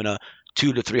Illumina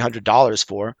 $200 to $300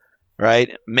 for,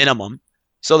 right? Minimum.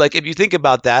 So like if you think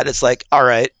about that, it's like, all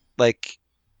right, like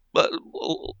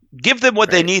give them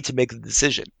what they need to make the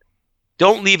decision.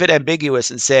 Don't leave it ambiguous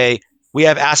and say we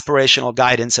have aspirational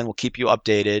guidance and we'll keep you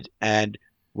updated, and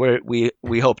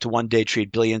we hope to one day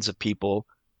treat billions of people,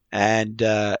 and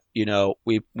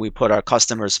we put our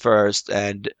customers first,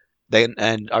 and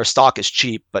our stock is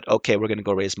cheap, but okay, we're going to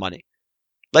go raise money.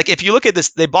 Like if you look at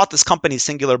this, they bought this company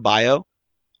Singular Bio.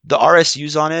 The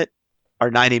RSUs on it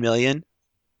are 90 million.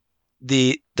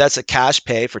 That's a cash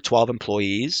pay for 12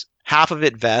 employees. Half of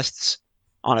it vests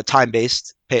on a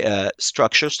time-based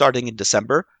structure starting in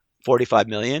December, 45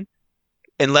 million,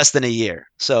 in less than a year.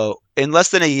 So in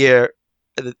less than a year,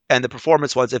 and the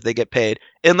performance ones, if they get paid,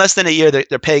 in less than a year,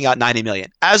 they're paying out 90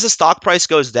 million. As the stock price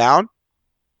goes down,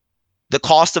 the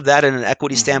cost of that in an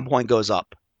equity standpoint goes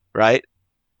up, right?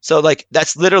 So like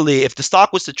that's literally, if the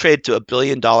stock was to trade to $1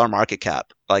 billion market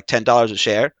cap, like $10 a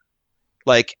share,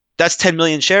 like that's 10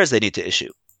 million shares they need to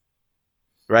issue,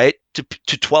 right?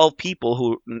 To 12 people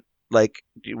who like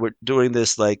were doing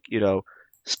this, like,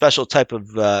 special type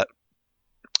of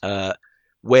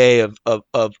way of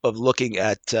looking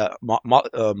at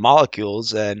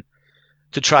molecules, and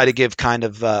to try to give kind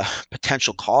of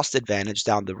potential cost advantage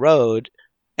down the road.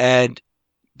 And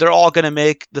they're all going to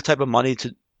make the type of money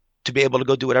to be able to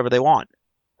go do whatever they want,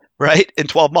 right? In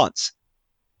 12 months,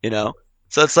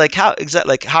 So it's like, how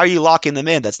are you locking them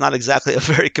in? That's not exactly a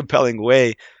very compelling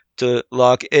way to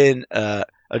lock in a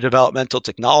developmental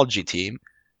technology team,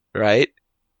 right?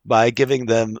 By giving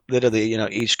them literally,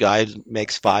 each guy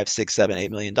makes $5, $6, $7,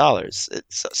 $8 million.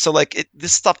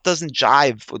 This stuff doesn't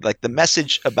jive with, like, the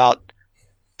message about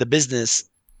the business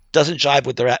doesn't jive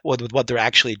with what they're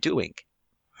actually doing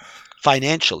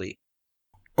financially.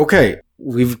 Okay,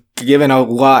 we've given a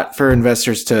lot for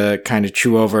investors to kind of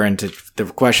chew over and to the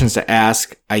questions to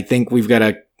ask. I think we've got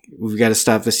to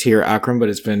stop this here, Akram, but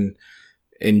it's been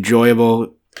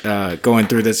enjoyable going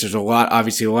through this. There's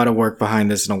obviously a lot of work behind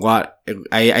this, and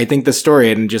I think the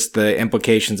story and just the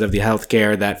implications of the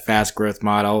healthcare, that fast growth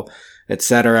model,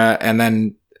 etc. And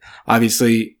then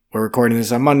obviously we're recording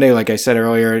this on Monday. Like I said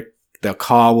earlier, the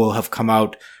call will have come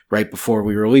out right before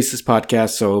we release this podcast.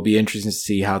 So it'll be interesting to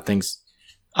see how things.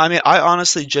 I mean, I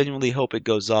honestly genuinely hope it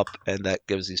goes up, and that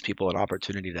gives these people an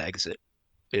opportunity to exit,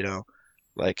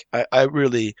 like I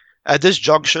really, at this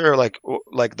juncture, like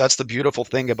that's the beautiful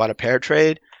thing about a pair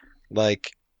trade.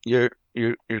 Like you're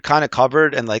kind of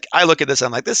covered, and like I look at this,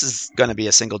 I'm like, this is going to be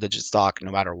a single digit stock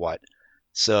no matter what.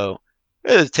 So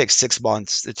it takes 6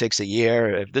 months, it takes a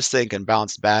year. If this thing can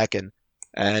bounce back and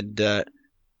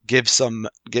give some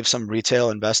retail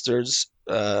investors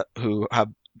who have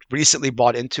recently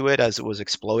bought into it as it was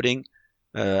exploding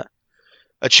a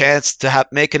chance to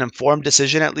make an informed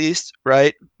decision, at least,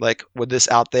 right? Like with this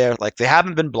out there, like they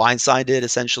haven't been blindsided,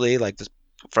 essentially. Like this,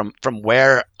 from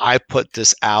where I put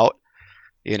this out,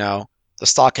 the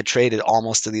stock had traded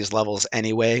almost to these levels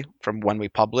anyway from when we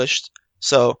published.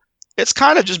 So it's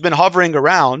kind of just been hovering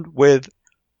around with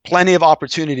plenty of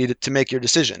opportunity to make your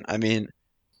decision. I mean,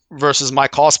 versus my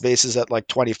cost base is at like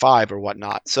 25 or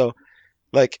whatnot. So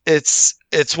like it's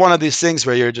one of these things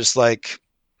where you're just like,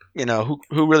 you know,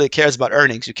 who really cares about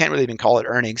earnings? You can't really even call it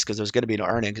earnings because there's going to be no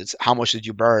earnings. It's how much did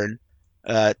you burn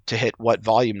to hit what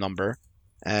volume number,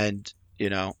 and you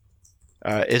know,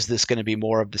 is this going to be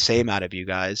more of the same out of you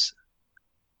guys?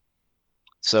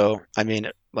 So I mean,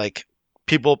 like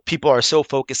people are so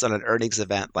focused on an earnings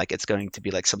event, like it's going to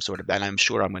be like some sort of, and I'm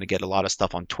sure I'm going to get a lot of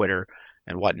stuff on Twitter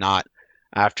and whatnot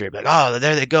after, like, oh,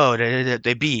 there they go,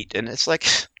 they beat, and it's like,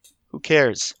 who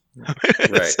cares?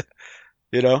 Right.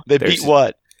 You know, they beat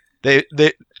what? They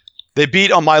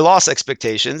beat on my loss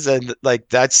expectations, and like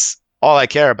that's all I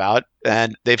care about.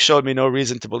 And they've showed me no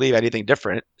reason to believe anything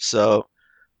different. So,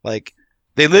 like,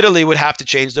 they literally would have to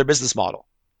change their business model.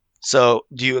 So,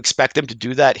 do you expect them to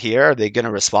do that here? Are they going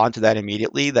to respond to that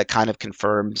immediately? That kind of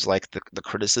confirms like the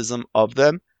criticism of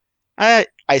them. I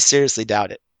seriously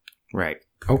doubt it. Right.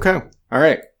 Okay. All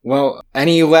right. Well,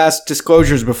 any last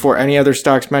disclosures before any other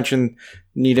stocks mentioned?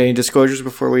 Need any disclosures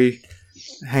before we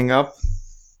hang up?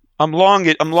 I'm long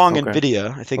Okay.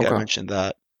 Invitae. I think Okay. I mentioned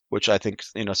that, which I think,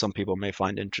 you know, some people may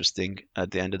find interesting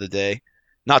at the end of the day.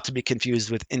 Not to be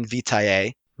confused with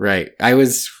Invitae. Right.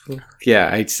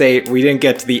 I'd say we didn't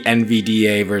get to the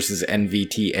NVDA versus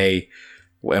NVTA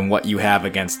and what you have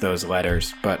against those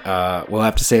letters, but we'll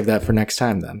have to save that for next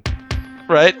time then.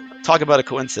 Right? Talk about a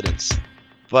coincidence.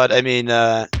 But I mean,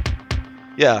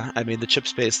 yeah, I mean, the chip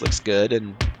space looks good,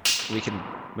 and we can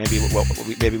maybe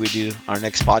we do our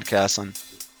next podcast on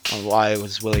why I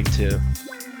was willing to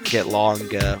get long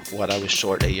what I was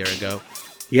short a year ago.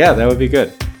 Yeah, that would be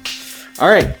good. All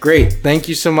right, great. Thank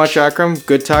you so much, Akram.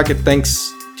 Good talk. And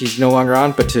thanks, he's no longer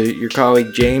on, but to your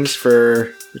colleague James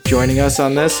for joining us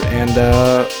on this. And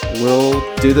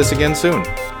we'll do this again soon.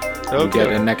 Okay. We'll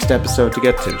get a next episode to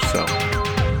get to. So.